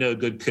 was Tina a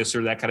good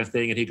kisser, that kind of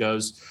thing. And he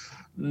goes,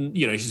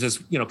 she says,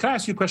 can I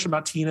ask you a question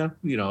about Tina?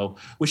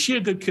 Was she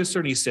a good kisser?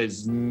 And he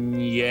says,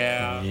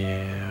 yeah.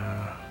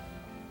 Yeah.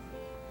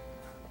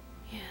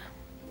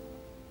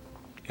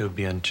 It would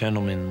be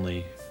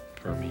ungentlemanly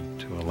for me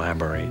to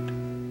elaborate.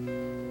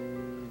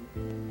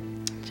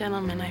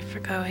 Gentlemen, I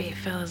forgot what you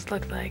fellas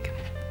look like.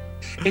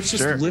 It's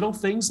just little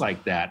things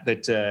like that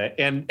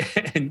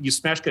and you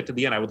smash cut to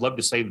the end. I would love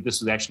to say that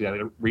this is actually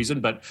the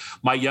reason, but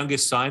my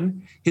youngest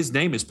son, his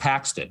name is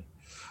Paxton.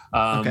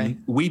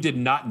 We did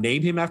not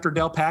name him after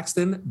Del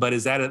Paxton, but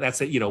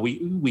that's it.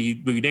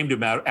 We named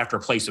him after a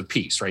place of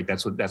peace, right?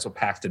 That's what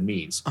Paxton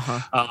means.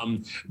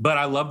 But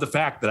I love the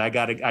fact that I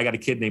got a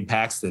kid named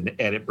Paxton,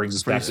 and it brings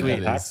us back to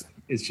Del Paxton.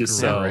 It's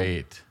just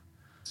great.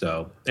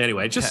 So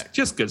anyway,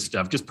 just good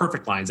stuff, just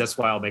perfect lines. That's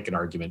why I'll make an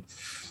argument.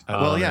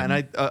 And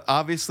I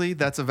obviously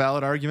that's a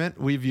valid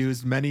argument we've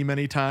used many,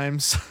 many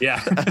times.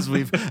 Yeah, as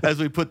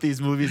we put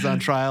these movies on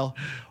trial.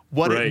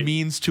 What it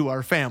means to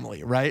our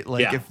family, right?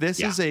 Like if this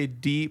is a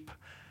deep,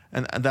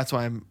 and that's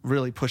why I'm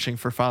really pushing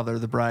for Father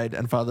of the Bride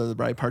and Father of the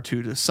Bride Part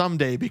 2 to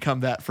someday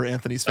become that for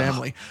Anthony's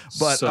family.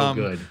 But so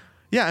good.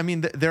 Yeah, I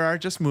mean, there are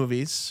just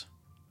movies,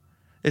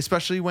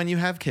 especially when you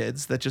have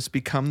kids, that just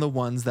become the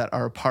ones that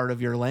are a part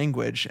of your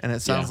language. And it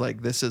sounds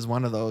like this is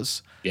one of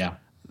those. Yeah.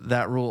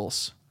 That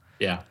rules.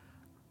 Yeah.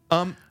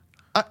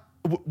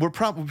 We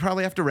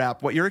probably have to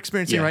wrap. What you're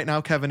experiencing right now,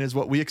 Kevin, is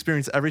what we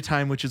experience every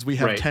time, which is we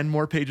have 10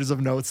 more pages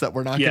of notes that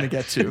we're not going to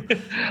get to.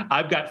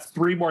 I've got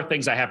 3 more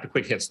things I have to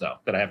quick hits, though,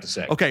 that I have to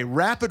say. Okay,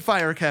 rapid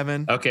fire,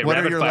 Kevin. Okay, what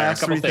rapid are your fire, last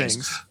a couple 3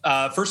 things?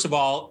 First of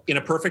all, in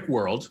a perfect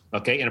world,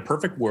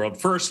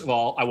 first of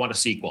all, I want a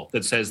sequel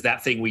that says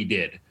That Thing We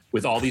Did.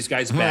 with all these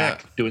guys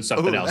back doing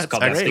something else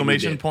called That Thing You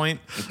exclamation Did. point.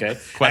 Okay.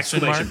 Question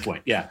exclamation mark?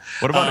 point. Yeah.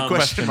 What about a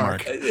question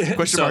mark?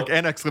 Question mark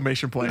and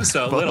exclamation point.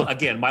 So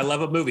again, my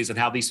love of movies and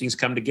how these things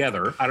come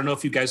together. I don't know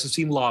if you guys have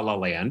seen La La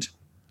Land,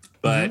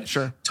 but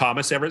sure.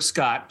 Thomas Everett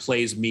Scott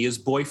plays Mia's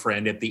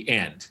boyfriend at the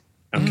end.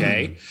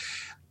 Okay.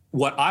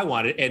 What I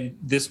wanted, and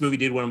this movie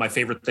did one of my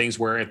favorite things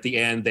where at the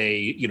end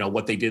they,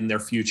 what they did in their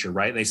future,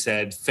 right? They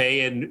said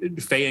Faye and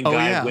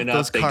Guy went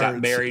up, they got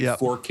married,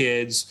 4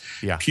 kids,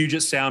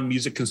 Puget Sound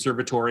Music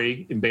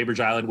Conservatory in Bainbridge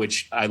Island,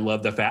 which I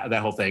love that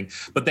whole thing.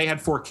 But they had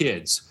 4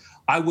 kids.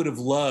 I would have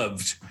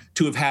loved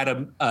to have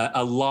had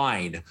a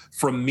line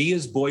from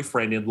Mia's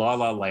boyfriend in La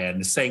La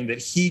Land saying that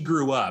he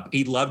grew up,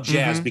 he loved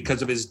jazz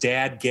because of his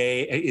dad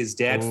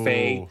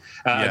Faye,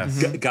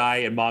 Guy,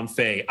 and mom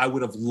Faye. I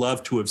would have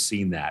loved to have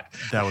seen that.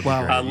 That would be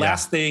great.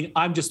 Last thing,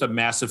 I'm just a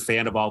massive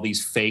fan of all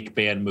these fake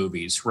band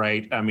movies,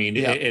 right? I mean,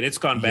 and it's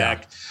gone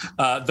back.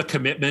 The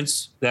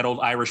Commitments, that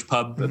old Irish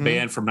pub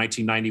band from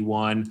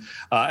 1991,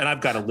 and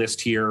I've got a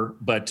list here,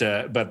 but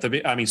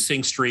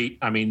Sing Street.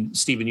 I mean,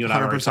 Stephen, you and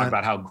I already talked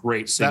about how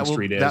great Sing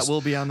Street is. That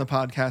will be on the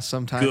podcast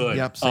sometime. Good.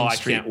 Yep, Sing I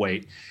Street. can't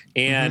wait.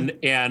 And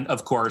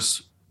of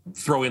course,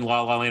 throw in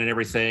La La Land and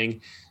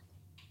everything.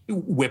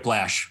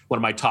 Whiplash, one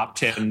of my top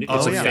 10.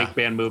 It's a fake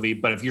band movie,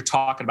 but if you're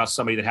talking about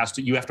somebody that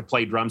you have to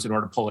play drums in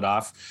order to pull it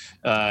off,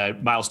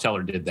 Miles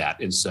Teller did that.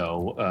 And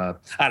so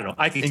I don't know.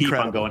 I can keep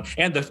on going.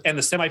 And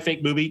the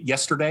semi-fake movie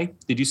Yesterday.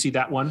 Did you see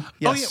that one?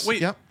 Yes. Oh yeah.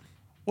 Wait. Yep.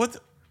 What?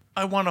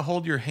 I Want to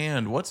Hold Your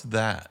Hand. What's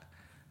that?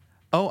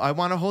 Oh, I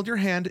Want to Hold Your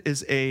Hand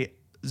is a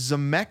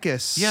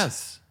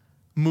Zemeckis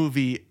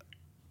movie.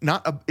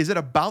 Is it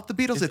about the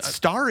Beatles? It's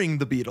starring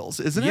the Beatles,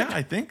 isn't it? Yeah,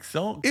 I think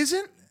so.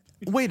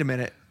 Wait a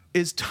minute.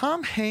 Is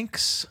Tom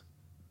Hanks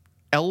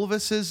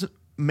Elvis's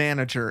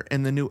manager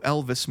in the new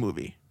Elvis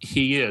movie?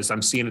 He is.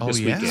 I'm seeing it this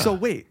weekend. So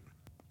wait,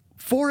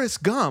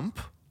 Forrest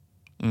Gump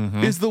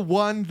is the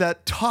one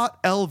that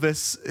taught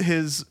Elvis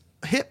his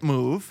hit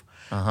move,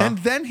 and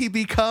then he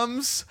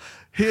becomes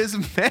his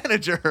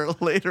manager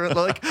later.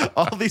 Like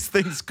all these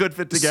things could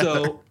fit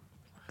together. So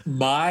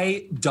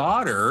my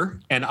daughter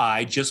and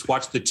I just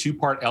watched the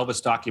 2-part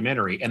Elvis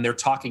documentary, and they're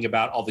talking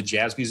about all the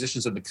jazz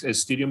musicians and the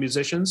studio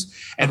musicians.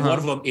 And one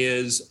of them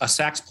is a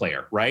sax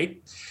player, right?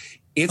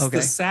 It's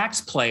the sax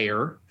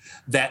player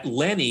that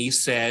Lenny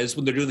says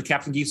when they're doing the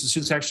Captain Geese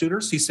and Sax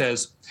Shooters. He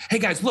says, "Hey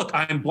guys, look,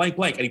 I'm blank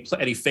blank,"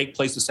 and he fake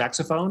plays the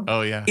saxophone.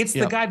 Oh yeah, it's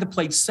the guy that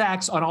played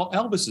sax on all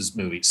Elvis's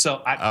movies.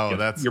 So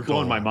you're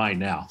blowing my mind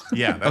now.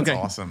 Yeah, that's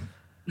awesome.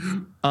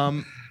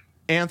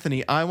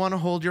 Anthony, I Want to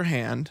Hold Your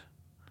Hand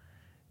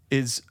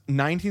is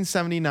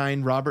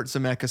 1979 Robert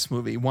Zemeckis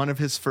movie, one of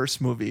his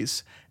first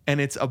movies, and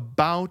it's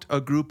about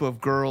a group of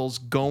girls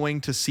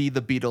going to see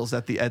the Beatles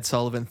at the Ed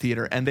Sullivan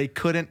Theater, and they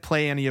couldn't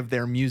play any of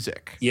their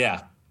music.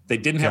 Yeah, they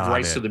didn't have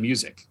rights to the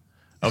music.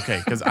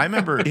 Okay, because I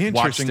remember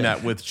watching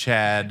that with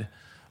Chad,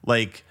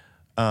 like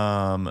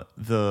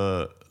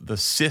the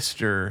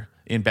sister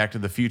in Back to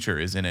the Future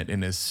is in it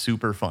and is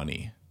super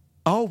funny.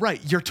 Oh, right.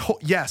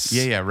 Yes.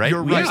 Yeah, right.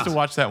 We used to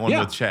watch that one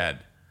with Chad.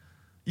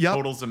 Yep.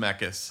 Total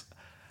Zemeckis.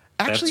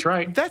 Actually, that's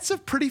right. That's a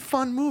pretty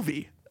fun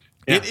movie.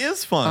 Yeah. It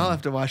is fun. I'll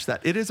have to watch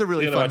that. It is a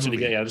really fun watch movie. It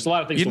again. Yeah, there's a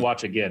lot of things to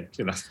watch again.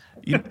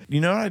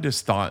 You know what I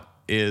just thought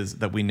is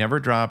that we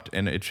never dropped,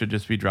 and it should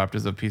just be dropped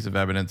as a piece of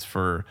evidence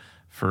for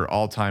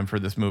all time for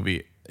this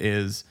movie,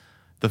 is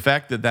the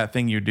fact that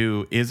Thing You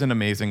Do is an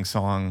amazing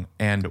song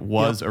and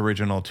was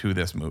original to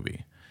this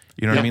movie.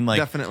 You know what I mean? Like,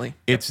 definitely.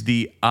 It's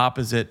the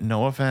opposite.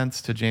 No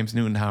offense to James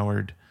Newton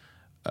Howard.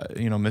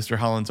 Mr.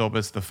 Holland's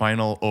opus, the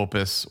final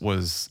opus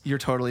was... You're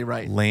totally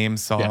right. Lame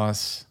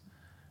sauce. Yeah.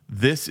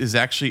 This is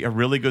actually a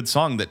really good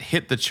song that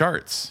hit the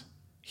charts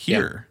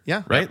here.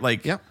 Yeah. Right?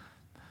 Like,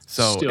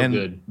 so, still and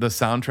good. The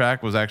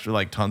soundtrack was actually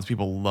like tons of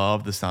people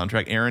loved the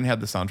soundtrack. Erin had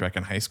the soundtrack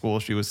in high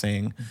school. She was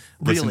saying,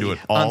 listen to it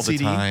all the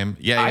time.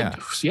 Yeah.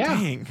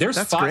 Dang, there's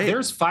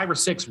 5 or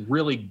 6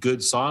 really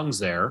good songs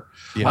there.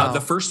 Yeah. The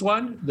first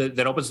one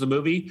that opens the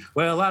movie,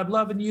 "Well, I'm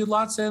loving you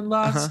lots and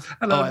lots."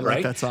 I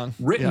like that song.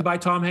 Written by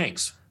Tom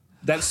Hanks.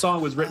 That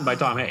song was written by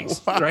Tom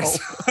Hanks. Wow.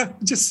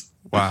 Right? Just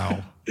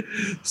wow.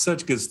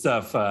 Such good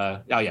stuff.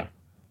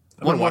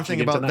 One more thing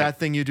about That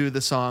Thing You Do,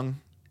 the song,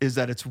 is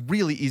that it's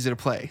really easy to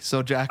play.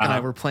 So Jack and I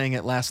were playing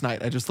it last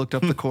night. I just looked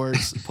up the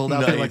chords, pulled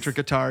out the electric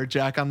guitar,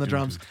 Jack on the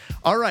drums.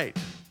 All right,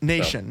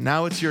 Nation,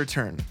 now it's your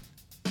turn.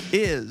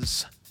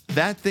 Is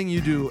That Thing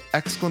You Do, !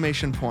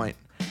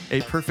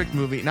 A perfect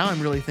movie? Now I'm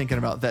really thinking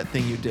about That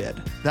Thing You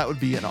Did. That would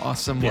be an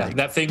awesome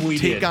That Thing We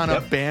Did. Take on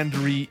a band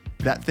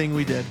That Thing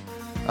We Did.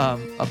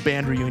 A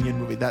band reunion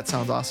movie. That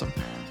sounds awesome.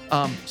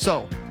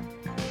 So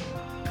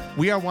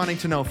we are wanting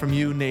to know from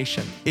you,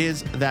 Nation,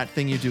 is That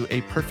Thing You Do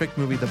a perfect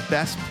movie? The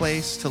best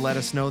place to let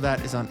us know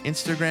that is on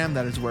Instagram.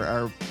 That is where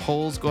our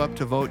polls go up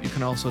to vote. You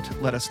can also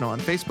let us know on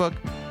Facebook,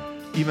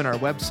 even our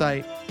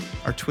website,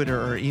 our Twitter,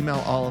 or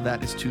email. All of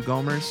that is Two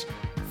Gomers.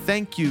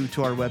 Thank you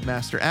to our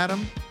webmaster,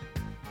 Adam,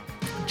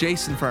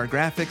 Jason for our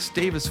graphics,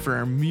 Davis for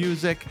our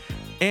music,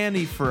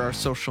 Annie for our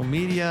social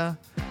media.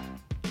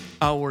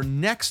 Our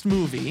next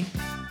movie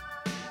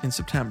in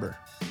September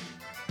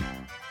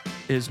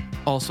is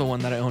also one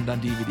that I owned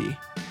on DVD,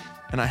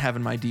 and I have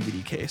in my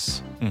DVD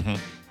case. Mm-hmm.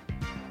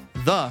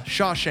 The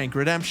Shawshank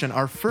Redemption,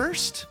 our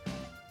first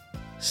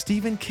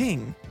Stephen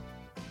King,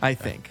 I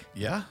think.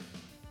 Yeah.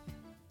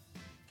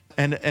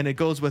 And it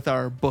goes with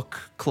our book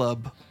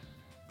club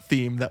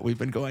theme that we've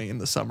been going in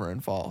the summer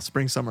and fall,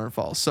 spring, summer, and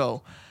fall.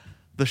 So,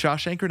 The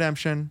Shawshank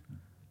Redemption,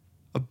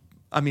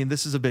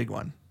 this is a big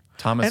one.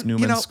 Thomas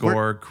Newman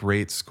score,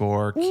 great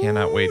score.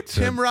 Cannot wait to...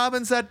 Tim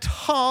Robbins, that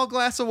tall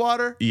glass of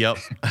water. Yep.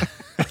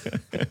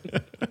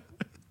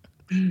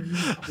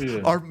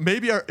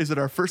 Is it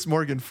our first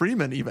Morgan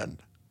Freeman even?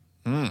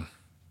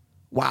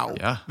 Wow.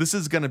 Yeah. This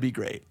is going to be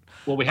great.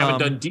 Well, we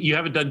haven't you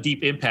haven't done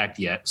Deep Impact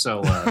yet, so.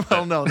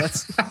 Well, no,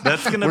 that's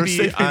gonna we're be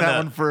saving that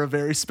one for a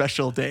very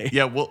special day.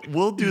 Yeah,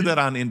 we'll do that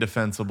on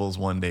Indefensibles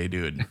one day,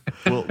 dude.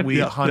 We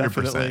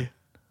 100%.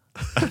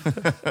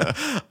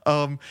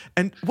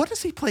 And what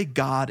does he play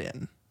God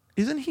in?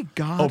 Isn't he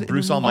God? Oh,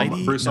 Bruce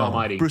Almighty.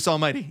 Almighty. Bruce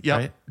Almighty. Yeah.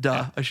 Right? Duh.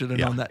 Yeah. I should have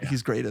known that. Yeah.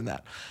 He's great in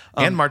that.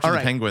 And March of the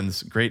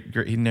Penguins. Great.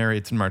 He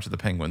narrates in March of the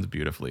Penguins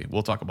beautifully.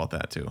 We'll talk about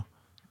that too.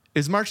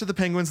 Is March of the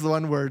Penguins the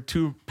one where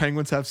two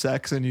penguins have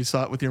sex and you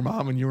saw it with your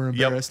mom and you were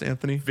embarrassed,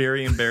 Anthony?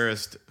 Very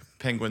embarrassed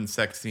penguin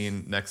sex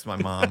scene next to my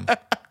mom.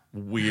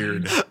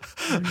 Weird.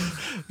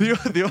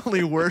 The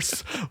only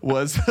worse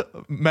was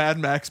Mad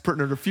Max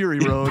Partner to Fury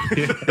Road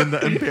in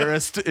the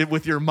embarrassed it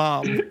with your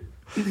mom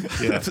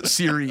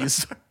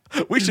series.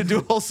 We should do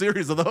a whole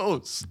series of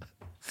those.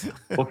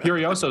 Well,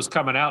 Furiosa's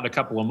coming out in a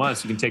couple of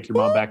months. You can take your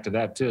mom back to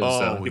that too.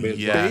 Oh,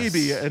 yes.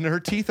 Baby, and her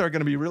teeth are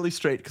going to be really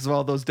straight because of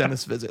all those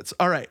dentist visits.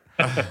 All right,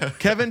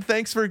 Kevin,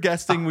 thanks for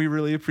guesting. We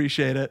really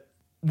appreciate it.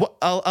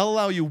 I'll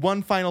allow you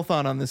one final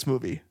thought on this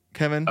movie,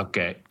 Kevin.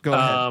 Okay, go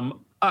ahead.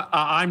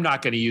 I'm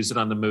not going to use it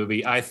on the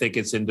movie. I think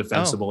it's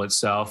indefensible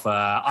itself.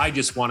 I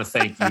just want to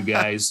thank you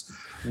guys.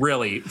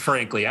 Really,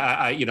 frankly,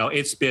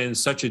 it's been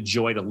such a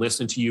joy to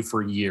listen to you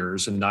for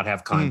years and not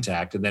have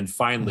contact. And then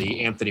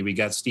finally, Anthony, we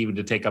got Steven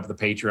to take up the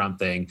Patreon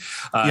thing.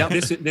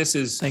 This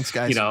is, thanks,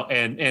 guys.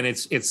 And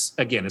it's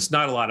again, it's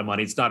not a lot of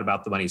money. It's not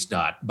about the money. It's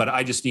not. But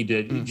I just need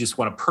to just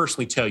want to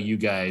personally tell you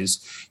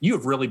guys, you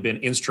have really been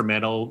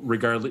instrumental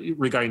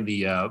regarding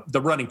the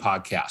running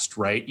podcast,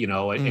 right?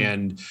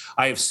 And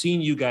I have seen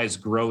you guys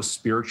grow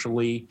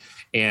spiritually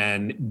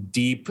and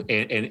deep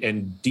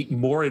and deep,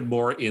 more and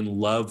more in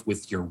love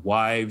with your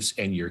wives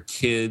and your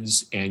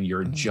kids and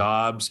your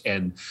jobs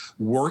and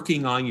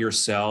working on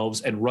yourselves,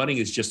 and running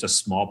is just a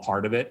small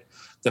part of it.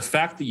 The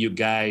fact that you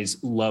guys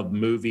love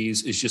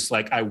movies is just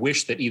like, I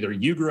wish that either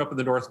you grew up in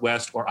the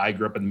Northwest or I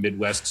grew up in the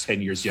Midwest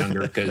 10 years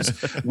younger, because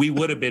we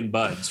would have been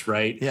buds,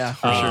 right? Yeah,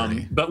 for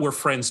sure. But we're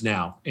friends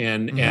now.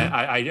 And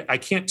I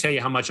can't tell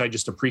you how much I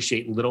just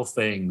appreciate little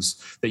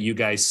things that you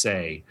guys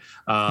say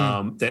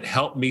that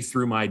help me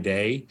through my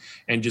day,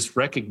 and just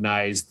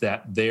recognize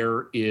that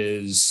there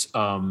is,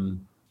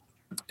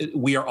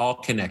 we are all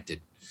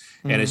connected.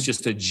 And it's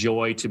just a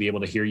joy to be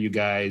able to hear you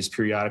guys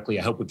periodically.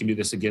 I hope we can do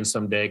this again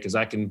someday, because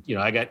I can,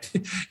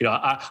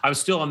 I'm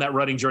still on that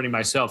running journey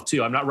myself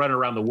too. I'm not running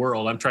around the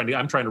world. I'm trying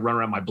to run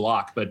around my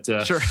block, but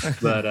sure.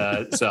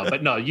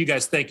 but no, you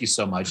guys, thank you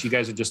so much. You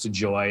guys are just a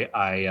joy.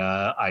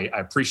 I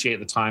appreciate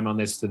the time on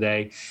this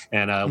today,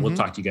 and we'll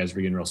talk to you guys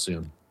again real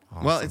soon.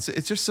 Awesome. Well,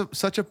 it's just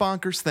such a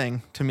bonkers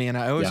thing to me, and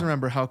I always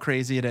remember how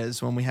crazy it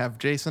is when we have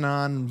Jason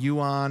on,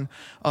 you on,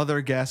 other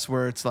guests,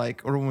 where it's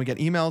like, or when we get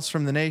emails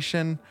from the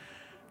nation.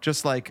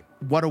 Just like,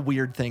 what a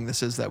weird thing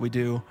this is that we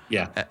do.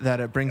 Yeah. That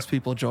it brings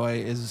people joy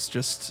is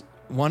just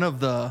one of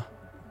the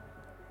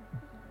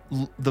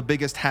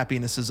biggest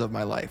happinesses of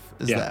my life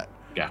is that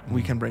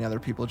we can bring other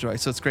people joy.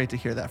 So it's great to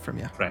hear that from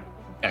you. Right.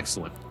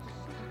 Excellent.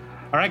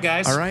 All right,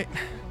 guys. All right.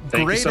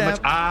 Thank great you so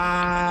much.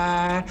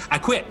 I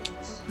quit.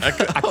 I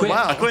quit. Oh,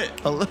 wow. I quit.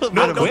 A little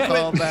bit of a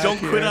call back Don't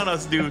here. quit on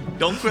us, dude.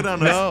 Don't quit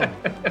on us.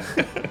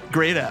 No.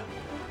 Great app.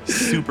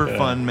 Super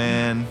fun,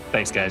 man.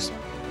 Thanks, guys.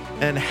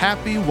 And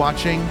happy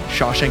watching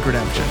Shawshank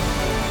Redemption.